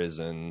in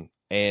prison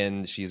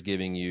and she's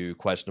giving you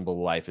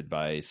questionable life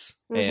advice.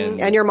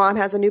 Mm-hmm. And your mom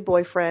has a new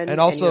boyfriend and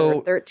also and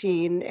you're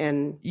 13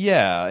 and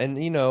yeah.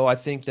 And, I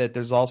think that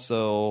there's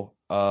also,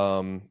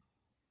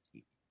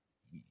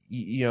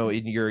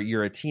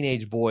 you're a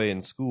teenage boy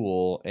in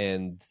school,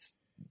 and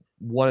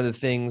one of the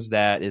things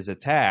that is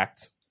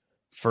attacked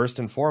first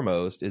and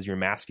foremost is your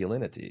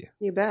masculinity.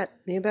 You bet.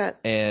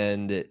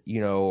 And,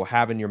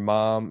 having your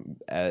mom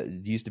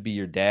used to be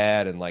your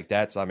dad. And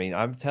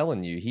I'm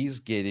telling you, he's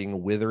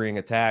getting withering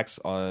attacks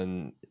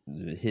on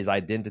his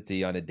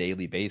identity on a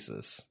daily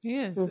basis. He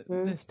is.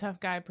 Mm-hmm. This tough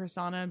guy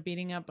persona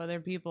beating up other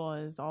people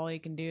is all he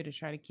can do to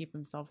try to keep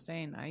himself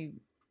sane.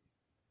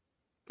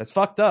 That's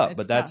fucked up, It's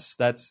but that's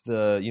that's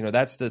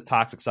the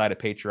toxic side of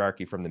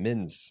patriarchy from the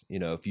men's.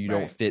 If you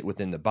don't fit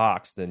within the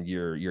box, then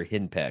you're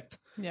henpecked.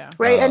 Yeah,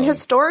 right. And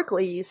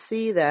historically, you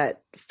see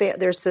that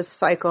there's this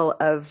cycle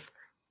of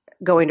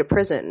going to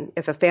prison.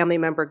 If a family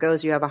member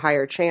goes, you have a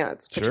higher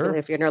chance, particularly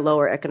if you're in a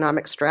lower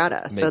economic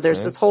strata. So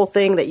there's this whole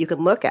thing that you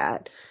can look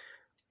at.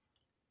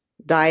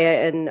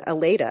 Daya and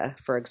Aleda,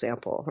 for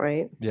example,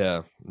 right?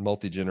 Yeah,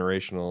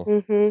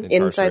 multi-generational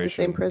inside the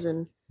same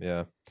prison.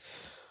 Yeah.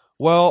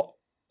 Well,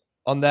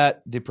 on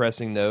that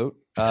depressing note,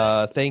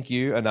 thank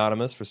you,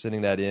 Anonymous, for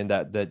sending that in.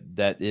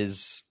 That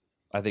is,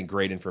 I think,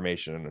 great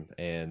information,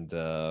 and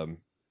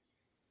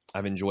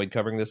I've enjoyed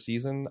covering this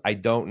season. I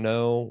don't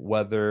know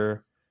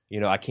whether,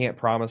 I can't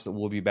promise that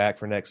we'll be back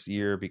for next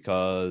year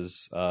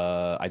because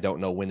I don't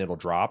know when it'll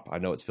drop. I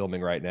know it's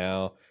filming right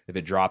now. If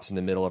it drops in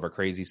the middle of a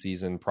crazy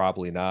season,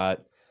 probably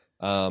not.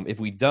 If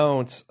we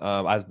don't,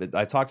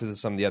 I talked to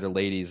some of the other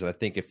ladies, and I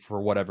think if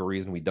for whatever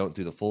reason we don't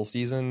do the full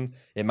season,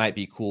 it might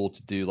be cool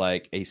to do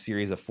like a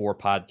series of 4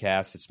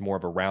 podcasts. It's more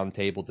of a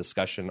roundtable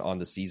discussion on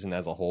the season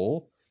as a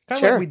whole,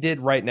 kind of like we did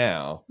right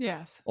now.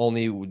 Yes,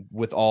 only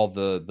with all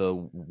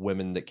the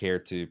women that care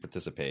to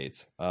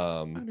participate.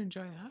 I would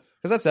enjoy that.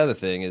 Because that's the other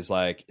thing is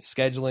like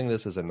scheduling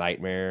this is a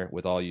nightmare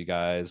with all you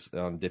guys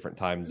on different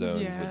time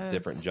zones with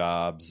different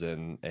jobs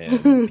and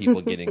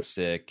people getting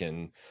sick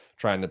and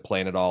trying to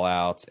plan it all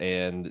out.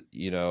 And,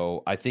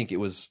 I think it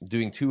was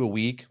doing 2 a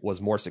week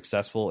was more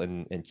successful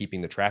in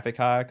keeping the traffic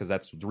high. Because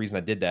that's the reason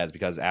I did that is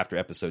because after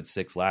episode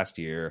 6 last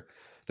year,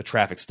 the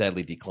traffic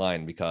steadily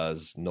declined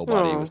because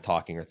nobody was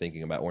talking or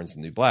thinking about Orange is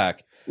the New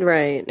Black.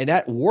 Right. And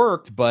that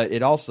worked, but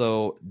it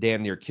also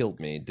damn near killed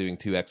me doing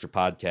 2 extra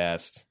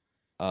podcasts.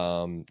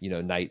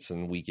 Nights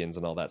and weekends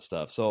and all that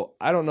stuff. So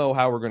I don't know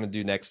how we're going to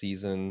do next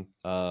season.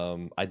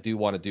 I do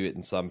want to do it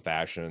in some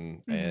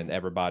fashion, and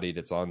everybody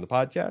that's on the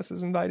podcast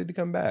is invited to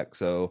come back.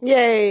 So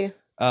yay.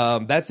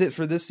 That's it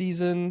for this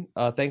season.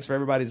 Thanks for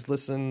everybody that's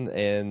listened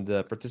and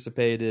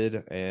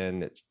participated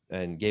and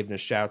gave us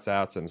shouts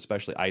outs and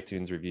especially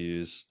iTunes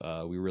reviews.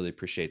 We really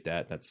appreciate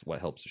that. That's what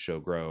helps the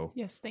show grow.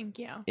 Yes, thank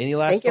you. Any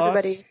last thoughts?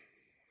 Everybody.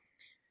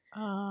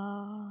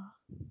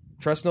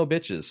 Trust no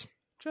bitches.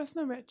 Trust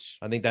no bitch.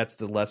 I think that's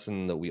the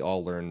lesson that we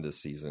all learned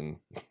this season.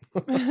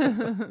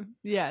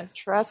 Yes.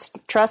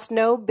 Trust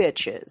no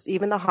bitches,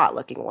 even the hot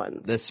looking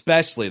ones.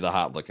 Especially the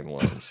hot looking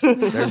ones.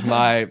 There's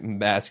my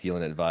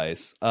masculine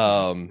advice.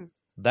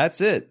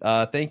 That's it.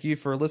 Thank you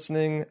for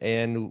listening,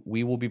 and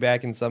we will be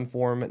back in some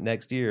form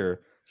next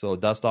year. So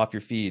dust off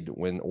your feed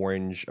when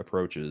Orange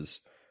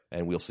approaches,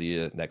 and we'll see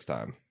you next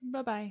time.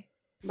 Bye-bye.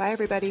 Bye,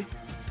 everybody.